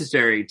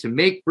necessary to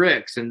make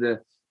bricks, and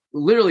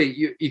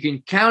you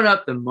can count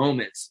up the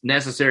moments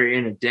necessary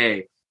in a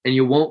day and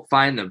you won't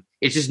find them.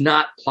 It's just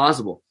not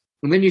plausible.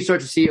 And then you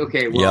start to see,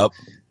 okay, well,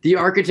 the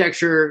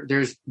architecture,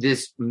 there's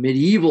this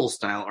medieval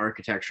style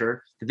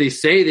architecture that they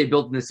say they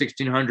built in the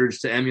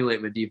 1600s to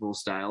emulate medieval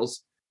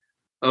styles.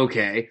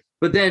 Okay.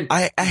 But then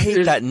I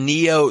hate that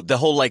the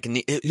whole like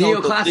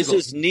neoclassical. This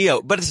is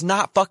neo, but it's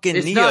not fucking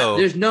neo.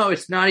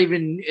 It's not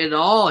even at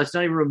all. It's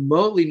not even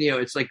remotely neo.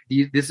 It's like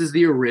this is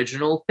the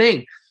original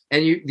thing.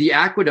 And the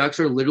aqueducts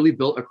are literally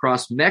built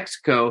across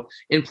Mexico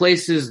in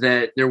places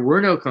that there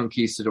were no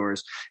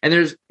conquistadors. And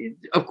there's,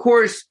 of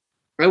course,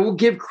 I will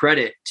give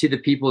credit to the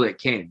people that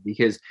came,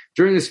 because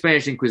during the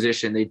Spanish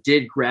Inquisition, they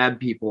did grab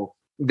people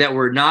that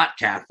were not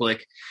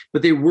Catholic,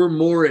 but they were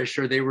Moorish,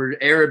 or they were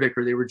Arabic,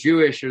 or they were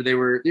Jewish, or they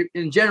were,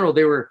 in general,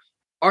 they were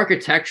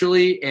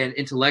architecturally and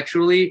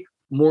intellectually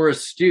more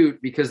astute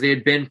because they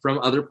had been from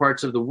other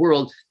parts of the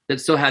world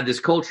that still had this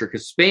culture,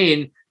 because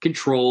Spain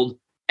controlled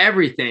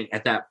everything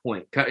at that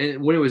point.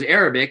 When it was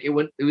Arabic, it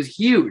was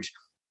huge.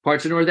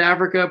 Parts of North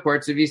Africa,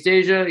 parts of East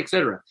Asia,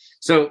 etc.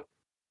 So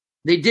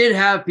they did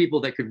have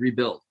people that could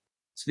rebuild.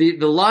 So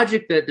the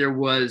logic that there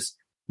was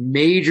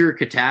major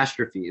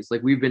catastrophes,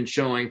 like we've been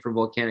showing for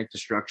volcanic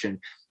destruction,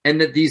 and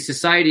that these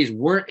societies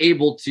weren't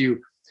able to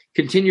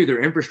continue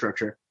their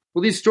infrastructure.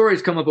 Well, these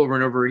stories come up over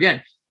and over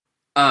again.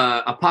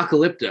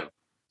 Apocalypto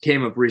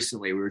came up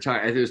recently. I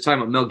was talking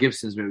about Mel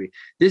Gibson's movie.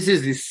 This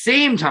is the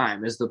same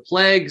time as the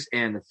plagues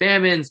and the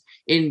famines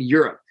in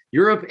Europe.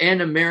 Europe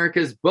and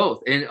Americas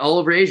both, and all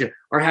over Asia,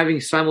 are having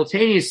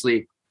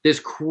simultaneously this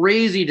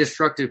crazy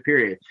destructive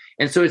period.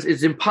 And so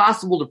it's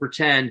impossible to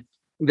pretend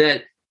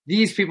that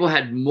these people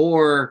had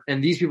more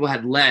and these people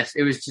had less.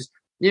 It was just,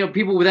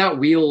 people without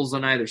wheels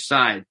on either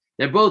side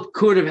that both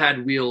could have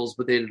had wheels,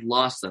 but they had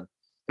lost them.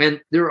 And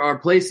there are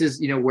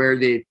places, where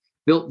they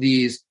built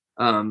these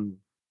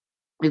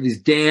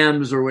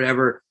dams or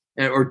whatever,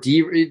 or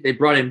they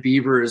brought in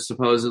beavers,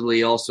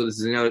 supposedly. Also,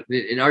 this is,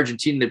 in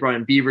Argentina, they brought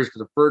in beavers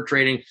because of fur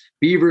trading.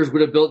 Beavers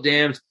would have built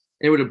dams,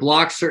 and it would have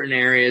blocked certain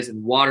areas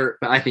and water.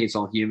 But I think it's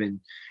all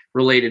human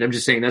related. I'm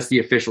just saying that's the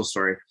official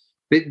story.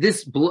 But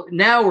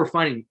now we're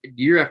finding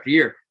year after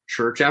year,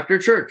 church after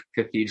church,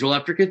 cathedral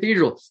after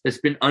cathedral that's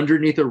been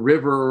underneath a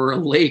river or a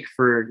lake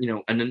for,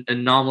 an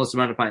anomalous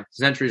amount of time,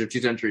 centuries or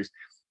 2 centuries.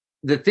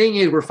 The thing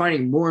is, we're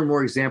finding more and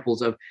more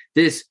examples of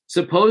this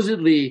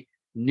supposedly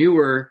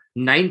newer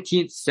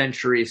 19th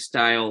century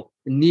style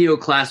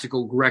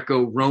neoclassical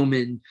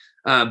Greco-Roman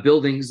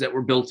buildings that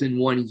were built in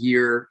 1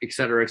 year, et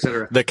cetera, et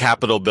cetera. The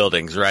Capitol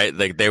buildings, right?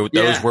 Like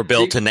those were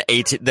built in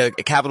the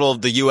capital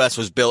of the U.S.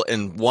 was built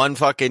in 1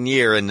 fucking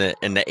year in the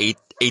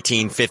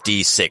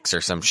 1856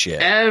 or some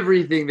shit.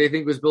 Everything they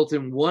think was built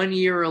in 1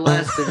 year or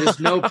less. There's just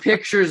no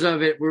pictures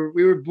of it.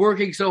 We were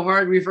working so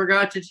hard we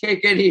forgot to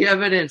take any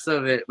evidence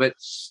of it. But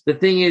the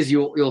thing is,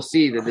 you'll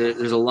see that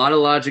there's a lot of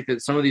logic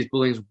that some of these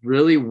buildings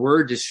really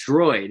were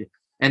destroyed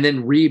and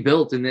then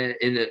rebuilt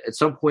at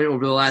some point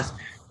over the last.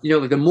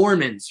 The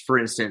Mormons, for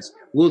instance,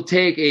 will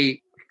take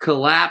a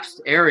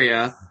collapsed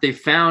area. They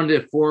found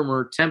a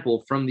former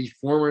temple from the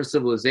former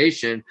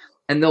civilization,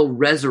 and they'll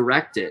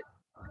resurrect it.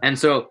 And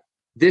so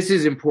this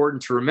is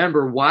important to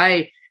remember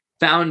why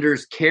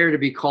founders care to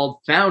be called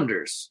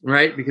founders,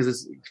 right? Because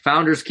it's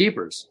founders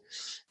keepers.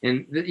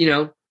 And,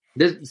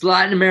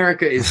 Latin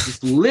America is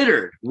just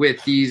littered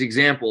with these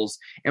examples.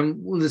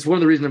 And that's one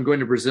of the reasons I'm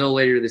going to Brazil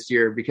later this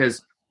year,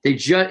 because they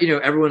just,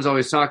 everyone's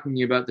always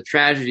talking about the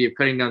tragedy of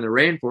cutting down the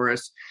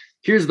rainforest.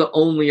 Here's the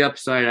only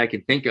upside I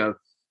can think of.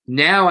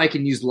 Now I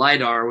can use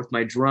LiDAR with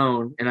my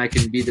drone, and I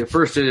can be the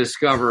first to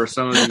discover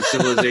some of these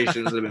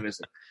civilizations that have been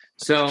missing.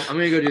 So I'm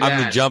going to go do that. I'm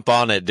going to jump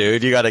on it,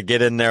 dude. You got to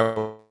get in there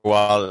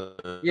while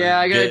I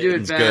got to do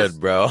it fast. Good,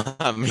 bro.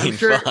 I mean,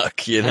 fuck,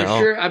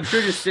 I'm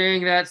sure just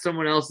saying that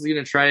someone else is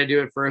going to try to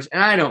do it first,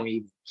 and I don't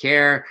even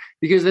care,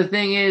 because the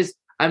thing is,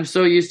 I'm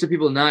so used to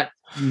people not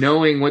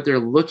knowing what they're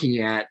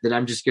looking at that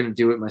I'm just going to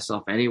do it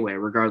myself anyway,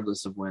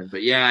 regardless of when.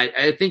 But yeah,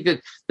 I think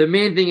that the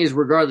main thing is,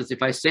 regardless,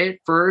 if I say it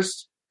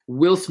first,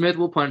 Will Smith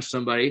will punch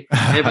somebody.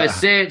 And if I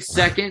say it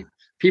second,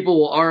 people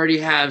will already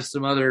have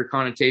some other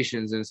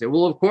connotations and say,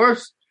 well, of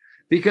course,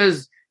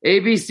 because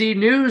ABC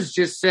News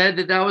just said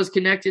that was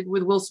connected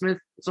with Will Smith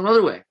some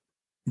other way.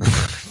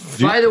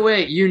 By the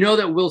way,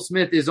 that Will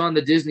Smith is on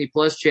the Disney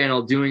Plus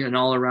channel doing an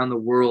all around the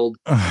world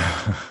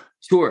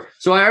tour.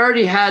 So I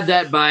already had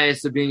that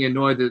bias of being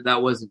annoyed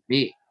that wasn't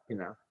me,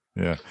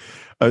 Yeah.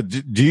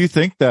 Do you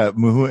think that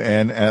Muhu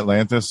and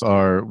Atlantis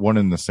are one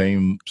and the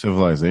same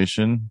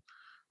civilization?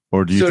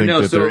 Or do you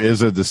think there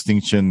is a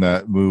distinction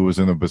that Mu was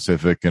in the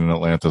Pacific and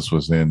Atlantis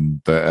was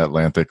in the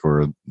Atlantic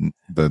or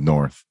the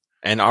North?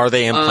 And are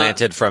they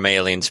implanted from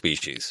alien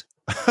species?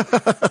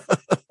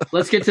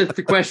 Let's get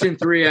to question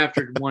 3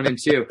 after 1 and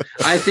 2.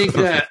 I think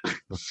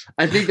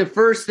the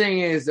first thing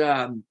is,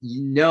 they're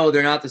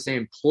not the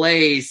same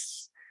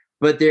place,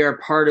 but they are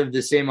part of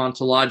the same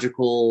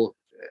ontological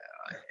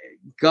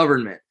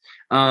government.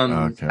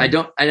 Okay.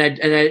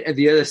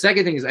 The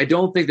second thing is, I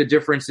don't think the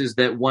difference is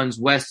that one's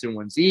west and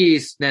one's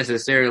east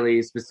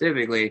necessarily,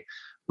 specifically,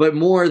 but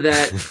more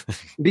that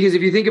because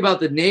if you think about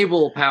the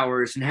naval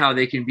powers and how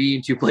they can be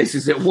in two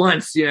places at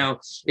once,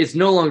 it's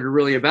no longer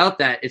really about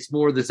that. It's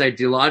more this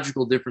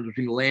ideological difference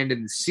between the land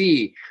and the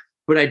sea.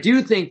 But I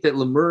do think that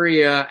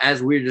Lemuria,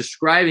 as we're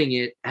describing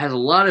it, has a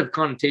lot of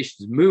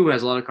connotations. Mu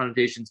has a lot of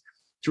connotations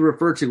to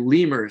refer to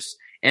lemurs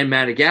and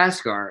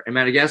Madagascar. And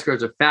Madagascar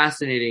is a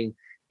fascinating,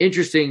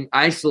 interesting,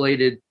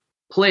 isolated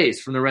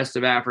place from the rest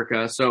of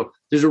Africa. So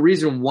there's a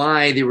reason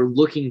why they were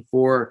looking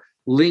for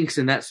links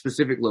in that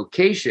specific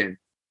location.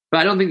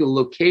 But I don't think the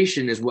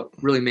location is what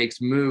really makes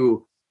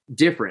Mu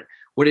different.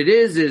 What it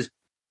is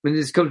when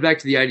this comes back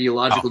to the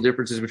ideological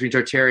differences between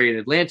Tartaria and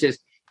Atlantis,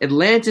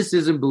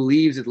 Atlanticism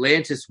believes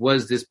Atlantis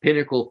was this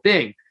pinnacle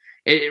thing.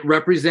 It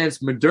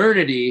represents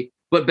modernity,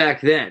 but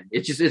back then.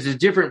 It's a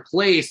different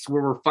place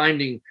where we're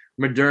finding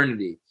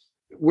modernity.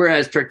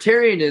 Whereas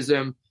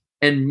Tartarianism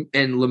and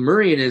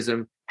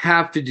Lemurianism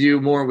have to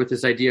do more with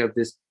this idea of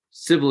this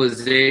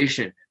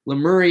civilization.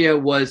 Lemuria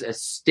was a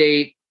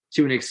state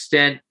to an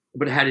extent,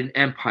 but it had an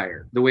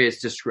empire, the way it's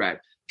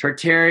described.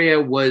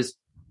 Tartaria was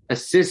a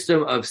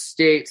system of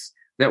states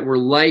that were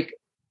like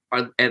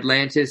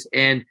Atlantis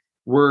and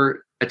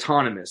were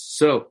autonomous.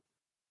 So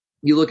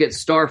you look at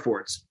star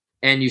forts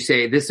and you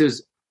say, this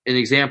is an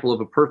example of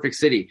a perfect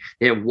city.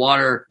 They have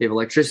water, they have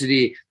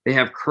electricity, they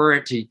have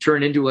current to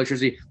turn into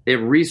electricity, they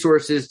have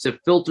resources to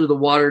filter the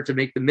water to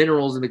make the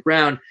minerals in the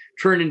ground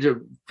turn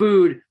into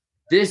food.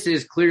 This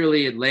is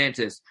clearly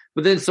Atlantis.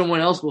 But then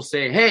someone else will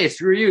say, hey,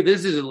 screw you,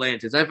 this is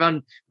Atlantis. I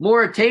found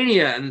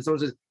Mauritania. And then someone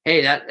says,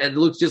 hey, that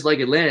looks just like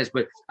Atlantis,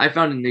 but I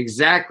found an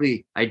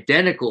exactly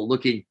identical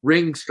looking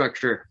ring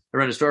structure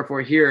around a star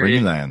fort here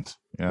in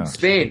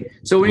Spain.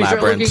 So when you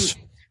start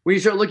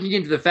looking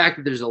into the fact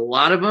that there's a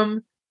lot of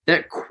them,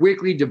 that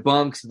quickly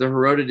debunks the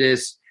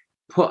Herodotus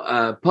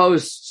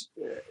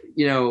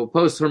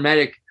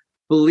post-Hermetic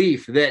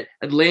belief that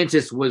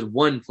Atlantis was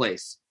one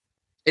place.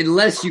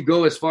 Unless you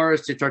go as far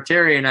as to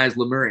Tartarianize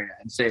Lemuria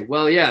and say,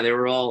 well, yeah, they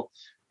were all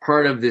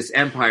part of this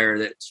empire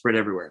that spread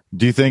everywhere.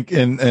 Do you think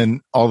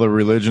in all the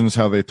religions,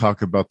 how they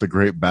talk about the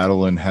great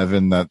battle in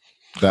heaven,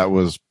 that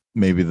was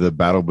maybe the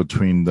battle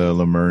between the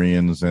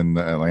Lemurians and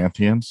the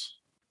Atlanteans?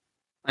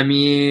 I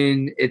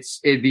mean,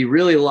 it'd be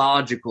really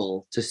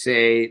logical to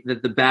say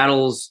that the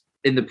battles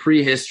in the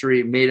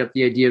prehistory made up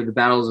the idea of the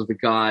battles of the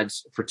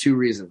gods for two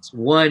reasons.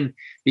 One,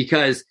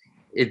 because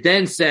it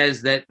then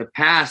says that the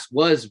past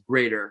was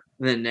greater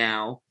than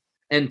now.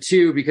 And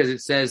two, because it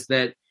says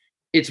that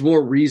it's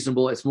more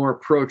reasonable, it's more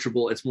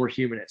approachable, it's more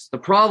humanist. The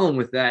problem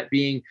with that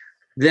being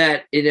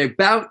that in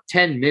about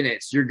 10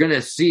 minutes, you're going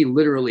to see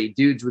literally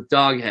dudes with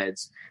dog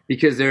heads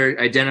because they're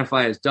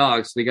identified as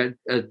dogs. So they got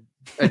a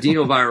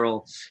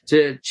adenoviral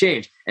to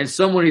change. And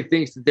someone who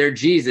thinks that they're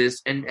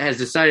Jesus and has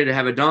decided to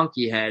have a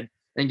donkey head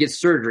and get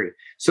surgery.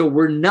 So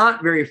we're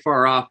not very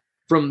far off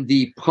from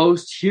the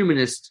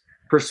post-humanist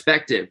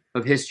perspective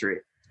of history.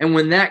 And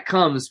when that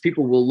comes,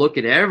 people will look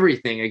at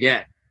everything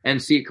again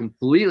and see it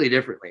completely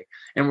differently.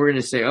 And we're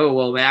going to say, oh,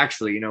 well,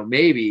 actually,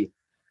 maybe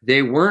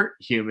they weren't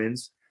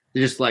humans.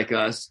 They're just like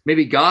us.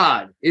 Maybe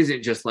God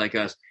isn't just like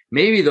us.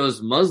 Maybe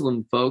those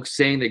Muslim folks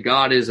saying that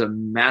God is a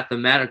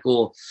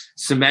mathematical,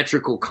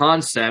 symmetrical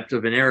concept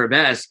of an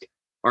arabesque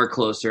are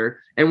closer.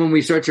 And when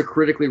we start to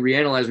critically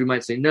reanalyze, we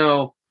might say,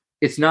 no,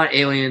 it's not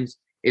aliens.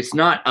 It's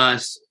not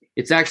us.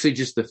 It's actually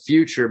just the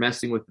future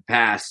messing with the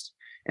past.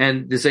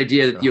 And this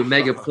idea that the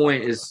Omega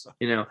Point is,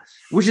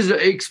 which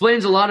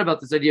explains a lot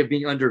about this idea of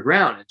being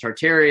underground in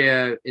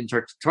Tartaria, in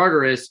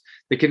Tartarus,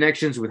 the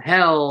connections with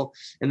hell,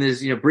 and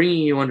this,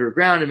 bringing you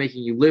underground and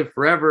making you live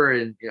forever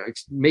and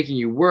making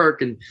you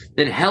work. And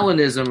then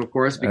Hellenism, of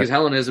course, because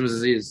Hellenism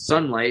is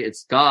sunlight.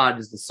 It's God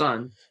is the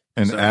sun.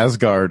 And so,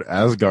 Asgard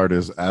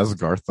is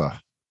Asgartha.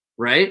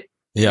 Right?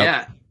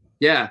 Yep.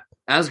 Yeah.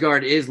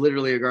 Asgard is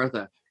literally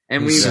Agartha.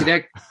 And when you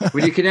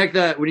connect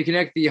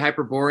the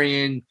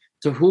Hyperborean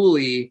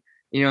Tehuli,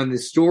 and the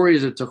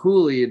stories of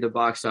Tehuli, the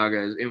Bach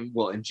saga, in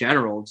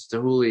general,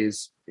 Tehuli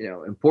is,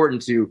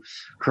 important to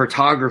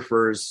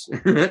cartographers.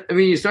 I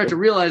mean, you start to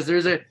realize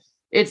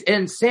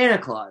it's Santa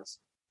Claus.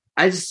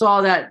 I just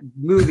saw that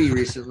movie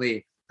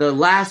recently, The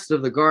Last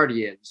of the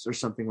Guardians or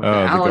something like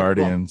that. The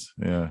Guardians.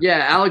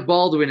 Yeah. Alec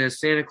Baldwin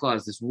as Santa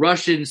Claus, this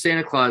Russian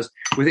Santa Claus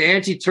with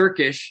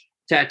anti-Turkish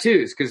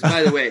tattoos. Because,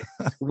 by the way,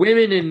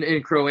 women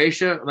in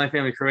Croatia, my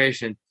family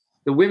Croatian,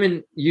 the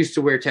women used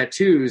to wear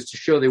tattoos to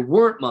show they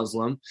weren't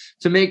Muslim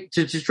to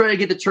try to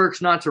get the Turks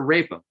not to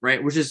rape them,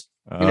 right? Which is,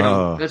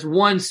 that's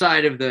one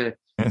side of the,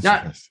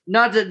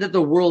 not that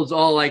the world's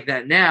all like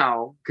that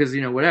now, because,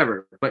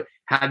 whatever. But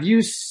have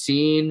you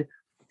seen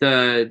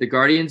the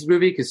Guardians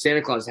movie? Because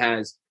Santa Claus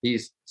has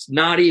these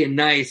naughty and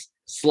nice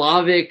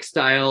Slavic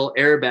style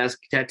arabesque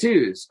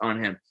tattoos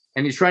on him.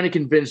 And he's trying to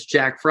convince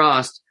Jack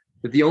Frost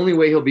that the only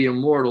way he'll be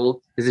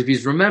immortal is if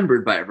he's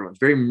remembered by everyone.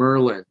 It's very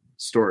Merlin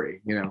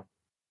story,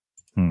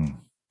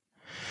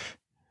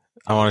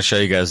 I want to show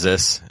you guys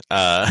this.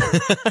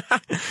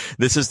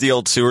 This is the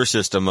old sewer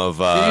system of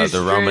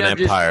the Roman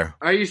Empire.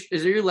 Is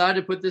you allowed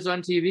to put this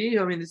on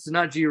TV? I mean, this is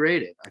not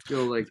G-rated. I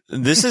feel like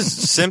this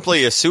is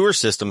simply a sewer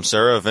system,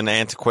 sir, of an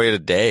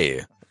antiquated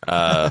day.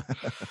 But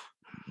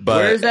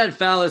where is that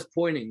phallus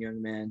pointing,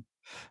 young man?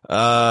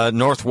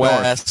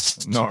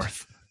 Northwest,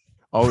 north,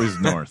 always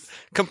north.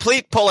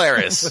 Complete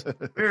Polaris.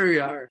 Here we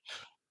are.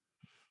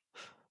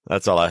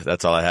 That's all I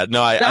had.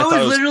 No,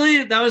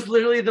 that was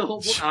literally the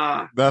whole.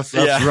 That's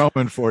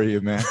Roman for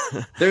you, man.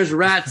 There's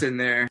rats in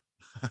there.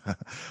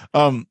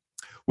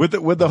 With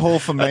the whole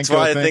flamenco. That's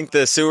why thing, I think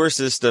the sewer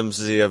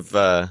systems have.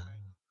 Well,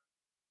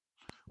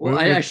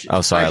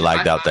 I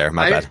lagged out there.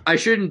 My bad. I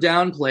shouldn't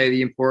downplay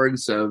the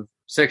importance of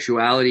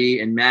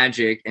sexuality and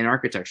magic and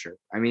architecture.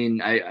 I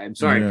mean, I'm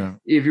sorry. Yeah.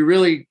 If you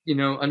really,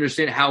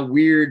 understand how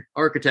weird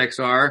architects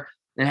are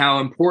and how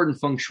important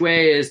feng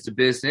shui is to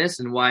business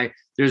and why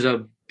there's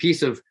a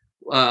piece of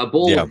a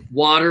bowl of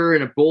water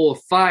and a bowl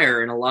of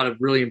fire and a lot of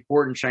really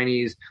important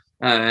Chinese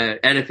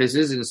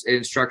edifices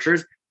and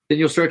structures, then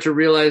you'll start to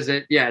realize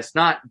that, it's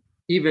not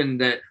even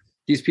that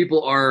these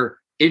people are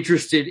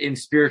interested in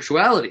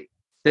spirituality,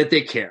 that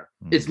they care.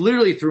 It's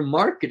literally through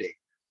marketing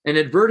and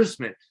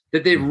advertisement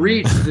that they've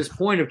reached this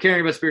point of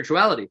caring about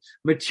spirituality.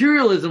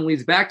 Materialism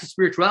leads back to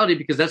spirituality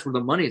because that's where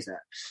the money's at.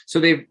 So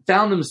they've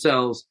found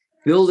themselves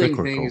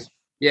building things.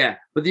 Yeah,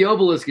 but the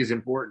obelisk is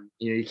important.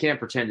 You can't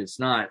pretend it's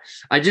not.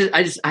 I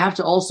have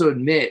to also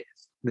admit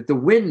that the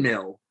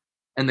windmill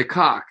and the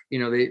cock,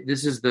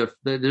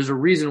 there's a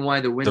reason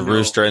why the windmill. The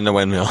rooster and the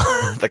windmill.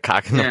 The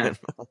cock and the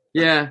windmill.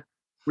 Yeah.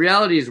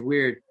 Reality is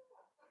weird.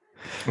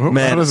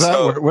 Man, how does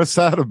that work? What's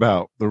that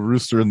about? The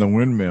rooster and the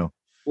windmill?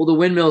 Well, the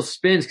windmill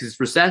spins because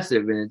it's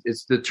recessive and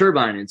it's the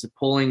turbine. It's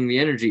pulling the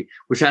energy,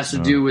 which has to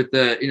do with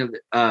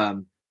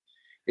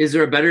is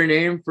there a better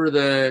name for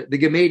the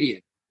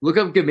Gamadian? Look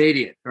up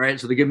Gamadian, all right?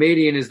 So the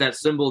Gamadian is that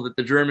symbol that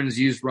the Germans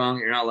used wrong.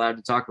 You're not allowed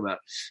to talk about.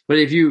 But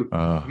if you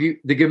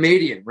the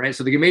Gamadian, right?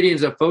 So the Gamadian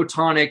is a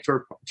photonic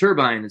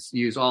turbine that's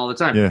used all the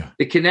time. Yeah.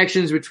 The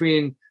connections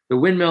between the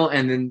windmill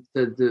and then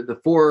the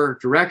four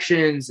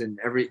directions and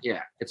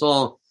it's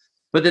all.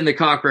 But then the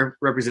cock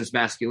represents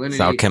masculinity.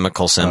 It's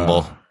alchemical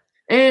symbol.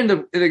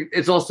 And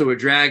it's also a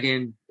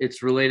dragon.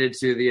 It's related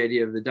to the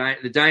idea of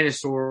the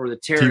dinosaur or the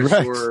pterosaur.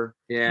 T-Rex.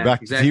 Yeah,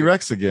 back exactly. to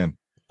T-Rex again.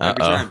 Back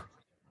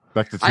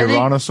to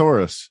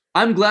Tyrannosaurus.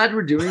 I'm glad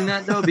we're doing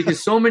that, though,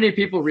 because so many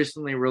people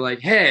recently were like,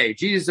 hey,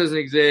 Jesus doesn't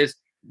exist.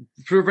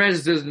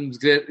 Francis doesn't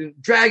exist.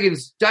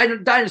 Dragons,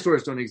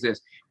 dinosaurs don't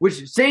exist.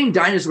 Which saying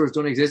dinosaurs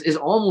don't exist is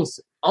almost,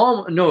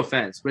 no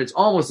offense, but it's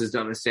almost as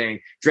dumb as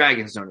saying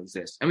dragons don't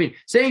exist. I mean,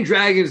 saying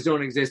dragons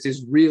don't exist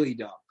is really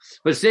dumb.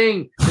 But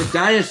saying that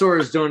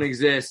dinosaurs don't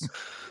exist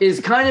is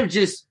kind of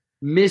just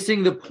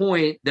missing the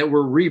point that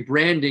we're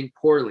rebranding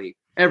poorly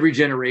every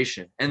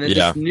generation. And that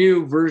this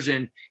new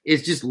version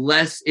is just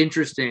less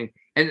interesting.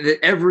 And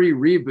that every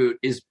reboot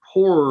is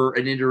poorer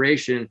an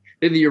iteration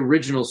than the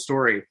original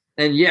story.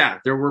 And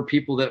there were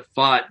people that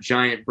fought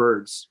giant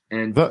birds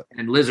and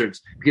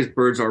lizards because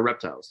birds are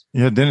reptiles.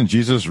 Yeah, didn't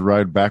Jesus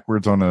ride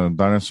backwards on a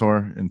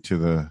dinosaur into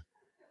the...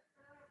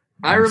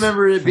 I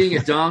remember it being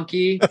a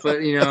donkey, but,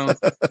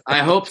 I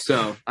hope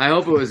so. I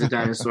hope it was a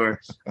dinosaur.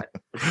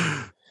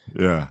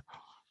 Yeah.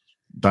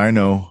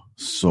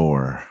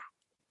 Dinosaur.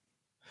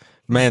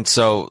 Man,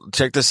 so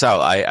check this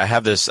out. I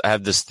have this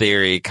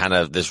theory, kind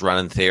of this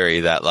running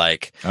theory that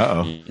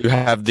you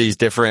have these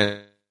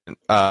different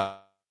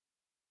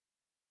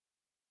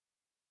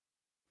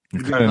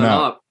You're cutting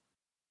out.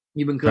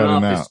 You've been cut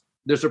off.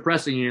 They're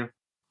suppressing you.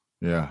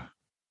 Yeah.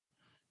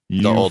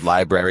 The old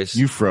libraries.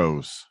 You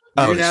froze.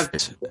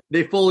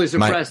 They fully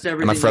suppressed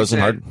everything. Am I frozen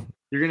hard?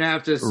 You're going to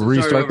have to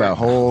restart that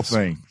whole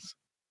thing.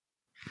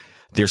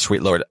 Dear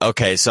sweet Lord.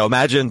 Okay, so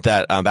imagine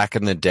that back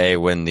in the day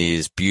when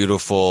these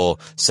beautiful,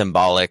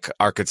 symbolic,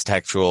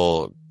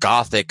 architectural,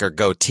 Gothic or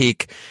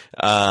Gothic,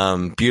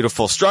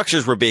 beautiful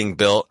structures were being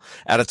built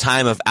at a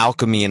time of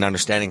alchemy and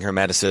understanding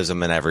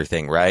Hermeticism and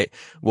everything, right?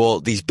 Well,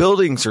 these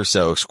buildings are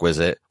so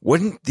exquisite.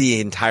 Wouldn't the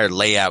entire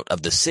layout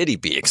of the city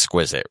be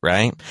exquisite,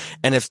 right?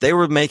 And if they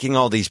were making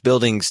all these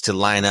buildings to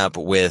line up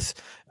with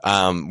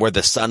where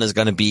the sun is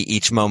going to be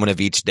each moment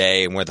of each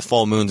day and where the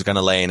full moon's going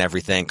to lay and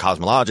everything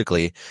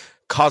cosmologically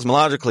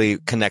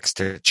connects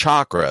to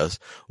chakras.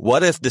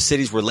 What if the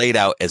cities were laid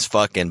out as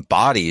fucking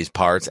bodies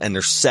parts and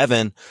there's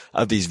 7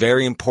 of these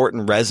very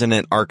important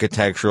resonant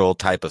architectural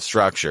type of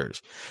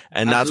structures?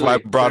 And that's why I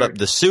brought up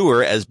the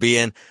sewer as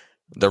being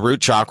the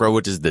root chakra,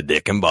 which is the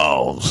dick and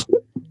balls.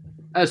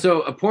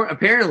 So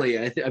apparently,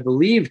 I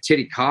believe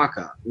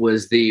Titicaca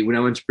was when I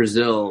went to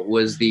Brazil,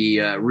 was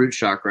the root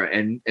chakra,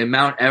 and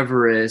Mount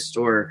Everest,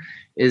 or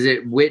is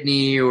it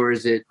Whitney, or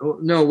is it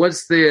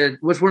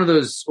what's one of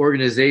those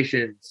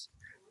organizations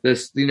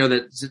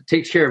that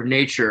takes care of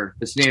nature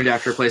that's named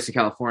after a place in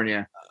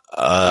California?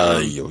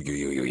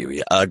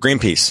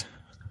 Greenpeace.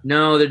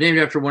 No, they're named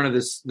after one of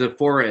the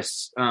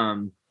forests. I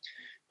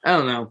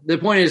don't know. The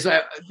point is,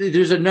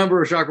 there's a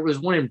number of chakra. There's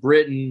one in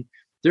Britain.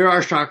 There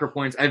are chakra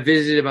points. I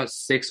visited about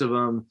 6 of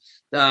them.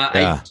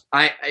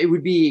 It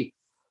would be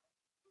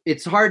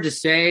it's hard to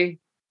say.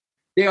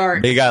 They are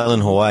Big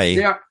Island, Hawaii.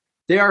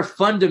 They are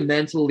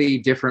fundamentally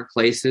different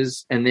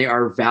places, and they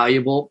are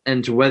valuable.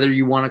 And to whether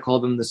you want to call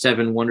them the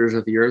 7 wonders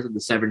of the earth or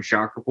the 7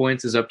 chakra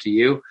points is up to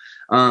you.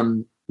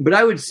 But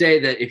I would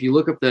say that if you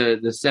look up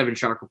the 7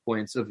 chakra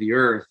points of the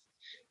earth,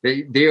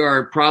 they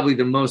are probably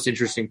the most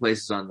interesting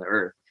places on the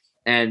earth.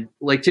 And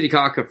like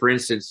Titicaca, for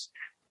instance,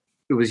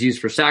 it was used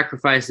for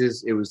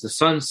sacrifices. It was the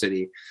sun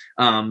city.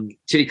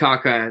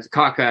 Titicaca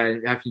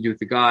having to do with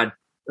the god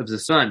of the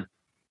sun.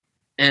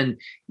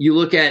 And you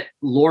look at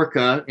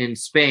Lorca in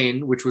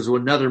Spain, which was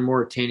another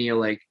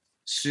Mauritania-like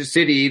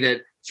city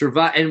that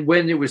survived. And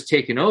when it was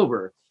taken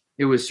over,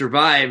 it was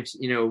survived,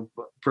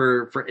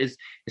 for it's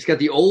got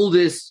the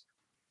oldest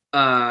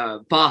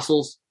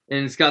fossils,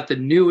 and it's got the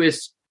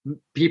newest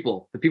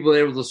people. The people that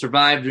were able to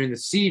survive during the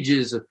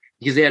sieges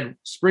because they had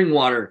spring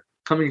water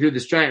coming through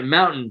this giant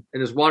mountain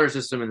and this water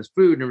system and this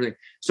food and everything.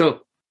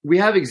 So we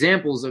have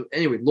examples of,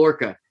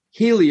 Lorca,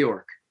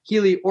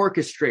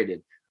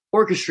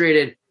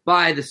 orchestrated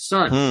by the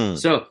sun.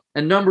 So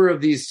a number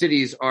of these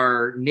cities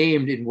are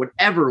named in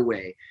whatever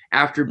way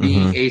after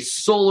being a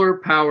solar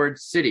powered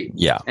city.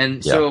 Yeah.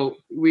 And so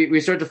we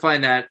start to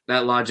find that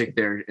logic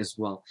there as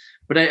well.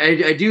 But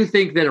I do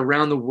think that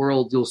around the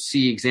world, you'll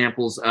see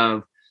examples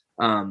of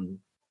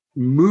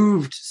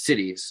moved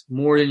cities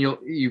more than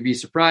you'd be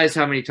surprised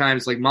how many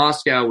times, like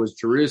Moscow was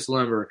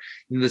Jerusalem, or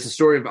there's a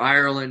story of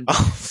Ireland.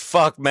 Oh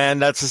fuck, man,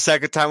 that's the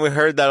second time we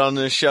heard that on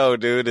this show,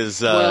 dude. Is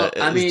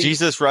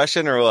Jesus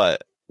Russian or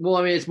what?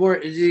 Well, it's more,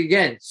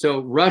 again, so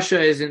Russia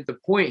isn't the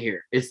point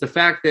here. It's the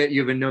fact that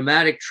you have a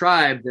nomadic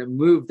tribe that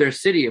moved their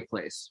city a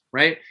place,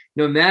 right?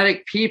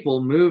 Nomadic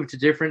people move to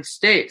different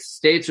states.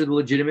 States are the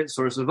legitimate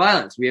source of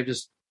violence. We have to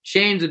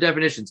change the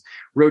definitions.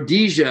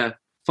 Rhodesia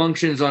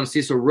functions on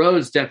Cecil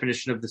Rhodes'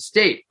 definition of the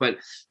state. But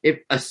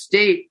if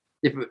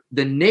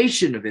the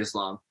nation of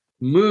Islam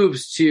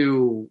moves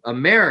to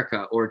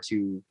America or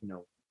to,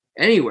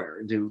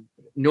 anywhere, to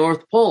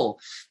North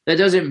Pole, that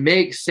doesn't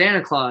make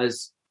Santa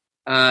Claus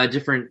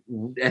different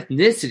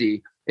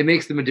ethnicity. It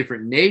makes them a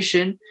different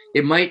nation.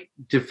 It might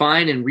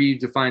define and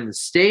redefine the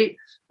state,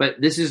 but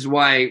this is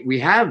why we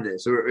have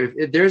this. Or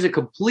if there's a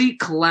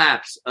complete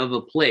collapse of a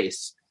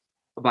place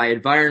by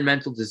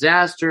environmental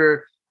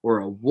disaster or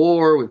a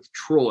war with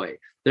Troy,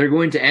 they're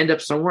going to end up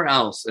somewhere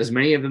else, as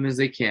many of them as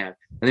they can,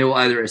 and they will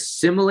either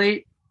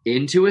assimilate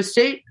into a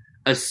state,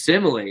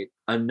 assimilate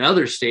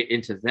another state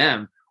into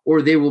them,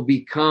 or they will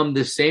become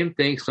the same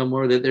thing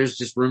somewhere that there's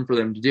just room for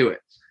them to do it.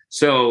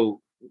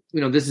 So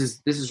this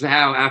is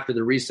how after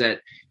the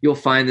reset, you'll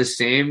find the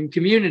same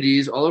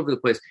communities all over the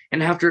place.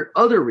 And after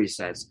other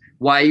resets,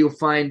 why you'll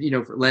find,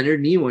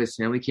 Leonard Nimoy's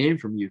family came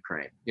from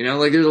Ukraine.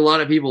 There's a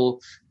lot of people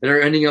that are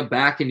ending up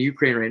back in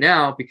Ukraine right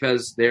now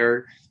because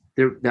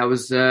that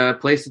was a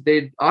place that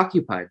they'd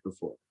occupied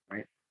before,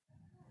 right?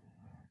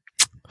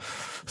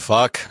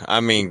 Fuck.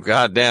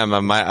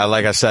 Goddamn.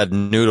 Like I said,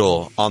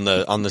 noodle on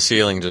the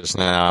ceiling just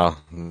now.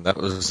 That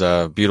was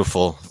a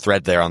beautiful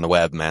thread there on the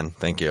web, man.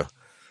 Thank you.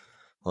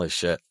 Holy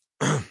shit.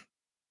 You're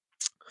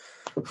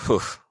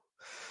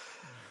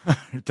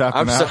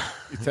tapping out.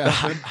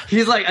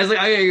 He's like, I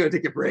gotta go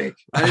take a break.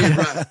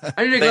 I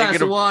need a glass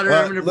of water.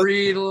 I'm gonna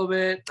breathe a little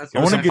bit. I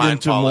want to get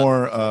into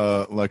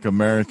more like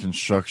American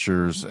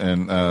structures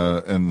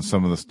and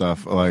some of the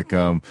stuff like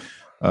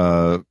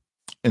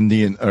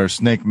Indian or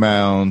Snake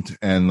Mound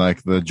and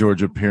like the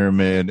Georgia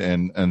Pyramid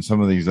and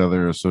some of these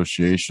other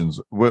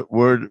associations.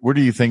 Where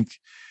do you think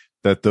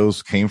that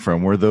those came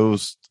from? Were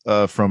those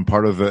from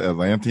part of the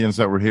Atlanteans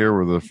that were here?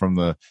 Were they from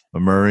the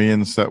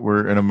Lemurians that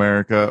were in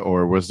America?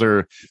 Or was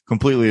there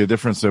completely a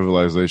different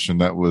civilization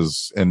that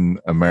was in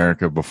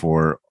America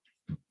before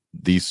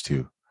these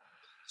two?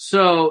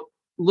 So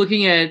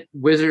looking at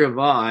Wizard of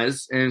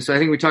Oz, and so I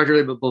think we talked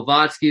earlier about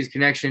Blavatsky's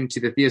connection to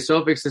the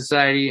Theosophic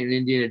Society and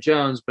Indiana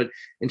Jones, but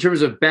in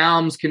terms of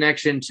Baum's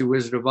connection to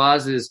Wizard of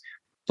Oz is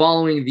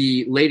following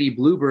the Lady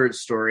Bluebird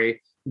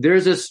story.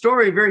 There's a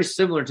story very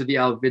similar to the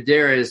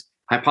Alvidares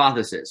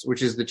hypothesis,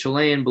 which is the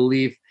Chilean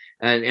belief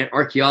and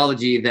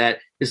archaeology that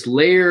this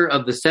layer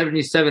of the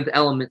 77th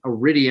element,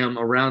 iridium,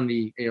 around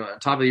the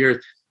top of the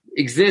earth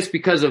exists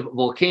because of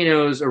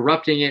volcanoes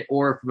erupting it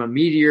or from a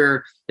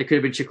meteor that could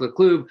have been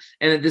Chicxulub,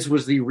 and that this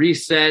was the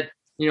reset.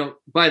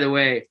 By the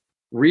way,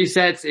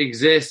 resets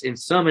exist in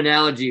some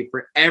analogy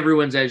for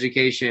everyone's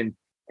education.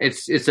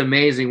 It's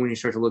amazing when you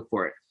start to look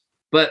for it.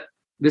 But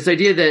this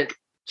idea that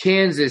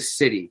Kansas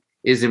City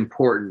is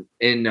important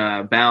in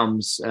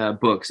Baum's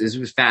books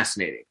is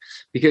fascinating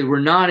because we're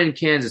not in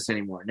Kansas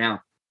anymore.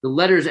 Now, the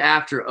letters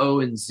after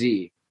O and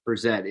Z for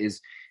Z is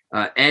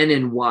N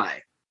and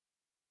Y,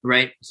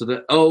 right? So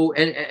the O,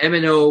 M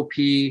and O,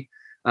 P,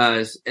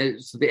 so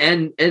the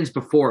N ends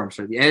before,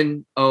 the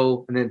N,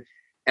 O, and then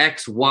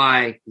X,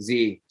 Y,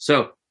 Z.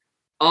 So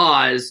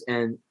Oz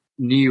and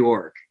New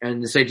York,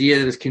 and this idea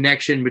of this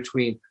connection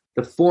between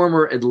the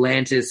former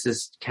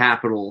Atlantis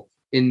capital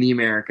in the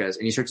Americas,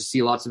 and you start to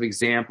see lots of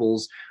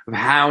examples of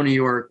how New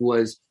York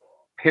was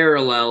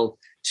parallel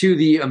to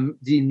the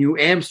New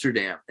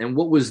Amsterdam and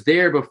what was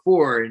there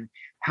before, and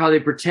how they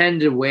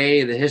pretend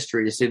away the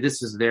history to say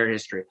this is their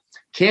history.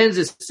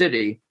 Kansas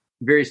City,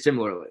 very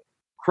similarly.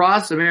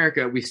 Across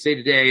America, we say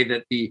today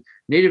that the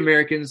Native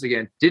Americans,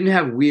 again, didn't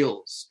have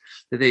wheels,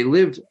 that they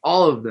lived,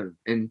 all of them,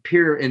 in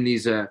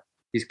these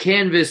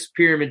canvas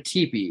pyramid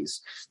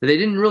teepees, that they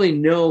didn't really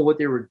know what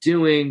they were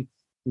doing.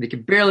 They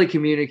could barely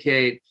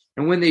communicate.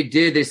 And when they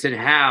did, they said,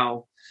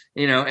 how?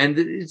 And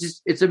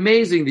it's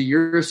amazing the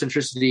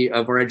Eurocentricity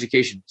of our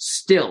education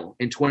still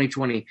in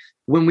 2020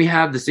 when we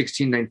have the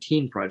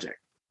 1619 Project.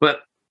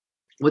 But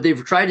what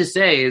they've tried to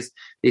say is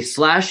they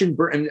slash and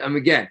burn. And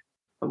again,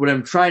 what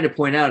I'm trying to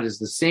point out is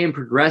the same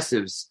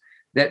progressives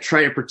that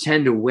try to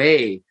pretend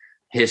away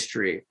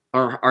history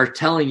are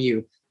telling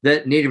you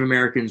that Native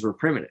Americans were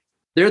primitive.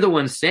 They're the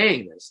ones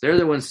saying this. They're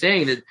the ones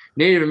saying that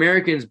Native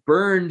Americans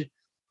burned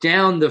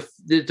down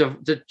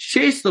to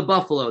chase the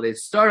buffalo. They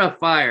start a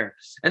fire,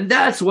 and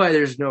that's why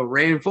there's no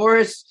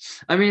rainforest.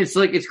 I mean,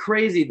 it's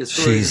crazy the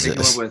stories they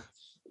come up with.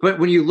 But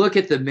when you look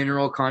at the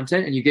mineral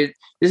content, and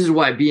this is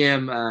why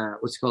BLM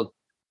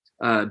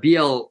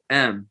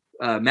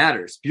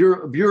matters.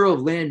 Bureau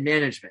of Land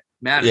Management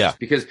matters,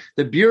 because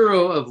the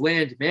Bureau of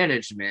Land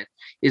Management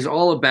is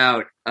all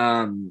about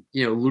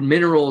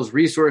minerals,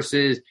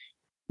 resources,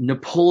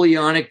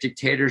 Napoleonic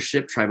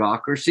dictatorship,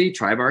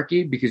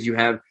 tribarchy, because you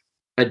have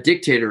a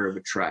dictator of a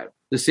tribe.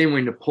 The same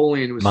way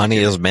Napoleon was. Money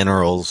is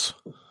minerals.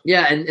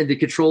 Yeah, and the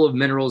control of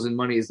minerals and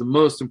money is the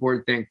most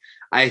important thing,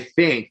 I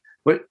think.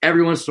 But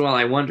every once in a while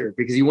I wonder,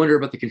 because you wonder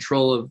about the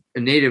control of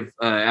native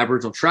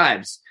Aboriginal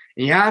tribes.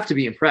 And you have to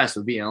be impressed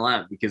with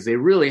BLM, because they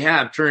really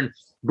have turned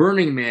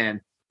Burning Man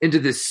into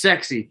this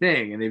sexy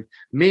thing. And they've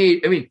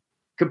made,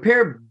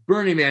 compare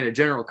Burning Man to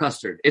General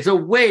Custard. It's a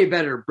way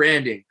better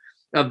branding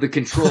of the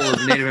control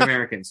of Native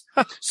Americans.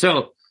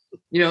 So,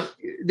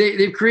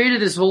 they've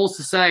created this whole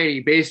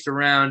society based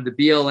around the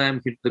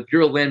BLM, the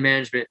Bureau of Land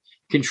Management,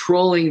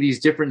 controlling these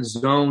different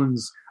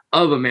zones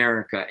of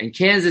America. And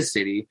Kansas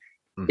City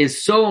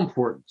is so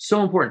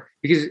important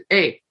because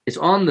it's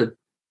on the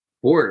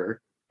border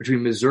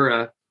between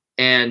Missouri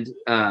and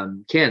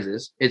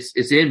Kansas.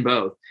 It's in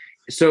both.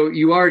 So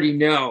you already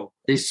know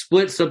they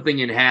split something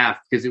in half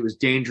because it was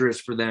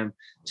dangerous for them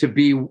to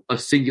be a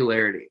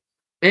singularity.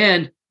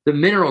 And the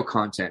mineral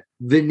content,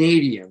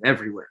 vanadium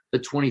everywhere, the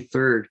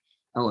 23rd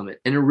element,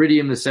 and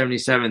iridium, the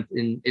 77th,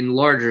 in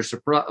larger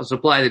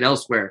supply than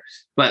elsewhere.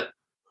 But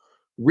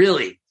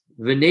really,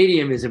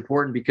 vanadium is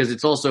important because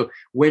it's also,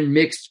 when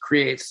mixed,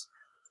 creates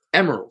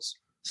emeralds.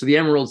 So the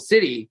Emerald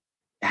City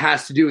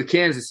has to do with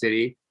Kansas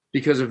City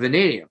because of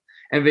vanadium.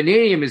 And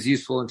vanadium is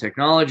useful in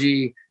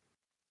technology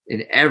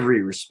in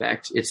every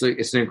respect. It's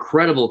an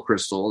incredible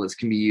crystal that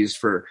can be used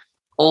for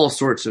all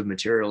sorts of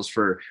materials,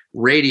 for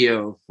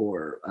radio,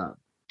 for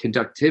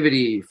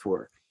conductivity,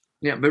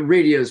 but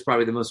radio is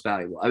probably the most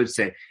valuable, I would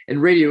say. And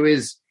radio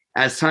is,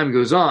 as time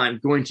goes on,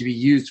 going to be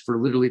used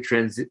for literally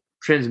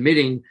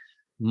transmitting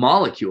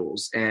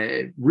molecules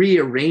and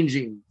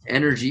rearranging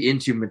energy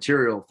into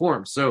material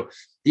form. So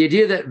the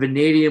idea that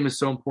vanadium is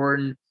so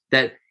important,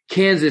 that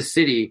Kansas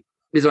City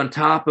is on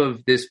top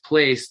of this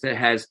place that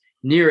has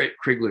near it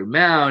Krigler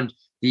Mound,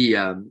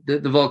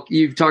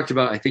 you've talked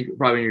about, I think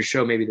probably in your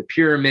show, maybe the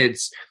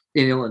pyramids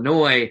in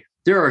Illinois.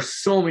 There are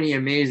so many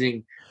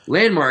amazing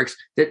landmarks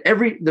that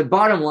the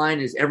bottom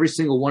line is every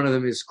single one of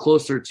them is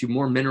closer to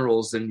more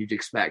minerals than you'd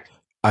expect.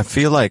 I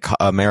feel like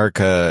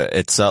America,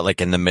 it's like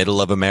in the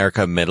middle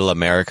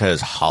America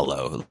is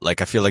hollow.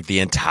 Like I feel like the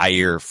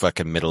entire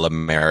fucking middle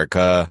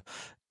America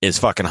is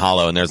fucking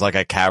hollow, and there's like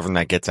a cavern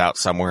that gets out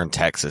somewhere in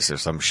Texas or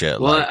some shit.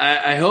 Well,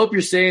 I hope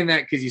you're saying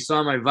that because you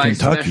saw my Vice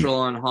special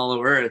on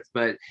Hollow Earth,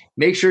 but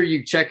make sure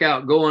you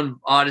go on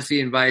Odyssey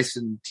and Vice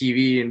and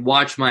TV and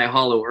watch my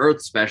Hollow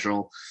Earth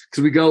special,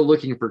 because we go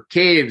looking for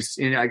caves,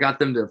 and I got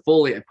them to I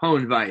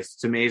pwned Vice.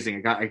 It's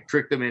amazing. I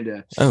tricked them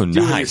into doing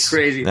this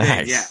crazy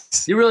thing. Yeah,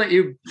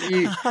 you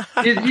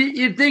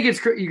think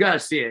it's you got to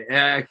see it.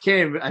 I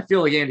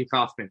feel like Andy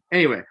Kaufman.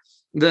 Anyway,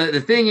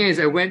 the thing is,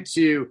 I went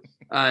to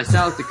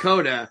South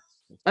Dakota.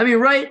 I mean,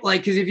 right?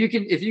 Like, because if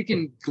you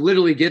can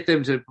literally get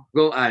them to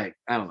go, I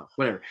don't know,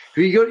 whatever.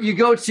 You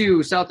go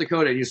to South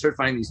Dakota and you start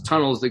finding these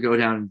tunnels that go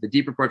down into the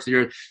deeper parts of the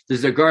earth.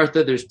 There's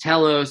Agartha, there's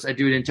Telos. I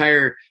do an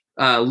entire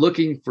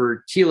looking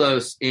for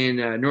Telos in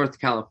North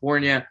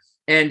California.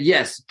 And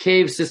yes,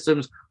 cave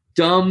systems.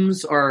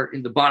 DUMBs are,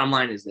 in the bottom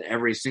line is that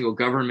every single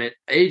government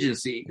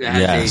agency that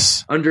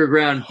has a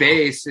underground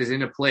base is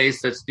in a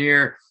place that's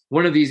near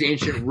one of these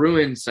ancient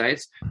ruin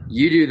sites.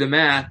 You do the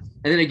math.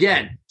 And then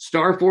again,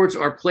 star forts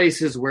are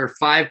places where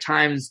 5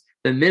 times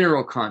the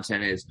mineral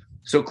content is.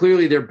 So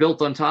clearly they're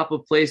built on top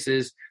of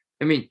places.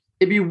 I mean,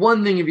 it'd be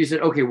one thing if you said,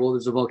 okay, well,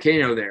 there's a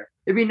volcano there.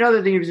 It'd be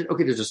another thing if you said,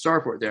 okay, there's a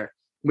star fort there.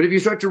 But if you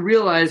start to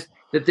realize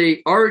that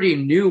they already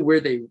knew where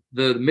the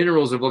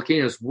minerals of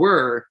volcanoes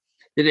were,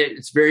 then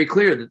it's very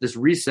clear that this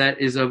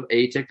reset is of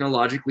a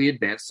technologically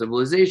advanced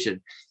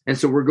civilization. And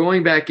so we're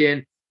going back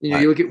in.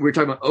 We're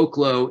talking about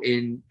Oklo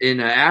in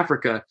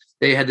Africa.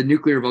 They had the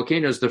nuclear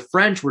volcanoes. The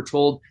French were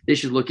told they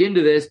should look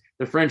into this.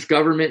 The French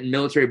government and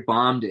military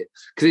bombed it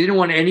because they didn't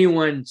want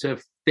anyone to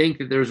think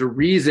that there's a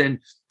reason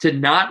to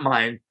not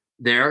mine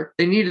there.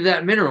 They needed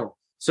that mineral.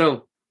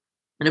 So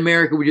in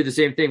America, we do the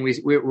same thing.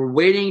 We're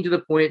waiting to the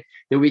point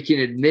that we can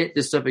admit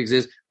this stuff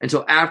exists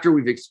until after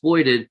we've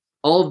exploited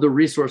all of the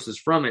resources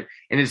from it.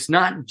 And it's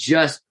not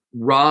just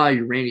raw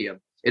uranium.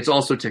 It's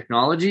also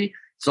technology.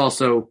 It's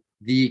also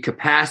the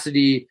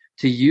capacity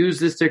to use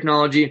this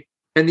technology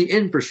and the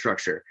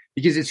infrastructure,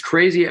 because it's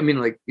crazy. I mean,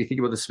 like, you think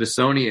about the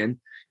Smithsonian,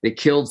 they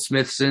killed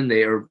Smithson.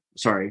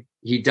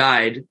 He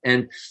died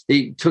and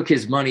they took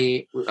his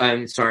money.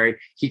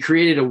 He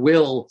created a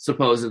will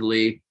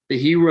supposedly that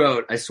he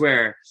wrote, I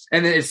swear.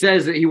 And then it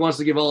says that he wants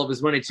to give all of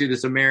his money to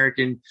this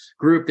American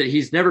group that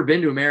he's never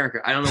been to America.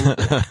 I don't know,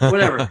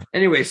 whatever.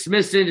 Anyway,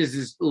 Smithson is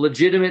this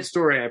legitimate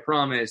story, I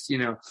promise,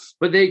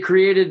 but they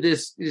created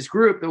this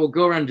group that will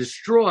go around and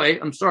destroy.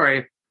 I'm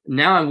sorry.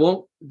 Now I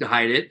won't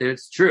hide it.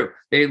 It's true.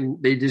 They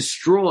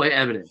destroy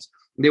evidence.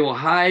 They will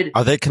hide.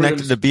 Are they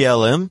connected to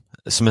BLM,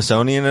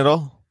 Smithsonian at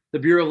all? The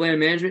Bureau of Land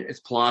Management? It's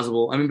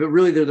plausible. I mean, but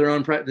really they're their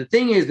own. The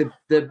thing is that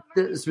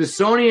the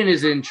Smithsonian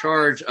is in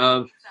charge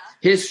of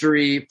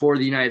history for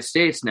the United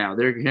States now.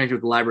 They're connected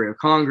with the Library of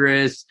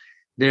Congress.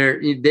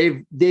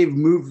 They've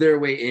moved their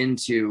way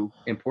into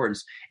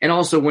importance. And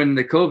also when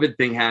the COVID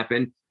thing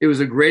happened, it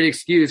was a great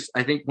excuse.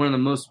 I think one of the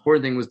most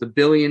important thing was the $1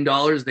 billion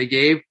they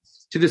gave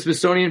to the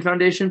Smithsonian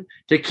Foundation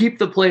to keep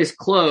the place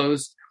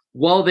closed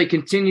while they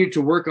continued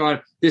to work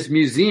on this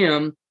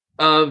museum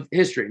of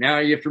history. Now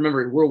you have to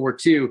remember in World War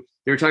II,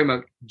 they were talking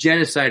about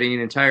genociding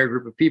an entire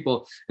group of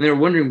people, and they were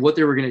wondering what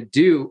they were going to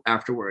do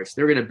afterwards.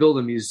 They were going to build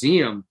a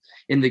museum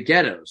in the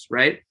ghettos,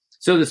 right?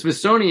 So the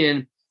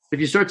Smithsonian, if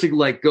you start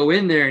to go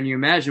in there and you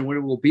imagine what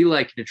it will be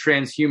like in a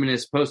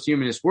transhumanist,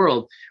 post-humanist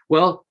world,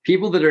 well,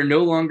 people that are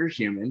no longer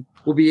human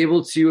will be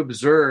able to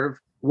observe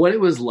what it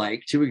was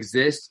like to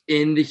exist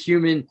in the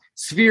human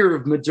sphere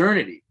of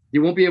modernity.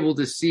 You won't be able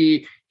to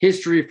see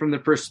history from the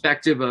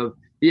perspective of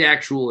the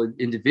actual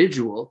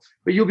individual,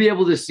 but you'll be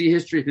able to see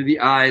history through the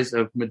eyes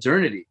of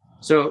modernity.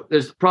 So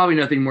there's probably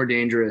nothing more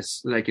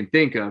dangerous that I can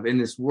think of in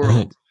this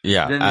world.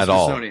 Yeah, than the at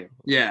all.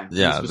 Yeah.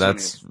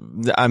 That's,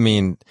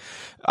 obviously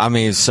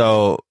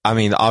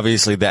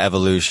the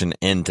evolution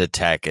into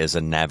tech is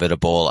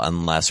inevitable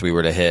unless we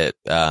were to hit,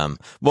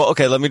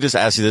 okay, let me just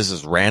ask you, this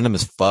is random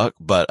as fuck,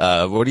 but,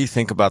 what do you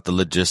think about the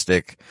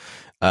logistic,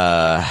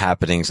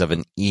 happenings of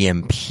an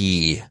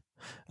EMP?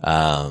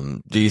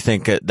 Do you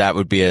think that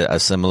would be a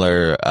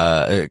similar,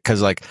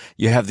 cause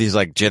you have these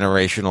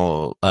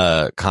generational,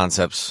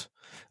 concepts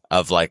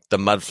of the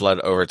mud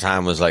flood over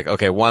time was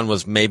okay, one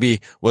was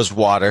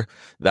water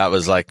that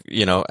was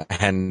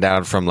handed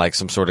down from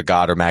some sort of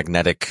god or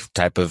magnetic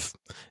type of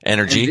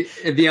energy.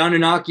 And the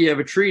Anunnaki have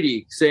a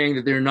treaty saying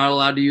that they're not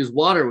allowed to use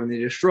water when they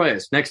destroy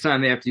us. Next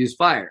time they have to use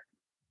fire.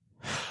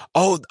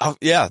 Oh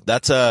yeah.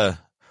 That's in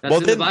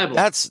the Bible.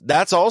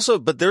 That's also,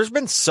 but there's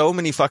been so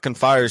many fucking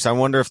fires. I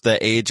wonder if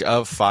the age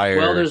of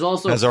fire there's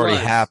also has floods. already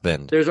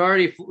happened. There's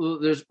also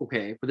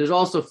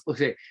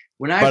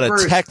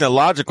a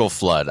technological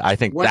flood. I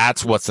think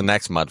that's what's the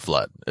next mud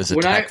flood is a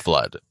tech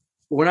flood.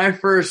 When I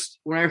first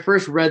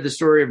read the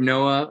story of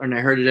Noah and I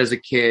heard it as a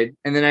kid,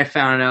 and then I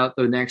found out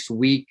the next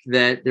week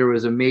that there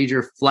was a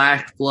major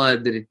flash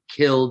flood that had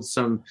killed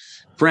some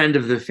friend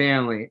of the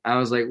family, I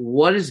was like,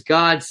 what is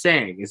God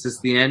saying? Is this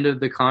the end of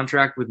the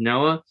contract with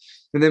Noah?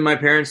 And then my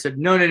parents said,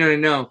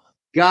 no.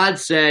 God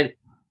said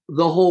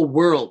the whole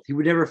world. He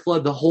would never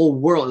flood the whole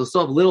world. He'll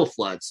still have little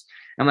floods.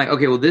 I'm like,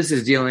 okay, well, this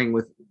is dealing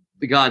with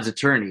God's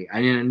attorney.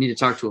 I need to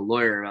talk to a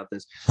lawyer about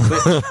this.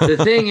 But the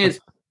thing is,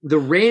 the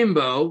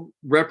rainbow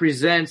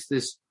represents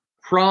this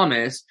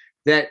promise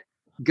that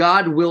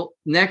God will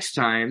next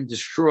time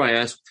destroy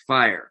us with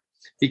fire.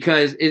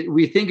 Because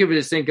we think of it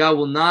as saying God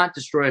will not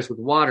destroy us with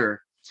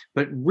water.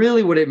 But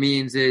really what it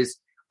means is,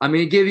 I'm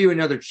going to give you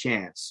another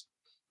chance.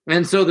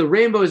 And so the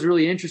rainbow is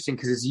really interesting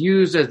because it's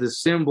used as the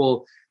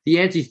symbol, the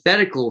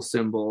antithetical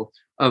symbol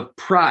of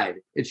pride.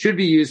 It should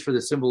be used for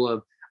the symbol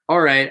of, all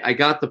right, I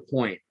got the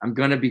point. I'm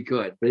going to be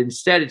good. But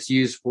instead it's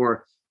used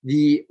for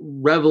the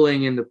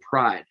reveling in the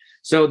pride.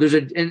 So there's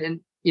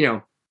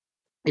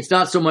it's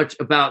not so much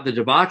about the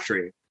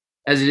debauchery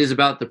as it is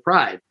about the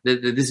pride.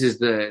 This is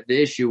the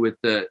issue with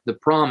the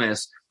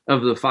promise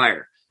of the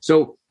fire.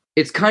 So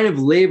it's kind of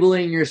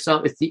labeling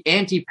yourself. It's the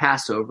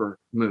anti-Passover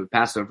move.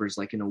 Passover is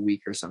in a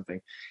week or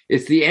something.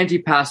 It's the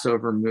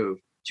anti-Passover move,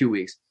 2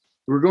 weeks.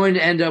 We're going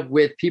to end up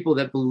with people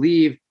that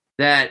believe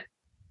that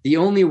the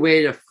only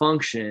way to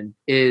function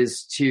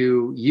is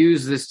to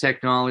use this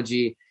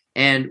technology.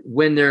 And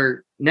when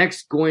they're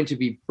next going to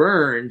be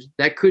burned,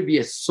 that could be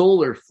a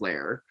solar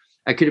flare.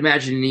 I could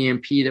imagine an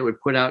EMP that would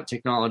put out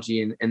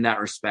technology in that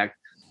respect.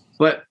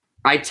 But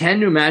I tend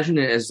to imagine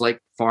it as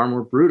far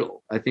more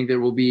brutal. I think there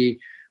will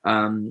be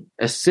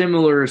a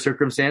similar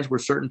circumstance where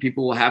certain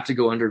people will have to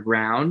go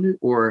underground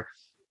or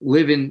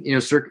live in,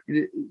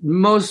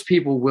 most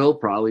people will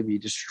probably be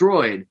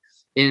destroyed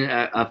in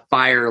a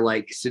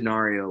fire-like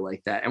scenario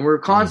like that. And we're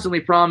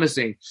constantly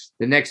promising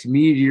the next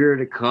meteor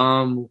to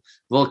come,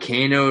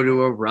 volcano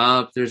to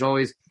erupt. There's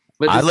always,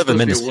 I live in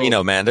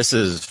Mendocino, man. This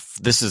is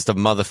this is the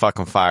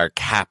motherfucking fire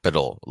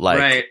capital. Like,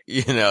 Right.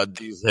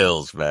 These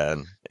hills,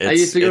 man. I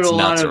used to go to a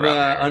lot nuts of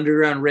around here.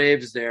 underground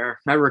raves there.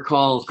 I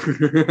recall.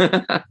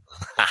 Speaking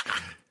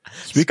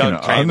Skunk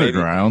of train, baby.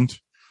 underground,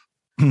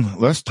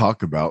 let's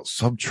talk about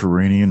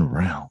subterranean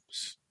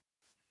realms.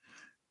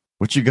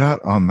 What you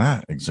got on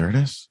that,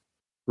 Exertus?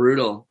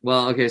 Brutal.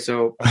 Well, okay,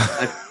 so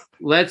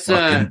let's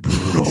Fucking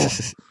brutal.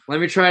 let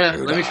me try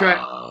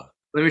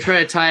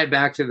to tie it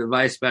back to the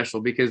Vice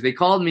special, because they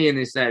called me and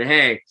they said,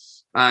 "Hey,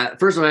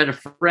 first of all, I had a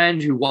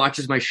friend who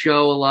watches my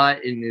show a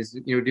lot and is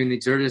doing the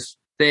Exertus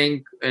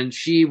thing, and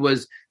she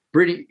was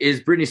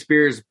Britney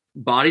Spears'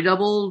 body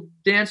double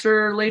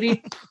dancer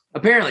lady."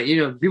 Apparently,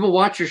 people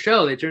watch your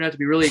show; they turn out to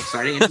be really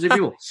exciting, interesting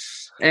people.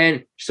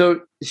 And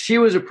so she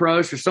was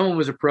approached, or someone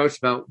was approached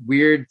about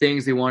weird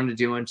things they wanted to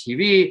do on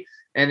TV.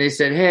 And they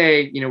said,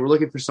 "Hey, we're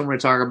looking for someone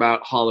to talk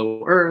about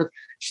Hollow Earth."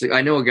 She's like,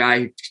 "I know a guy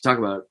who can talk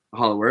about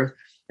Hollow Earth."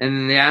 And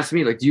then they asked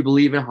me, like, "Do you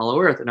believe in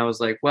Hollow Earth?" And I was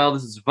like, "Well,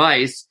 this is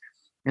Vice,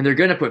 and they're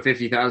going to put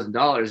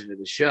 $50,000 into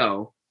the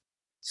show.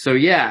 So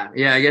yeah,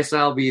 I guess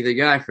I'll be the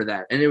guy for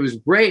that." And it was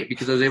great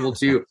because I was able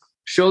to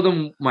show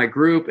them my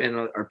group and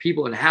our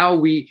people and how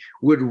we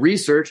would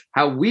research,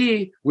 how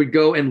we would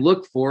go and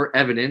look for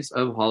evidence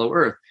of Hollow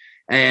Earth.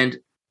 And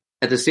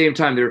at the same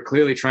time, they were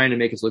clearly trying to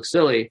make us look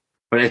silly.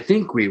 But I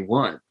think we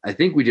won. I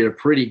think we did a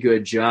pretty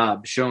good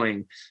job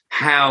showing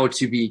how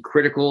to be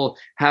critical,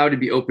 how to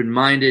be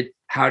open-minded,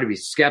 how to be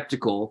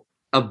skeptical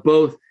of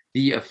both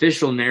the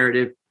official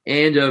narrative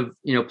and of,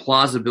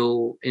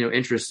 plausible,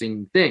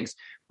 interesting things.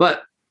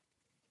 But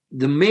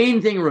the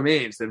main thing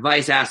remains that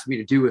Vice asked me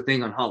to do a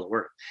thing on Hollow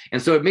Earth.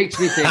 And so it makes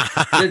me think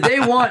that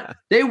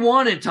they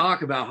want to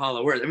talk about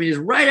Hollow Earth. I mean, it's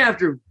right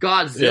after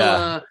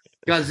Godzilla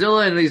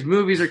and these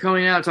movies are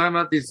coming out talking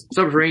about these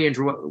subterranean.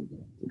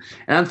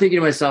 And I'm thinking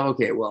to myself,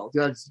 okay, well,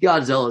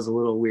 Godzilla is a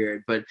little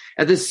weird, but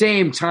at the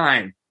same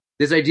time,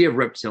 this idea of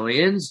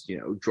reptilians,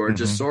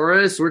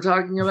 Georgosaurus, we're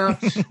talking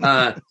about.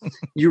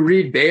 You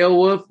read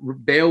Beowulf.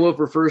 Beowulf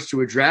refers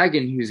to a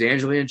dragon who's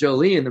Angelina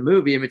Jolie in the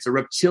movie, and it's a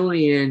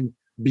reptilian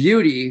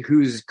beauty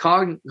who's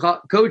cogent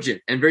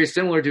and very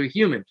similar to a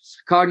human,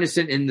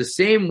 cognizant in the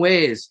same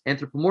ways,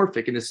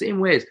 anthropomorphic in the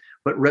same ways,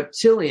 but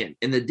reptilian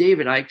in the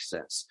David Icke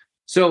sense.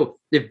 So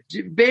if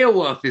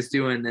Beowulf is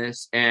doing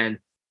this and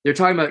they're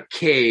talking about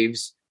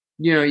caves,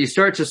 you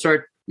start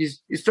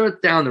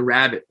down the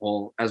rabbit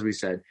hole, as we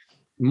said.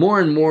 More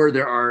and more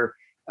there are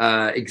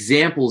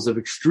examples of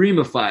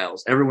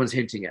extremophiles everyone's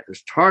hinting at.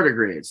 There's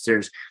tardigrades.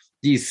 There's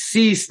these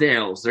sea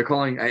snails. They're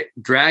calling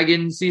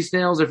dragon sea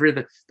snails. I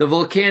forget the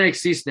volcanic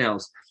sea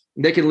snails.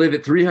 They can live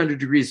at 300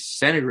 degrees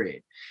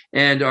centigrade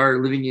and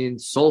are living in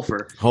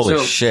sulfur.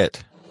 Holy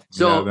shit.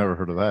 So I've never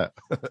heard of that.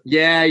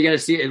 Yeah, you got to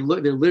see it.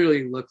 They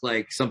literally look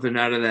like something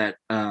out of that.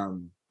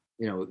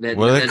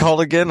 What are they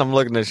called again? I'm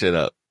looking this shit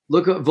up.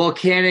 Look at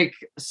volcanic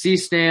sea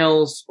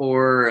snails,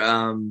 or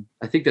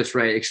I think that's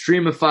right.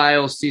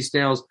 Extremophile sea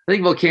snails. I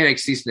think volcanic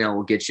sea snail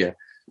will get you. Let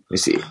me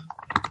see.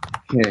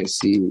 Volcanic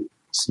sea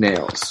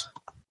snails.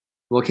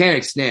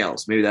 Volcanic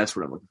snails. Maybe that's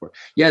what I'm looking for.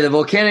 Yeah, the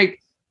volcanic.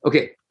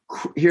 Okay,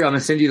 here, I'm going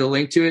to send you the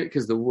link to it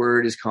because the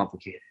word is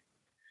complicated.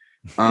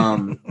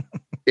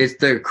 It's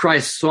the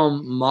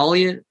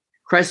Chrysomalian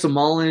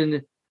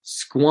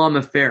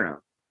squamiferum.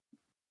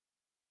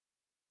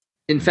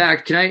 In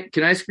fact,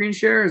 can I screen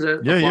share? Is that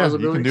a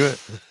plausibility? You can do it.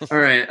 All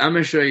right, I'm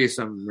going to show you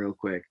something real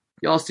quick.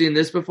 Y'all seen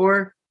this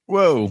before?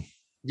 Whoa. Do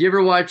you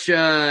ever watch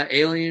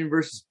Alien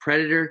versus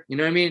Predator? You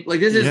know what I mean? Like,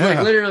 this is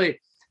like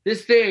literally,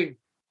 this thing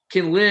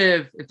can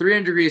live at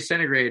 300 degrees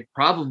centigrade,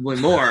 probably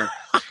more.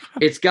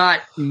 It's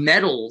got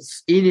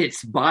metals in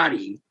its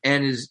body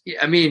and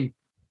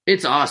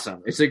it's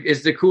awesome. It's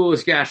the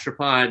coolest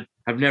gastropod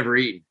I've never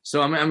eaten.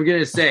 So I'm going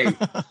to say,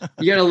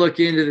 you got to look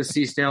into the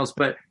sea snails,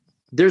 but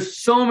there's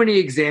so many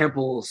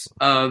examples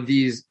of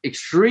these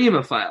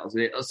extremophiles,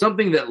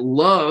 something that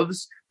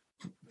loves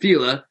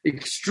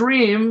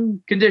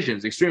extreme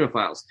conditions,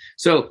 extremophiles.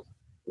 So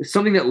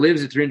something that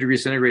lives at 300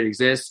 degrees centigrade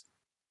exists.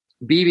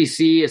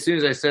 BBC, as soon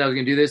as I said I was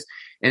going to do this,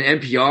 and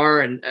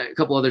NPR and a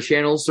couple other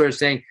channels started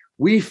saying,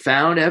 we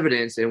found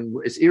evidence and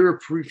it's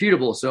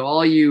irrefutable. So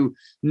all you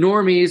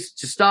normies,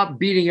 to stop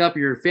beating up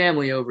your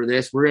family over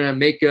this, we're going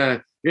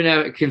to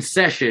have a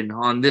concession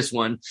on this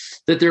one,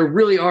 that there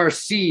really are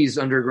seas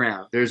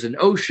underground. There's an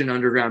ocean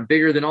underground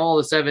bigger than all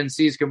the 7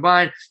 seas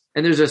combined.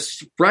 And there's a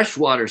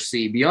freshwater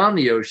sea beyond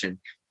the ocean,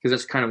 because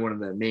that's kind of one of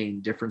the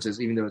main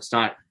differences, even though it's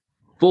not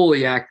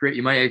fully accurate.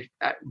 You might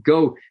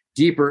go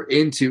deeper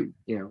into,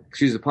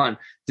 excuse the pun,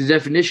 the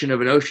definition of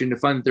an ocean to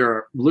find that there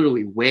are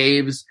literally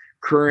waves,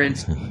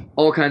 currents,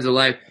 all kinds of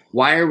life.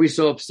 Why are we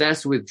so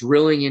obsessed with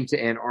drilling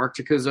into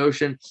Antarctica's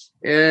ocean?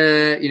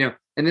 And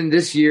then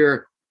this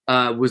year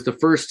was the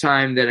first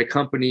time that a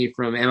company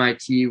from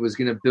MIT was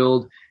going to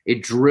build a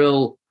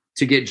drill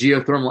to get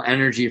geothermal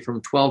energy from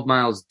 12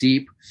 miles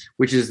deep,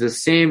 which is the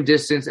same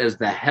distance as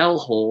the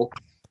hellhole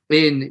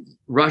in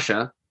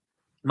Russia.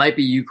 Might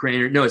be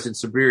Ukraine, or no, it's in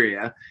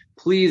Siberia.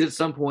 Please, at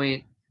some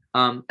point,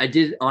 I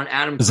did on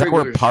Adam. Is that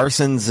where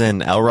Parsons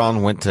and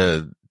Elrond went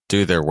to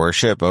do their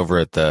worship over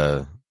at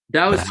the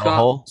That was The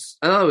hellhole?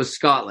 I thought it was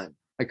Scotland.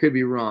 I could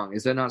be wrong.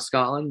 Is that not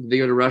Scotland? Did they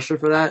go to Russia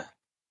for that?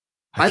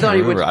 I thought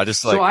he remember. went. I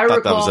just thought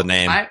that was a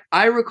name.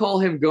 I recall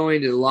him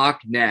going to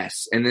Loch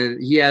Ness, and then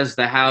he has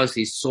the house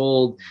he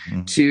sold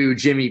to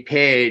Jimmy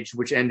Page,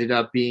 which ended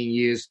up being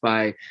used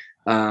by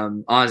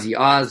Ozzy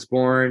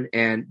Osbourne.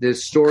 And the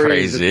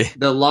story is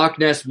the Loch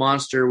Ness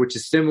monster, which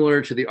is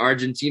similar to the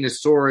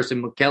Argentinosaurus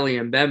and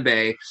Mukele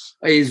Mbembe,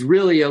 is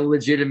really a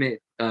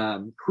legitimate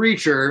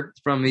creature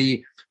from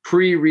the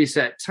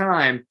pre-reset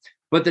time,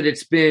 but that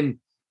it's been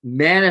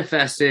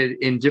manifested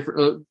in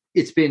different.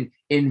 It's been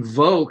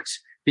invoked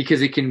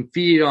because it can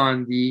feed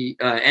on the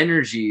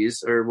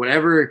energies or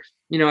whatever.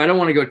 I don't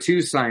want to go too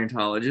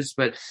Scientologist,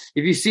 but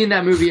if you've seen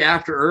that movie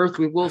After Earth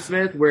with Will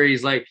Smith, where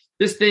he's like,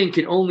 this thing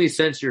can only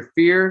sense your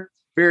fear,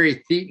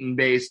 very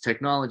Thetan-based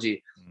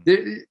technology.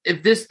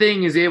 If this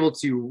thing is able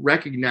to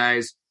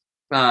recognize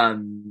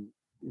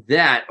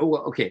that,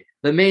 okay,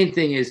 the main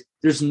thing is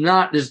there's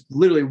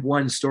literally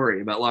one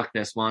story about Loch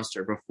Ness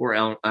Monster before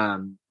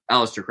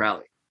Aleister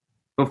Crowley.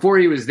 Before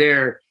he was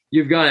there,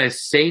 you've got a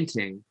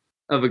sainting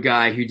of a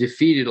guy who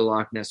defeated a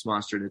Loch Ness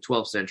Monster in the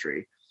 12th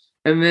century.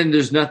 And then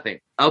there's nothing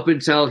up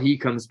until he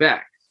comes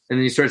back. And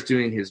then he starts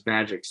doing his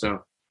magic.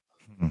 So,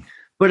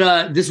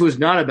 but this was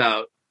not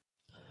about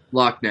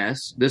Loch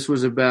Ness. This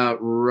was about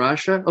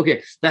Russia.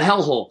 Okay, the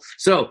hellhole.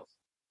 So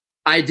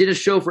I did a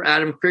show for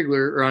Adam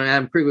Krigler, or on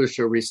Adam Krigler's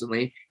show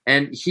recently,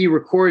 and he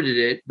recorded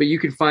it, but you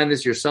can find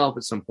this yourself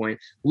at some point.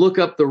 Look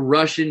up the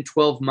Russian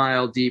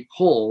 12-mile deep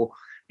hole,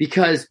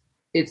 because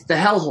it's the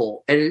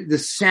hellhole. And the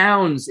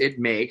sounds it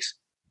makes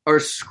are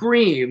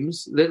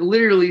screams that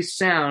literally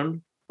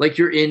sound like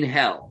you're in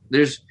hell.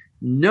 There's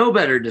no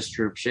better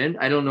description.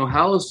 I don't know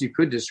how else you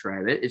could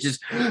describe it. It's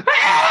just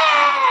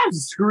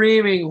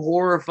screaming,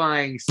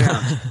 horrifying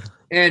sound.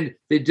 And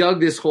they dug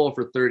this hole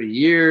for 30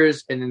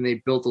 years, and then they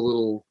built a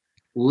little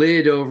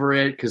lid over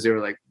it because they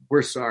were like,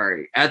 we're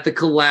sorry, at the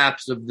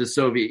collapse of the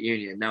Soviet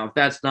Union. Now, if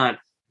that's not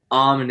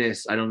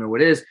ominous, I don't know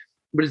what is,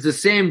 but it's the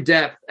same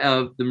depth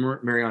of the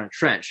Mariana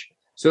Trench.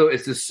 So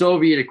it's the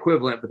Soviet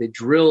equivalent, but they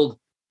drilled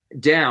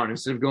down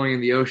instead of going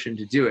in the ocean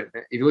to do it.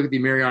 If you look at the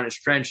Marianas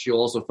Trench, you'll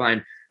also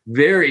find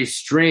very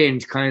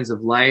strange kinds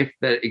of life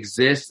that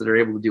exist that are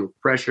able to deal with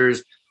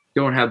pressures,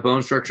 don't have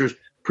bone structures,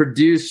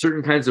 produce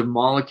certain kinds of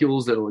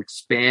molecules that will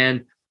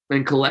expand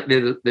and collect.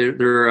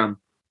 They're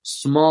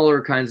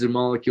smaller kinds of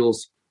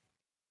molecules,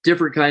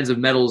 different kinds of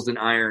metals than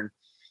iron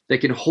that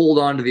can hold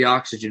on to the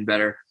oxygen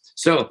better.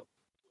 So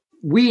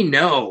we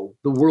know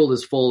the world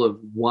is full of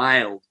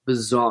wild,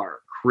 bizarre,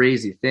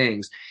 crazy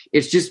things.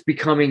 It's just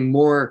becoming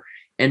more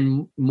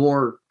and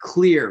more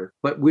clear,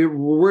 but we're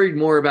worried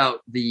more about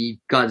the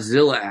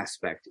Godzilla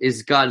aspect.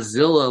 Is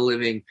Godzilla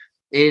living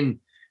in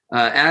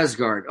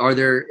Asgard? Are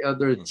there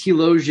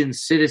Telosian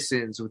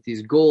citizens with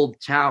these gold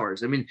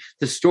towers? I mean,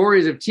 the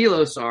stories of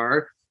Telos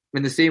are,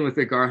 and the same with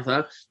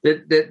Agartha,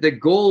 that the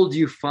gold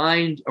you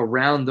find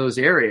around those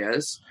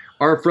areas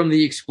are from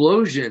the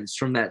explosions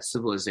from that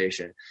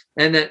civilization,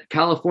 and that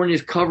California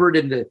is covered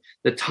in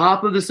the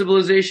top of the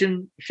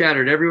civilization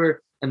shattered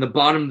everywhere, and the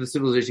bottom of the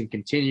civilization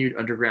continued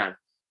underground.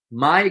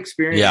 My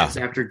experience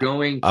after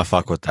going, I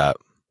fuck with that.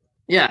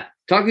 Yeah,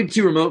 talking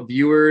to remote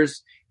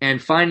viewers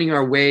and finding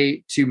our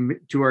way to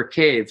our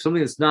cave,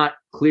 something that's not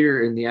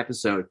clear in the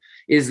episode,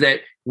 is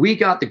that we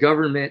got the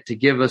government to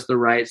give us the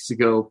rights to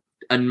go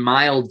a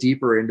mile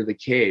deeper into the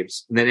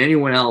caves than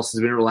anyone else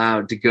has been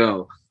allowed to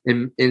go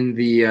in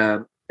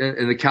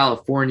the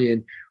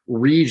Californian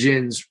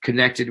regions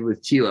connected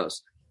with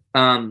Telos.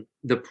 The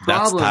problem,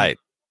 that's tight.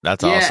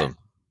 That's awesome.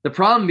 The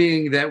problem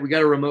being that we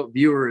got a remote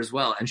viewer as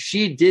well, and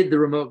she did the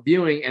remote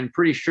viewing, and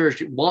pretty sure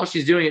while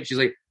she's doing it, she's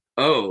like,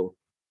 "Oh,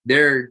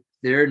 they're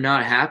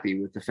not happy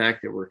with the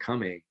fact that we're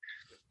coming."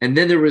 And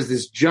then there was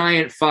this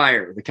giant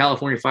fire, the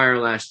California fire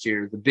last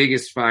year, the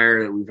biggest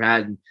fire that we've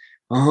had.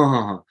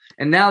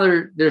 And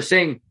now they're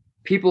saying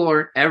people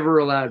aren't ever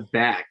allowed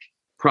back,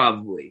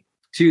 probably,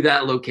 to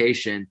that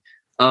location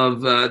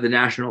of the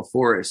national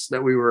forest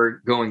that we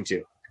were going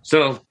to.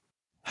 So,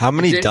 how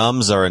many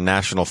dumbs are in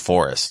national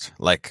forest?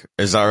 Like,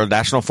 is our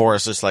national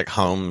forest just like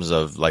homes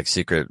of like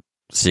secret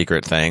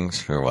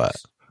things, or what?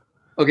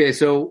 Okay,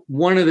 so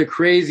one of the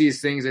craziest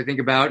things I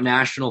think about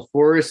national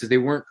forests is they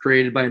weren't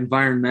created by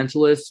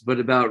environmentalists,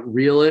 but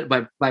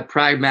by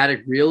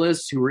pragmatic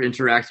realists who were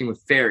interacting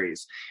with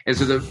fairies. And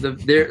so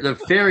the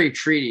fairy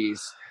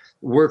treaties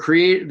were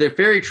created. The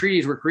fairy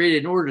treaties were created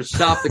in order to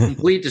stop the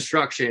complete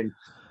destruction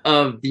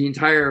of the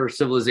entire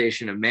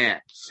civilization of man.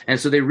 And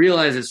so they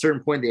realized at a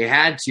certain point they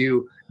had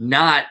to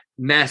not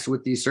mess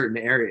with these certain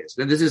areas.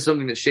 And this is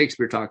something that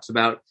Shakespeare talks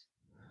about,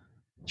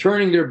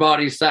 turning their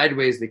bodies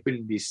sideways, they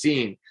couldn't be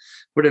seen.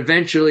 But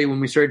eventually, when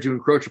we started to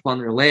encroach upon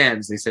their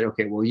lands, they said,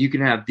 okay, well, you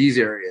can have these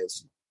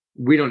areas.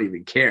 We don't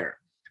even care.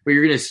 But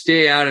you're going to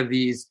stay out of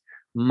these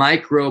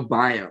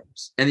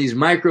microbiomes. And these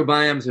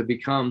microbiomes have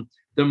become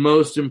the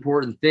most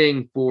important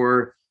thing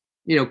for,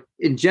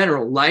 in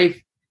general, life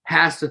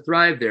has to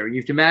thrive there. You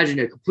have to imagine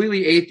a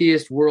completely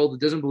atheist world that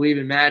doesn't believe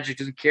in magic,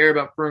 doesn't care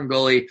about Fern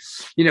Gully.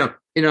 In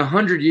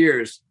 100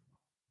 years,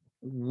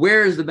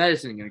 where is the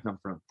medicine going to come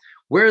from?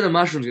 Where are the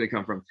mushrooms going to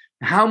come from?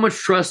 How much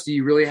trust do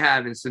you really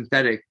have in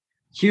synthetic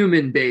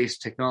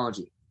human-based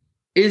technology?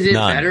 Is it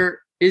None.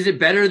 better? Is it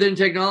better than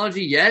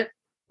technology yet?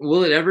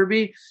 Will it ever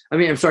be? I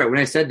mean, I'm sorry. When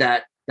I said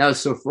that was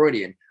so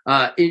Freudian.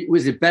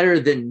 Was it better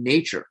than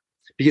nature?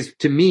 Because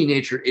to me,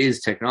 nature is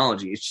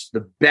technology. It's just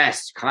the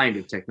best kind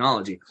of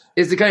technology.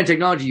 It's the kind of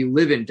technology you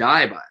live and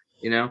die by,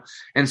 you know?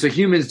 And so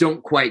humans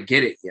don't quite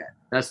get it yet.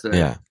 That's the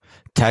Yeah.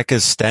 Tech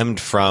is stemmed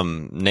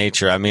from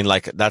nature. I mean,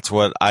 like, that's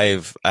what I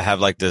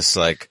have like this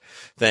like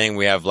thing.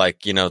 We have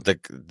like, you know,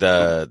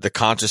 the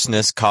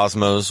consciousness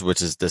cosmos,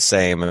 which is the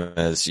same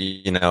as,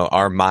 you know,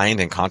 our mind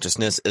and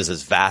consciousness is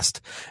as vast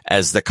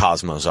as the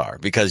cosmos are,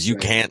 because you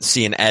can't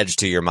see an edge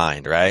to your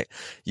mind, right?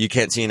 You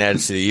can't see an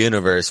edge to the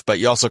universe, but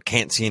you also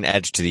can't see an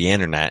edge to the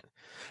internet.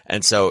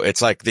 And so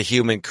it's like the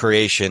human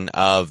creation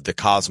of the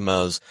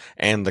cosmos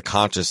and the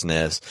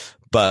consciousness,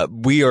 but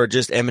we are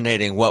just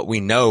emanating what we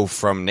know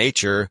from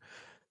nature,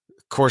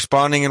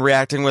 corresponding and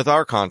reacting with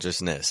our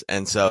consciousness.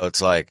 And so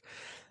it's like,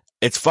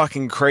 it's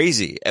fucking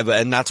crazy.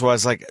 And that's why I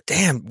was like,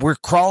 damn, we're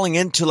crawling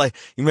into, like,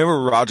 you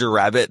remember Roger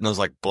Rabbit and those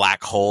like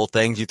black hole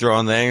things you throw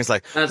on there? It's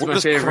like, that's my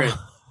favorite.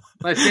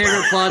 My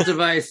favorite plot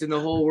device in the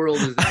whole world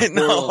is that I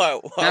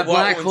know. that I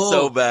black want one hole.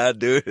 so bad,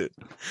 dude.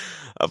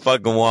 I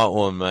fucking want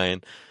one,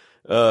 man.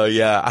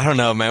 Yeah, I don't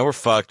know, man. We're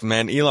fucked,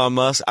 man. Elon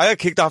Musk. I got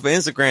kicked off of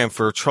Instagram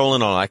for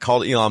trolling on. I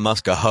called Elon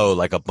Musk a hoe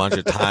like a bunch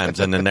of times,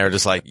 and then they're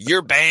just like,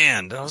 "You're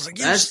banned." I was like,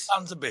 "You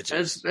sons of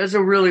bitches." That's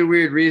a really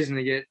weird reason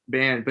to get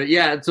banned. But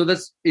yeah, so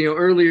that's, you know,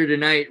 earlier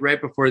tonight,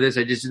 right before this,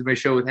 I just did my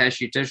show with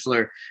Heshi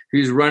Tischler,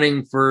 who's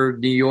running for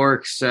New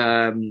York's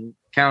City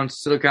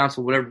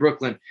Council, whatever,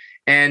 Brooklyn.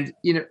 And,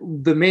 you know,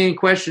 the main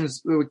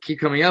questions that would keep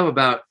coming up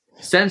about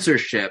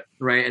censorship,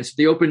 right? And so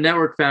the Open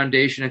Network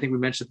Foundation, I think we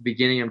mentioned at the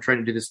beginning, I'm trying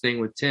to do this thing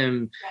with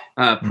Tim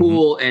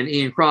Poole and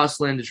Ian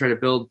Crossland to try to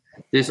build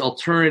this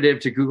alternative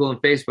to Google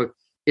and Facebook.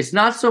 It's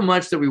not so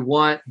much that we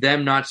want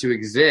them not to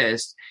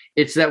exist.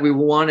 It's that we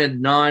want a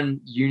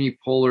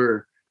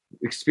non-unipolar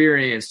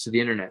experience to the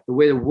internet. The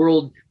way the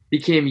world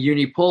became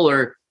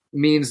unipolar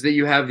means that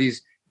you have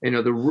these, you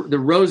know, the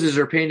roses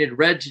are painted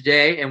red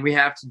today, and we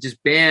have to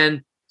just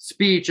ban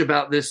speech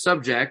about this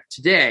subject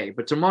today.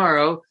 But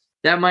tomorrow,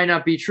 that might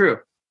not be true.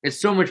 It's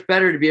so much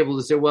better to be able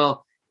to say,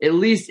 well, at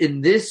least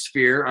in this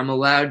sphere, I'm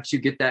allowed to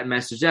get that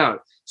message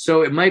out.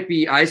 So it might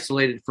be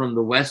isolated from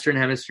the Western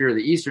Hemisphere or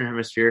the Eastern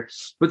Hemisphere,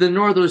 but the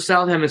North or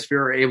South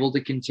Hemisphere are able to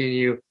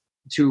continue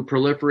to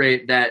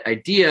proliferate that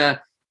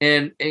idea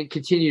and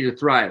continue to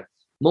thrive.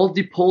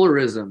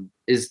 Multipolarism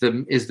is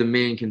the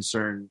main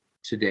concern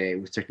today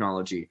with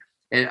technology.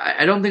 And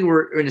I don't think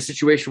we're in a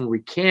situation where we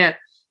can't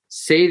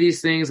say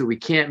these things, that we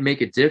can't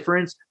make a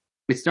difference.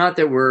 It's not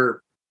that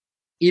we're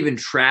even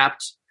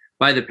trapped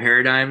by the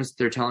paradigms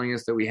they're telling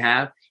us that we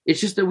have. It's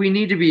just that we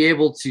need to be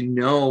able to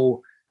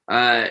know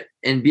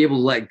and be able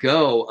to let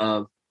go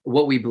of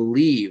what we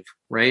believe,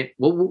 right?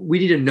 We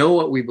need to know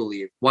what we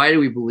believe. Why do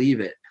we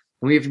believe it?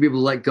 And we have to be able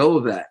to let go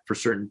of that for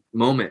certain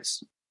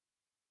moments.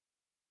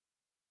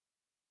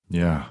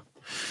 Yeah.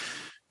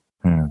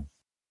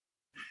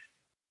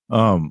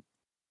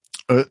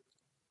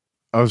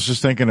 I was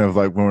just thinking of,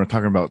 like, when we're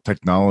talking about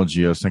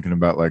technology, I was thinking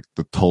about like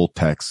the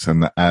Toltecs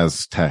and the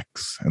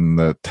Aztecs and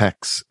the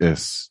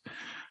Texas,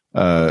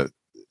 and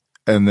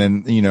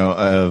then, you know,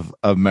 of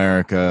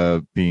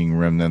America being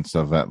remnants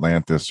of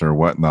Atlantis or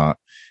whatnot,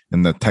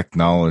 and the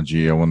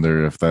technology. I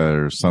wonder if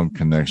there's some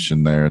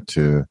connection there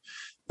to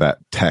that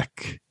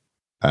tech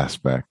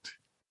aspect.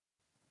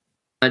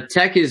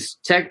 Tech.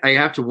 I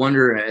have to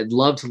wonder. I'd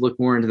love to look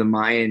more into the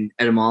Mayan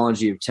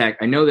etymology of tech.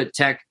 I know that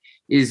tech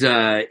is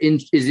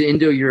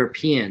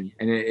Indo-European,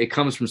 and it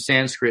comes from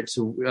Sanskrit.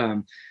 So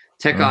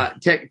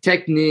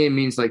techne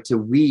means like to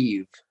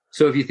weave.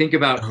 So if you think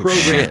about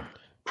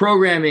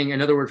programming,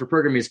 another word for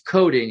programming is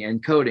coding,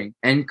 and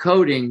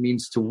coding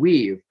means to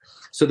weave.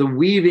 So the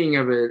weaving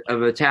of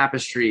a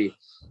tapestry,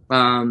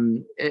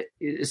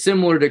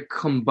 similar to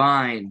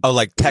combine. Oh,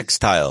 like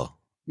textile.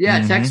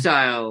 Yeah,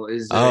 textile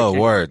is.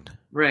 Word.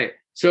 Right.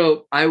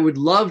 So I would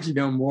love to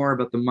know more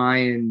about the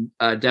Mayan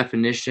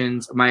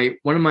definitions.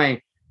 One of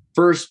my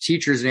first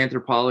teachers in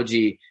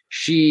anthropology,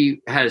 she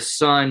had a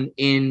son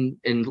in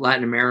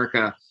Latin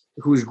America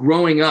who was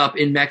growing up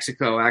in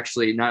Mexico,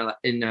 actually, not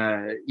in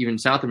even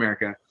South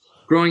America,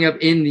 growing up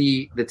in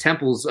the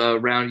temples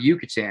around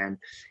Yucatan.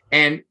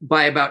 And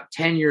by about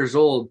 10 years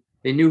old,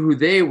 they knew who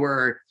they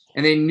were,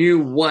 and they knew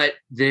what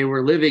they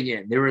were living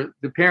in.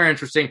 The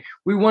parents were saying,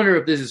 we wonder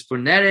if this is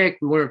phonetic.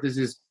 We wonder if this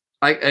is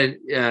like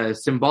a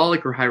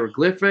symbolic or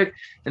hieroglyphic.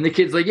 And the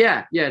kid's like,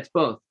 yeah, it's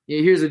both.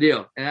 Here's the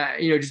deal.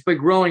 And just by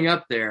growing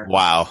up there,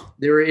 wow,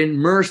 they were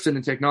immersed in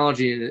the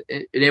technology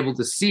and able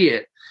to see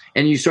it.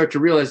 And you start to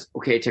realize,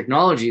 okay,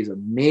 technology is a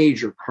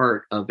major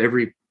part of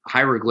every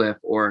hieroglyph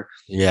or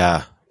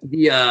I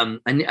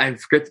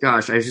forget.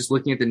 Gosh, I was just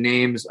looking at the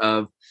names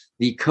of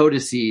the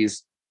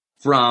codices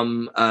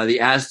from the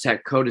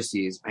Aztec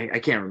codices. I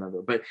can't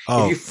remember, but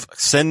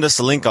send us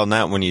a link on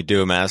that when you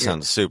do, man. That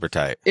sounds super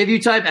tight. If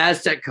you type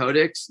Aztec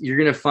Codex, you're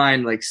going to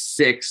find like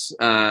 6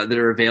 that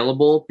are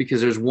available,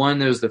 because there's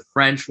the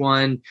French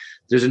one,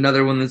 there's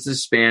another one that's the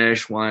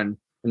Spanish one,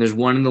 and there's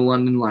one in the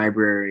London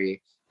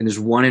Library, and there's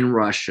one in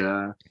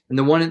Russia. And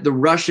the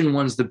Russian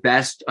one's the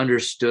best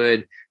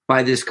understood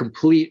by this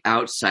complete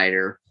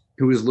outsider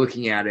who is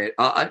looking at it.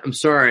 I'm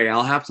sorry,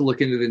 I'll have to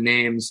look into the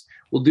names.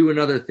 We'll do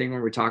another thing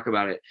when we talk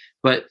about it.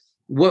 But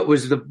what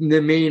was the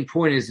main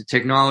point is that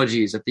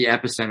technology is at the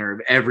epicenter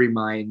of every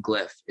Mayan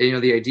glyph. You know,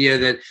 the idea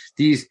that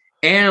these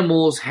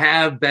animals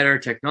have better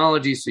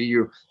technology, so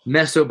you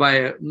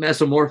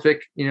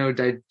mesomorphic,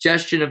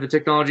 digestion of the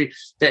technology,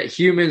 that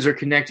humans are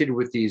connected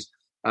with these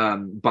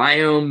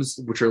biomes,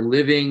 which are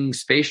living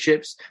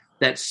spaceships,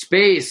 that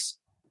space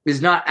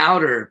is not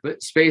outer,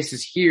 but space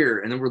is here,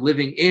 and then we're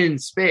living in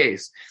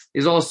space,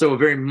 is also a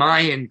very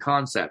Mayan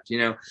concept,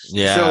 Yeah.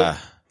 So,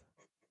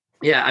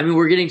 yeah, I mean,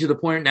 we're getting to the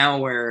point now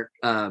where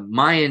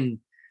Mayan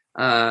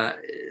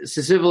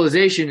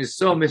civilization is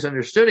so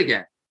misunderstood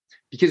again,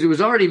 because it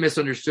was already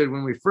misunderstood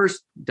when we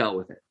first dealt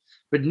with it.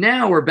 But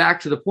now we're back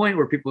to the point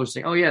where people are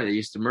saying, oh, yeah, they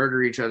used to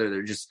murder each other.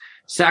 They're just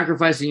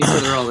sacrificing each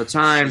other all the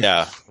time.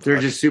 Yeah.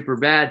 They're just super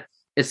bad.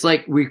 It's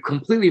like we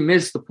completely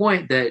missed the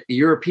point that the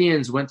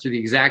Europeans went through the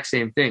exact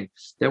same thing,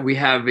 that we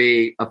have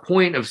a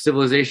point of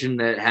civilization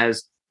that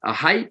has a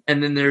height,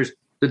 and then there's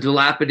the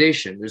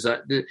dilapidation.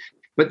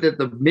 But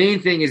the main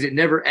thing is it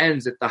never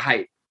ends at the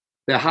height.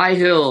 The high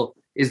hill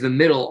is the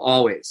middle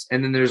always,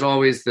 and then there's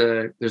always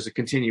there's a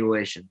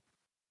continuation.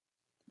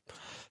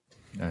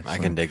 Excellent. I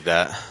can dig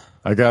that.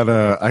 I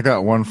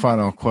got one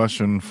final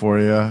question for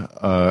you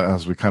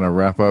as we kind of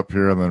wrap up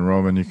here, and then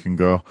Roman, you can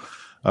go.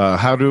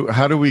 How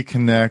do we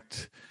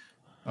connect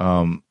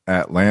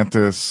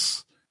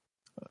Atlantis,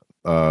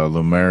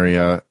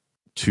 Lemuria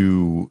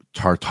to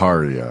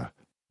Tartaria?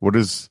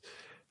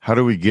 How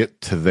do we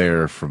get to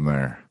there from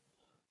there?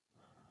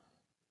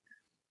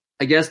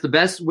 I guess the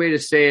best way to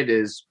say it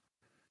is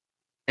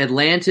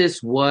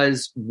Atlantis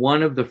was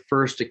one of the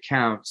first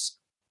accounts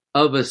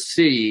of a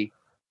city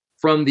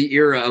from the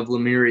era of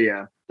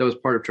Lemuria that was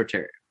part of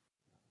Tartaria.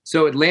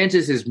 So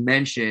Atlantis is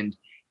mentioned.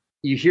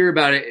 You hear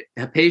about it.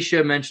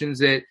 Hypatia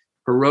mentions it.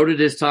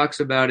 Herodotus talks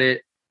about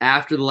it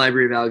after the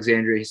Library of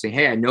Alexandria. He's saying,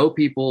 hey, I know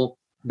people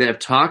that have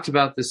talked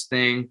about this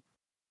thing.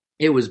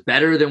 It was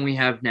better than we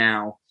have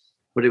now,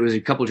 but it was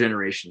a couple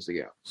generations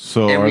ago.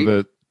 So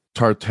the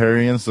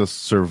Tartarians the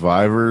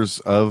survivors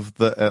of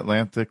the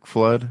Atlantic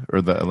flood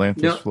or the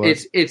Atlantis flood?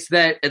 It's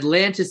that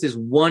Atlantis is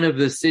one of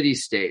the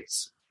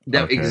city-states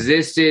that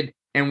existed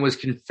and was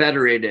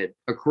confederated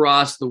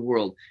across the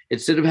world.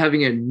 Instead of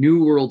having a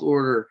new world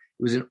order,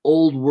 it was an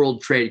old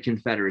world trade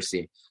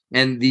confederacy.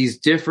 And these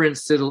different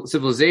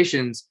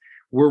civilizations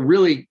were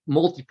really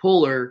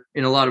multipolar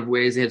in a lot of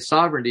ways. They had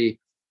sovereignty,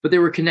 but they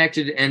were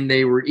connected and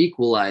they were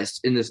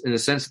equalized in the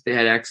sense that they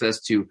had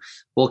access to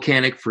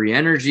volcanic free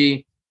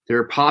energy.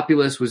 Their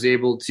populace was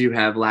able to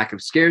have lack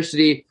of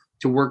scarcity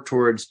to work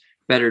towards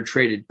better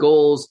traded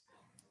goals.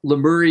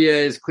 Lemuria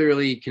is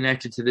clearly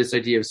connected to this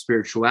idea of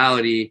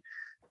spirituality.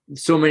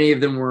 So many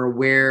of them were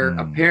aware,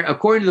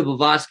 according to the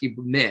Blavatsky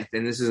myth,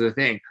 and this is the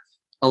thing,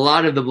 a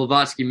lot of the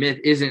Blavatsky myth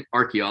isn't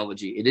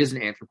archaeology. It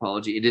isn't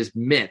anthropology. It is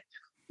myth.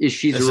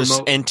 She's a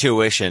remote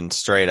intuition,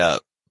 straight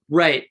up.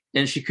 Right.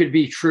 And she could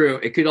be true.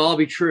 It could all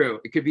be true.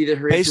 It could be that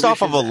her based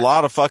off of a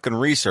lot of fucking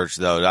research,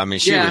 though. I mean,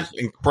 she was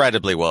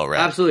incredibly well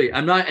read. Absolutely.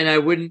 I'm not, and I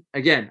wouldn't,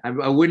 again,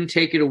 I wouldn't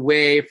take it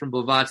away from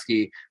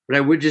Blavatsky, but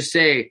I would just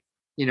say,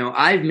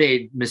 I've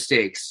made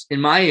mistakes in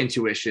my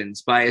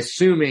intuitions by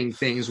assuming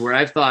things where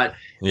I've thought,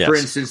 for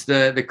instance,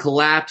 the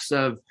collapse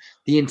of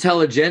the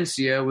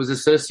intelligentsia was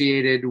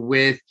associated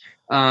with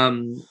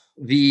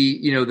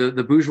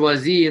the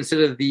bourgeoisie instead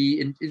of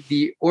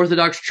the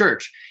Orthodox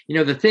Church.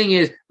 The thing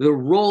is, the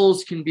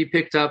roles can be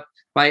picked up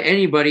by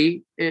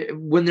anybody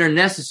when they're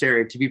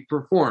necessary to be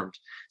performed.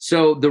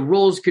 So the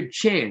roles could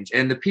change,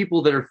 and the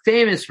people that are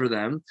famous for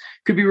them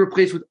could be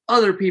replaced with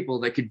other people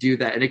that could do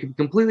that, and it could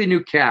be a completely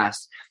new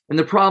cast. And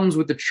the problems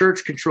with the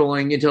church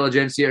controlling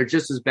intelligentsia are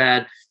just as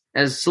bad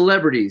as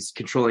celebrities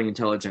controlling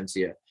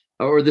intelligentsia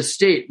or the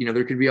state.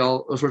 There could be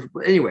all sorts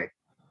of. Anyway,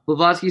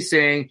 Blavatsky's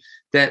saying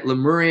that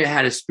Lemuria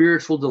had a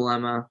spiritual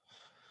dilemma,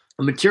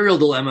 a material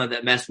dilemma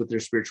that messed with their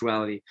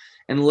spirituality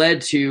and led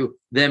to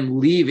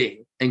them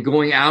leaving and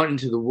going out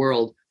into the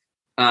world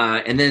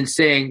and then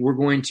saying, we're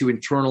going to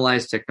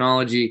internalize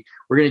technology.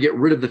 We're going to get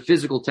rid of the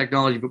physical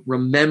technology, but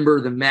remember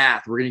the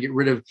math. We're going to get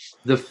rid of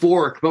the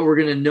fork, but we're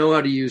going to know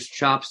how to use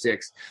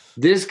chopsticks.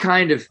 This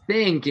kind of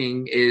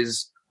thinking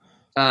is,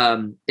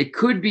 it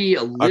could be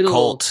a little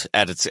occult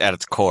at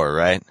its core,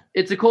 right?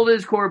 It's occult at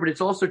its core, but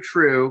it's also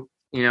true.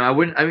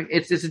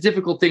 It's a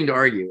difficult thing to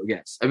argue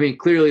against. I mean,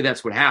 clearly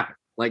that's what happened.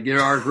 Like, there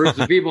are groups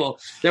of people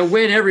that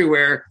win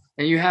everywhere,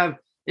 and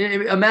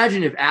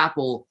imagine if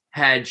Apple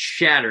had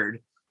shattered,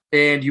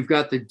 and you've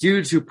got the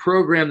dudes who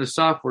program the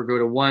software go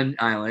to one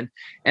island,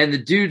 and the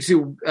dudes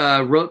who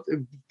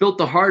built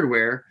the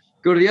hardware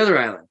go to the other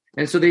island.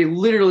 And so they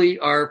literally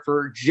are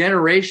for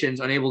generations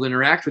unable to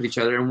interact with each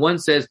other. And one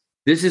says,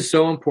 this is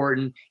so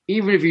important,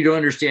 even if you don't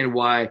understand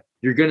why,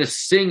 you're going to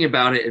sing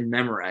about it and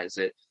memorize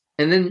it.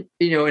 And then,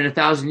 in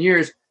 1,000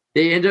 years,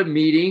 they end up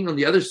meeting on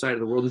the other side of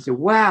the world and say,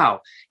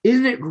 wow,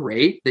 isn't it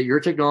great that your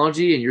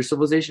technology and your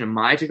civilization and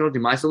my technology,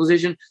 my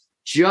civilization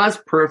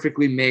just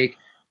perfectly make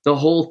the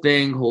whole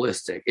thing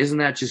holistic? Isn't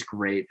that just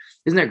great?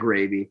 Isn't that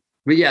gravy?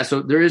 But yeah,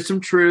 so there is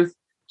some truth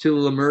to the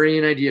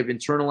Lemurian idea of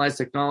internalized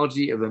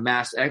technology, of a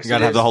mass exodus. You got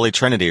to have the Holy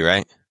Trinity,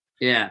 right?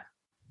 Yeah.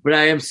 But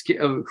I am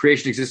of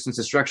creation, existence,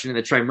 destruction, and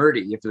the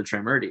Trimurti. You have to the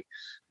Trimurti.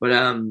 But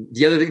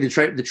the other thing,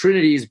 the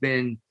Trinity has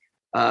been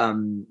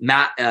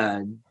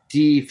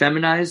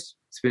defeminized.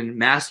 It's been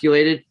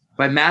masculated.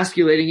 By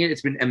masculating it,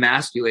 it's been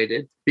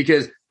emasculated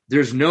because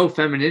there's no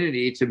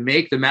femininity to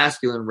make the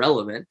masculine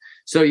relevant.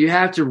 So you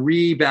have to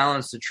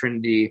rebalance the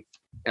Trinity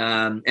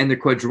and the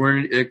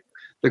quadrinity.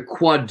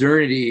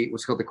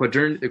 What's called the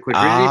quadrinity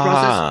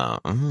process.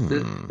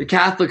 The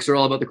Catholics are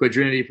all about the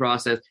quadrinity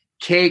process.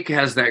 Cake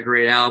has that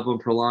great album,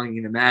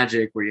 Prolonging the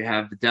Magic, where you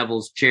have the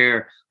devil's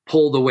chair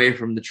pulled away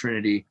from the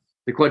Trinity.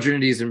 The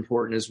quadrinity is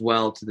important as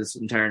well to this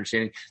entire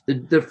understanding.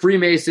 The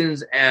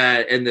Freemasons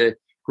and the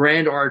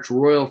Grand Arch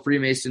Royal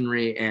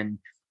Freemasonry and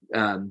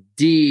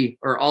D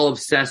are all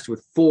obsessed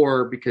with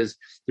 4 because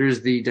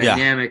there's the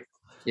dynamic.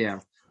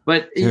 Yeah.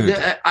 But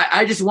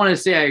I just want to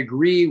say I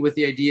agree with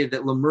the idea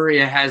that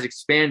Lemuria has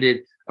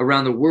expanded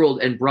around the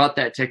world and brought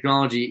that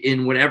technology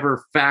in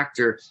whatever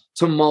factor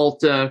to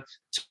Malta,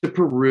 to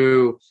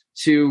Peru,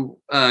 to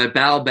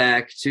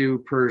Baalbek, to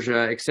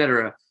Persia,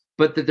 etc.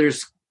 But that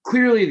there's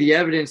clearly the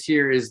evidence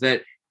here is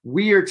that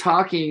we are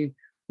talking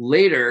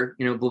later,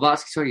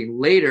 Blavatsky's talking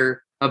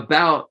later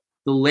about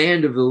the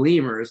land of the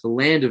lemurs, the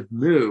land of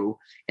Mu,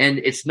 and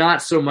it's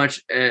not so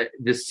much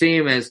the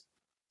same as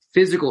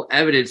physical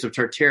evidence of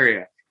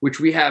Tartaria, which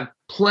we have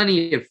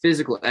plenty of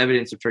physical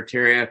evidence of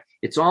Tartaria.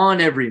 It's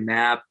on every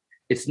map.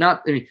 It's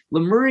not,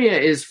 Lemuria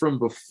is from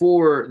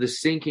before the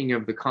sinking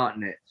of the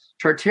continent.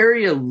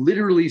 Tartaria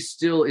literally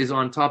still is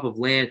on top of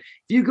land.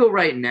 If you go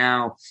right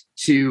now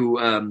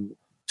to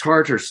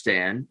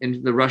Tatarstan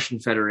in the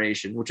Russian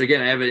Federation, which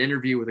again, I have an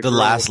interview with the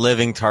last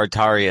living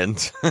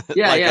Tartarians.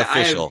 Yeah,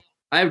 official.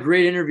 I have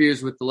great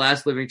interviews with the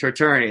last living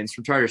Tartarians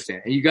from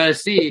Tatarstan. And you got to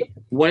see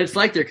what it's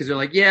like there because they're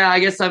like, yeah, I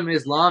guess I'm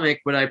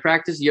Islamic, but I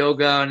practice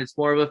yoga and it's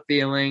more of a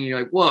feeling. And you're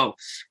like, whoa,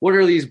 what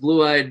are these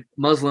blue-eyed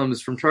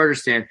Muslims from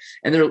Tatarstan?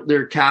 And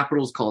their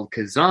capital is called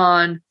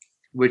Kazan,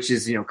 which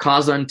is,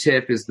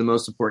 Kazantip is the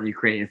most important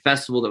Ukrainian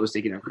festival that was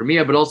taken on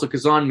Crimea. But also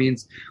Kazan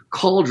means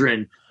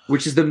cauldron,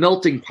 which is the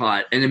melting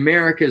pot. And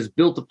America is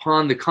built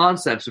upon the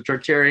concepts of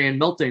Tartarian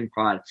melting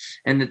pot.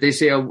 And that they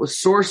say a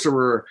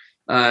sorcerer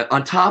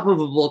on top of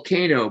a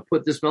volcano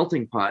put this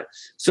melting pot.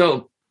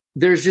 So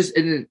there's just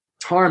in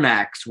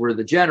Tarmacs where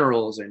the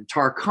generals and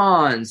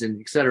Tarkans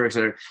and et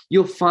cetera,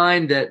 you'll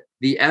find that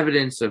the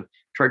evidence of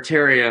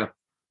Tartaria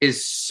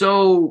is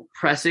so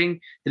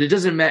pressing that it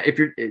doesn't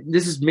matter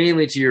this is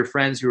mainly to your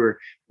friends who are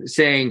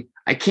saying,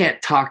 I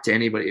can't talk to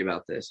anybody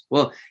about this.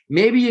 Well,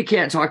 maybe you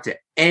can't talk to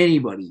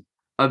anybody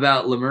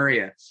about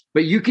Lemuria,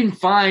 but you can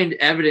find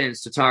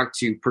evidence to talk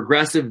to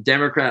progressive,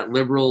 Democrat,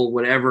 liberal,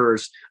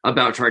 whatever's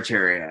about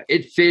Tartaria.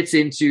 It fits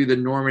into the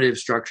normative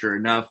structure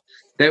enough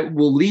that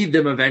will lead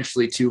them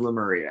eventually to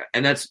Lemuria.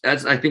 And that's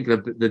I think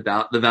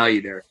the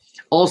value there.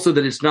 Also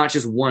that it's not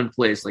just one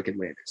place like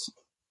Atlantis.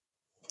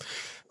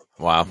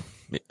 Wow.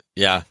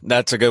 Yeah,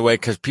 that's a good way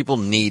because people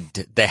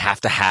they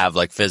have to have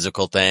like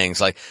physical things.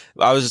 Like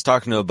I was just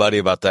talking to a buddy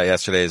about that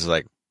yesterday. He's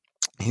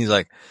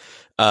like,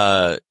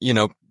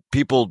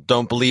 people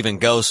don't believe in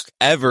ghosts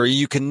ever.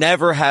 You can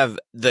never have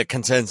the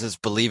consensus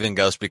believe in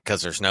ghosts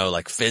because there's no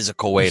like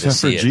physical way to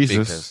see it.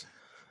 Jesus.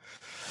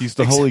 He's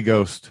the Holy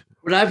Ghost.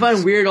 What I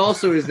find weird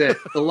also is that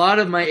a lot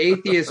of my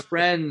atheist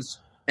friends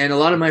and a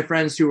lot of my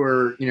friends who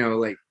are,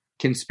 like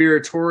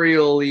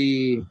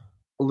conspiratorially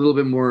a little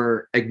bit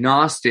more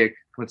agnostic,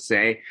 let's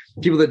say,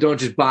 people that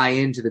don't just buy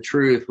into the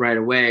truth right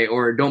away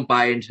or don't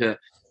buy into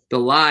the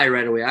lie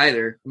right away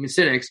either.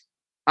 Cynics.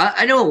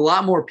 I know a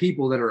lot more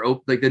people that are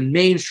like the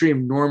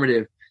mainstream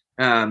normative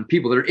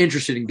people that are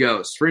interested in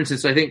ghosts. For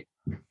instance, I think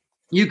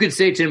you could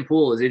say Tim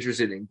Pool is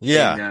interested in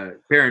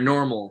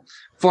paranormal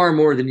far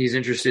more than he's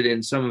interested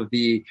in some of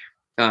the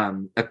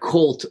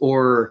occult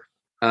or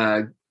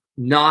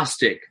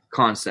Gnostic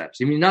concepts.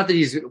 Not that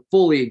he's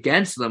fully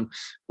against them,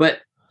 but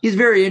he's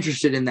very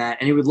interested in that.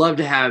 And he would love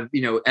to have,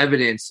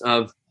 evidence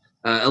of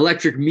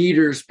electric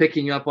meters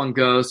picking up on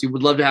ghosts. He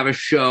would love to have a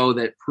show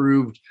that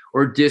proved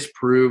or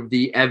disproved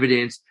the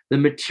evidence, the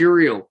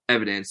material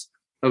evidence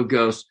of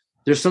ghosts.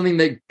 There's something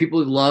that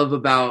people love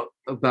about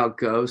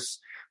ghosts,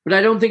 but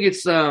I don't think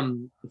it's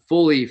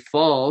fully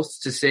false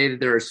to say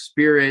that there are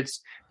spirits,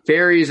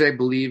 fairies. I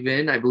believe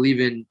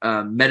in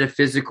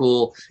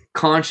metaphysical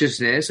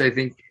consciousness. I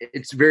think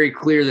it's very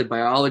clear that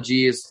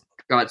biology is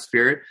God's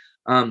spirit.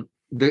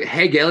 The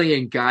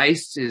Hegelian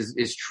Geist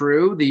is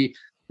true. The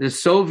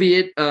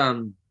Soviet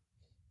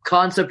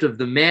concept of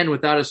the man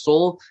without a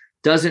soul,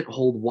 doesn't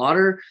hold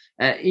water.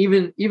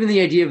 Even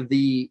the idea of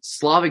the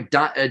Slavic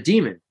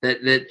demon,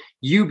 that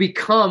you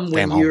become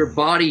when your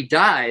body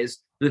dies,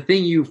 the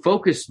thing you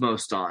focus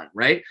most on,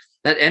 right?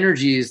 That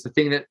energy is the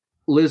thing that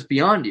lives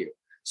beyond you.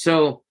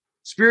 So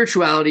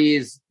spirituality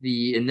is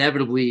the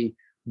inevitably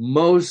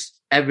most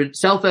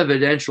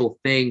self-evidential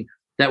thing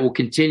that will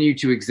continue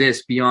to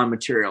exist beyond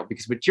material,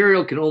 because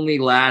material can only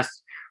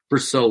last for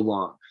so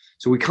long.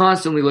 So we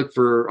constantly look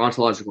for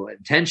ontological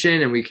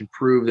intention, and we can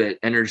prove that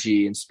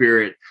energy and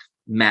spirit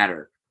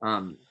matter.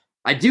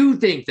 I do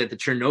think that the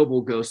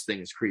Chernobyl ghost thing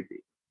is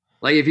creepy.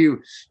 Like if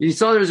you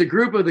saw there's a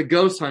group of the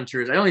ghost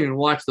hunters, I don't even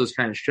watch those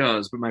kind of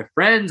shows, but my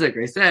friends, like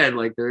I said,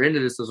 like they're into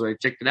this, so I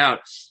checked it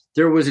out.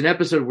 There was an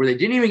episode where they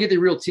didn't even get the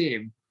real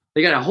team.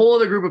 They got a whole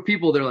other group of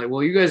people. They're like,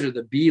 well, you guys are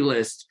the B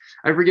list.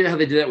 I forget how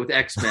they did that with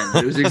X-Men.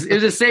 But it was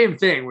the same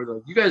thing where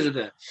like, you guys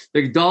are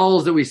the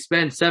dolls that we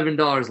spend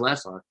 $7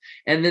 less on.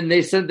 And then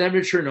they sent them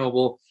to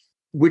Chernobyl,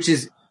 which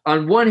is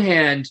on one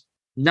hand,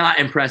 not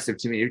impressive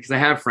to me because I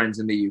have friends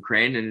in the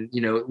Ukraine, and,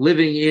 you know,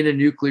 living in a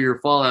nuclear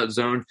fallout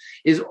zone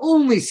is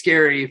only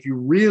scary if you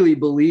really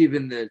believe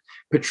in the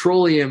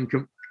petroleum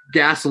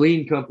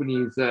gasoline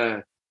company's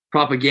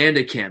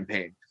propaganda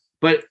campaign.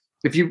 But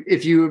if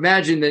you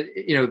imagine that,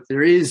 you know,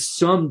 there is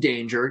some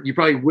danger, you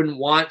probably wouldn't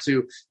want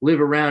to live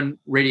around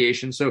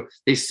radiation. So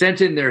they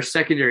sent in their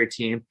secondary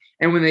team.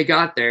 And when they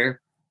got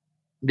there,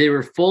 they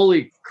were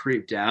fully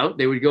creeped out.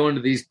 They would go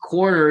into these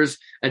corners.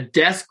 A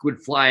desk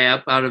would fly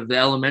up out of the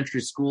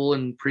elementary school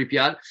in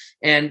Pripyat,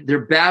 and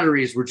their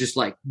batteries were just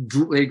like,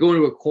 they go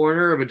into a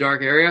corner of a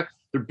dark area.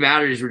 Their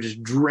batteries were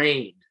just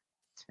drained.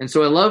 And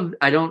so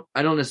I don't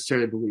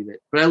necessarily believe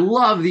it, but I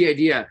love the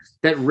idea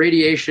that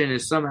radiation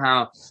is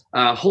somehow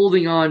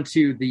holding on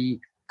to the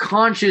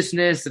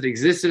consciousness that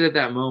existed at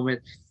that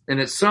moment, and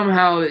that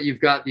somehow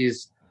you've got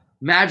these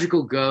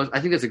magical ghosts. I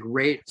think that's a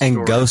great story.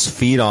 And ghosts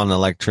feed on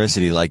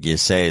electricity, like you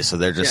say, so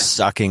they're just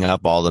sucking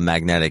up all the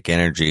magnetic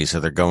energy. So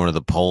they're going to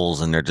the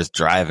poles and they're just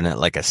driving it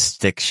like a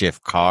stick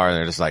shift car. And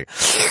they're just like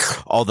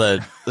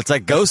it's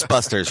like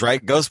Ghostbusters,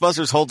 right?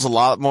 Ghostbusters holds a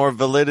lot more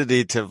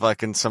validity to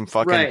some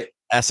fucking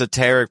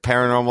esoteric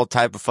paranormal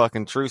type of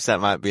fucking truths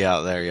that might be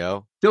out there,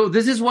 yo. So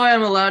this is why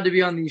I'm allowed to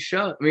be on these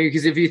shows. I mean,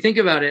 because if you think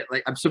about it,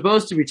 like I'm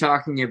supposed to be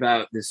talking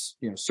about this,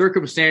 you know,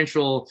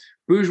 circumstantial,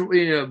 bourgeois,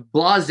 you know,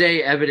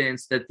 blasé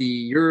evidence that the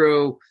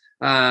Euro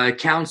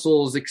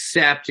councils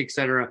accept,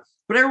 etc.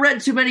 But I read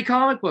too many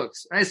comic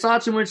books. I saw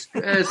too much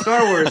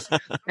Star Wars,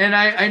 and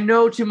I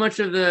know too much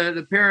of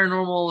the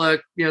paranormal,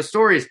 you know,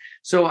 stories.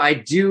 So I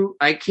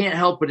can't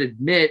help but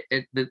admit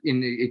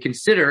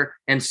consider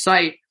and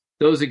cite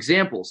those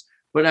examples.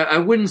 But I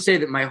wouldn't say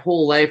that my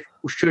whole life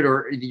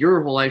or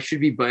your whole life should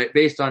be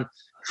based on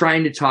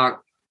trying to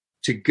talk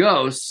to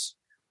ghosts,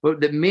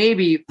 but that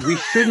maybe we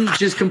shouldn't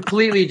just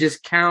completely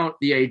discount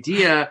the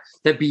idea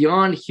that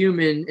beyond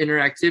human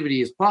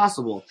interactivity is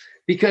possible.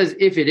 Because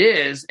if it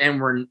is,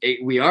 and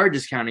we are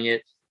discounting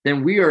it,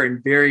 then we are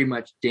in very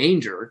much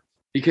danger.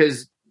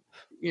 Because,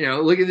 you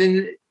know, look at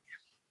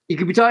you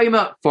could be talking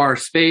about far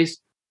space,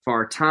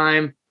 far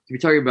time. You could be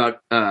talking about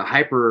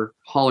hyper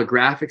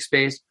holographic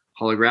space,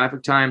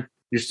 holographic time.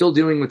 You're still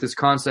dealing with this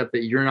concept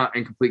that you're not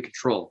in complete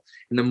control.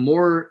 And the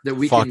more that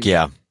we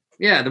the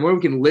more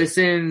we can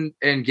listen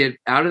and get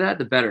out of that,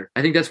 the better.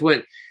 I think that's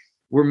what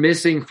we're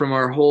missing from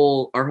our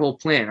whole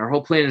plan. Our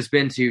whole plan has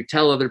been to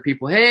tell other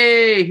people,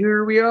 hey,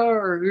 here we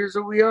are, here's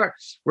what we are.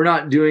 We're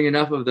not doing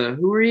enough of the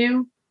who are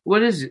you?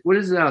 What is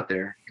it out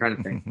there kind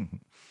of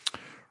thing.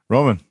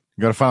 Roman,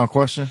 you got a final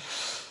question?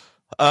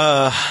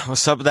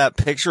 What's up with that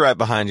picture right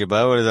behind you,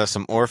 bud? What is that,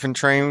 some orphan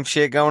train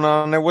shit going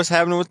on there? What's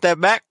happening with that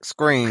back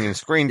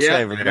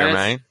screensaver there,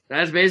 man?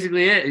 That's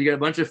basically it. You got a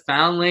bunch of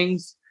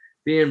foundlings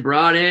being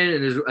brought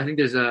in, and I think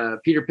there's a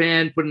Peter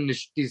Pan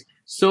he's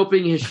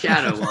soaping his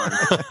shadow on.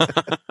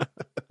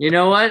 You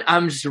know what?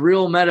 I'm just a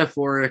real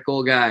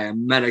metaphorical guy.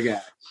 I'm a meta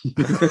guy.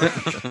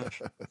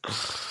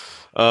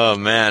 Oh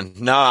man,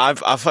 no,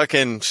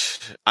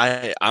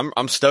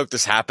 I'm stoked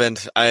this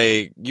happened.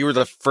 You were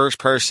the first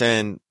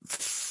person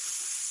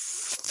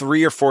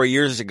 3 or 4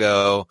 years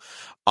ago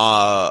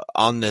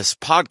on this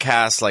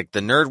podcast, like the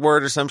Nerd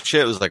Word or some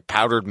shit. It was like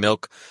Powdered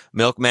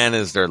Milkman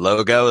is their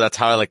logo. That's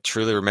how I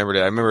truly remembered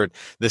it. I remembered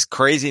this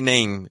crazy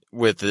name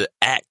with the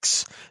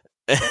X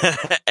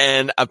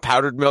and a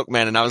Powdered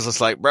Milkman, and I was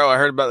just like, bro, I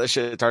heard about this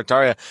shit at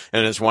Tartaria,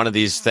 and it's one of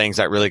these things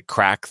that really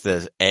cracked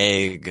the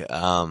egg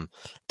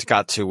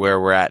got to where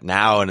we're at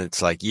now. And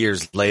it's like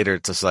years later,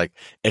 it's just like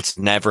it's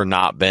never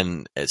not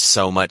been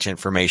so much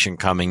information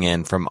coming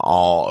in from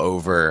all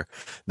over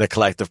the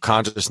collective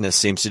consciousness.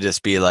 Seems to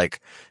just be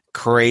like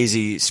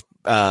crazy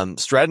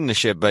spreading the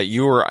shit, but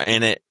you were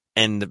in it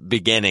in the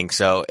beginning,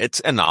 so it's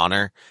an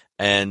honor.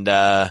 And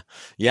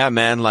yeah,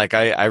 man, like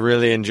I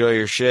really enjoy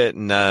your shit,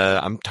 and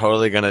I'm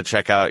totally gonna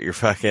check out your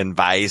fucking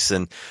Vice,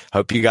 and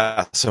hope you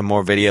got some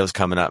more videos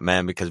coming up,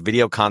 man, because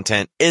video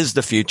content is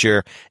the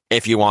future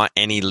if you want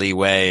any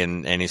leeway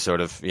and any sort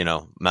of, you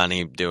know,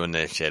 money doing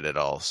this shit at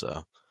all.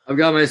 So I've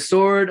got my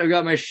sword. I've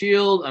got my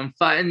shield. I'm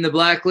fighting the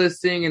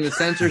blacklisting and the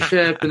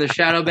censorship and the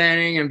shadow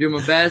banning. I'm doing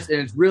my best. And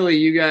it's really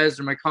you guys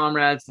are my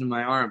comrades in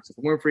my arms. If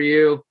it weren't for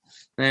you,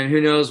 then who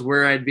knows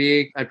where I'd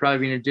be. I'd probably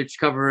be in a ditch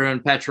covered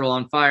in petrol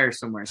on fire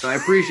somewhere. So I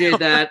appreciate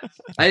that.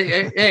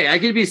 I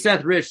could be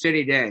Seth Rich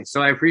any day.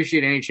 So I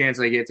appreciate any chance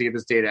I get to get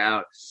this data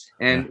out.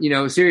 And,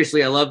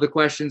 seriously, I love the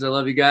questions. I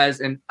love you guys.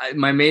 And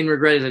my main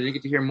regret is I didn't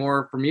get to hear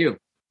more from you.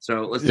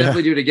 So let's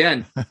definitely do it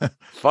again.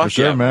 For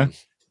sure, man.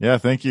 Yeah,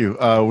 thank you.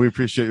 We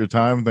appreciate your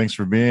time. Thanks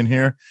for being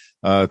here.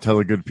 Tell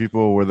the good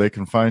people where they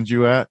can find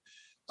you at.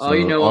 So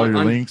all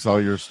your links,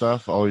 all your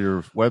stuff, all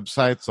your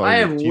websites, all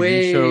your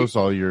TV shows,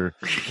 all your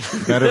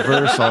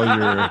metaverse, all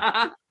your...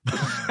 I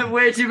have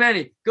way too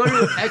many. Go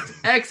to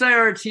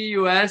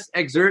XIRTUS,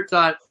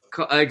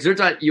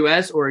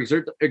 exert.us or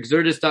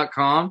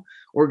exertus.com,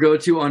 or go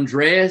to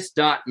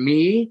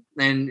andreas.me.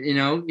 And,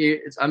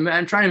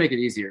 I'm trying to make it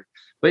easier.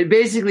 But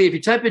basically, if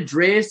you type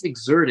Andreas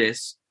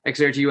Exertus,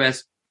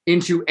 XIRTUS,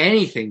 into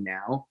anything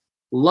now,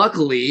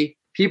 luckily,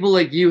 people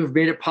like you have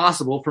made it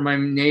possible for my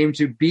name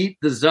to beat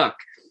the Zuck,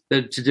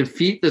 to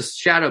defeat the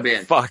shadow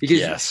ban.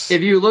 Because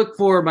if you look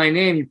for my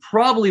name, you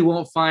probably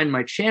won't find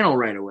my channel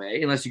right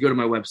away unless you go to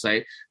my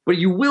website. But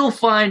you will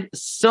find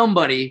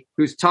somebody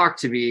who's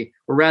talked to me,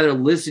 or rather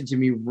listened to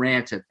me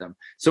rant at them.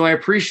 So I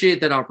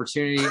appreciate that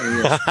opportunity,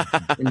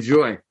 and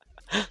enjoy.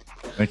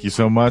 Thank you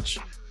so much.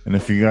 And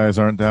if you guys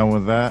aren't down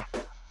with that,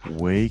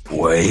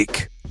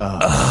 wake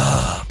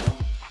up.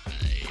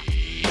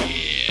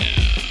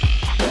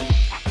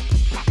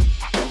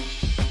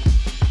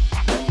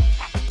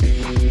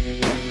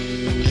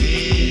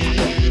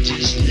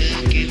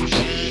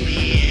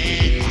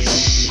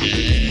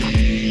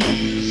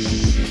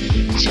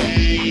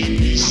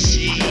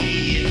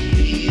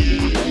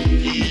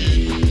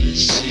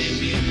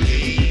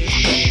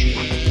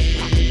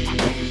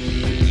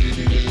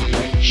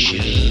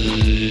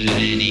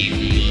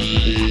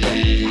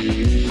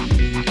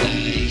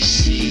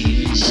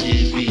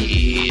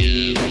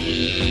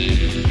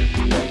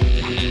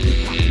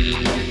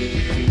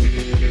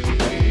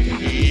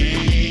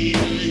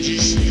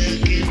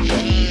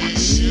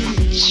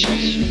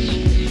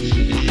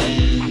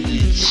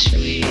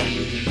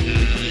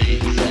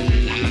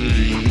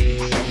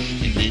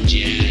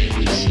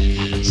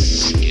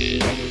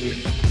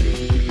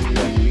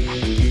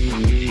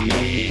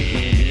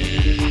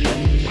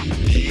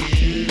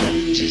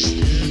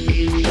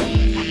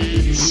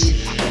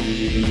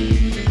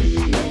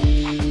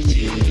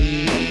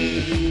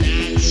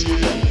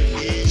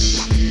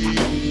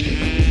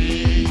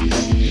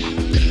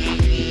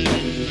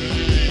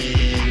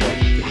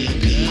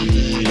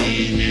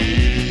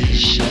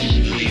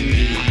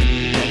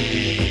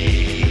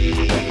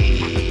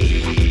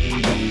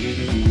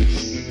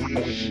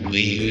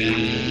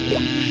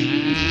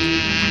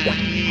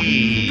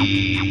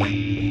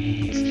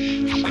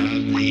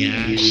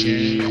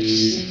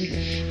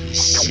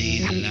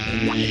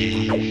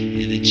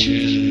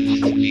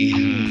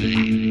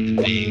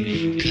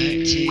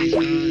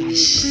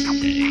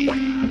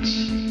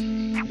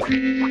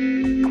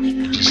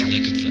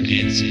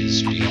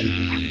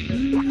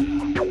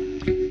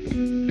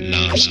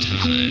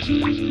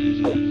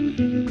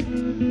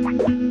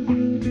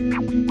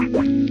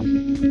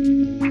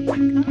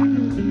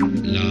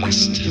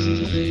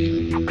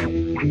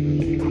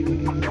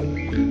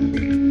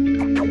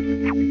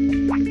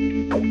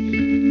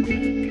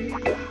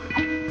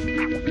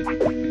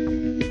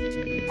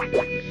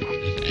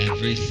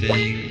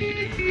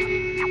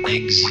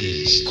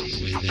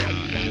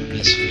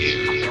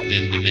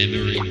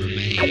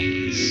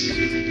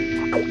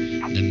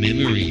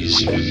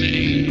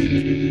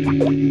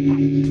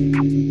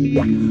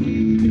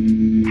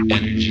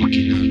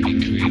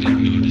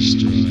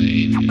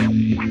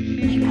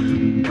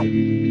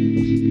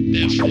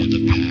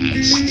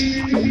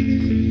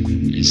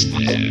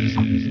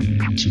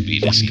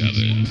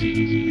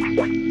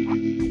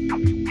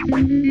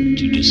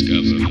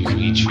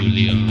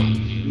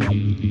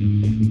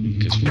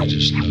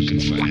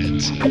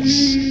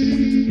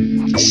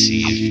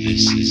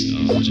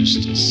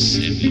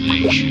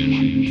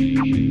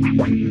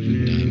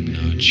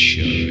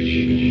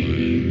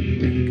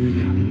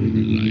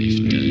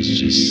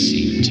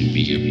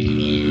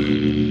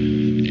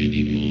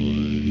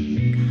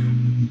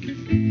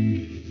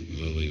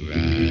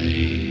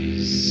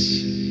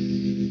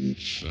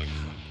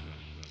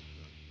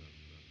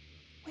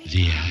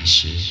 The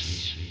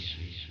ashes.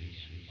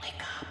 Wake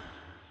up.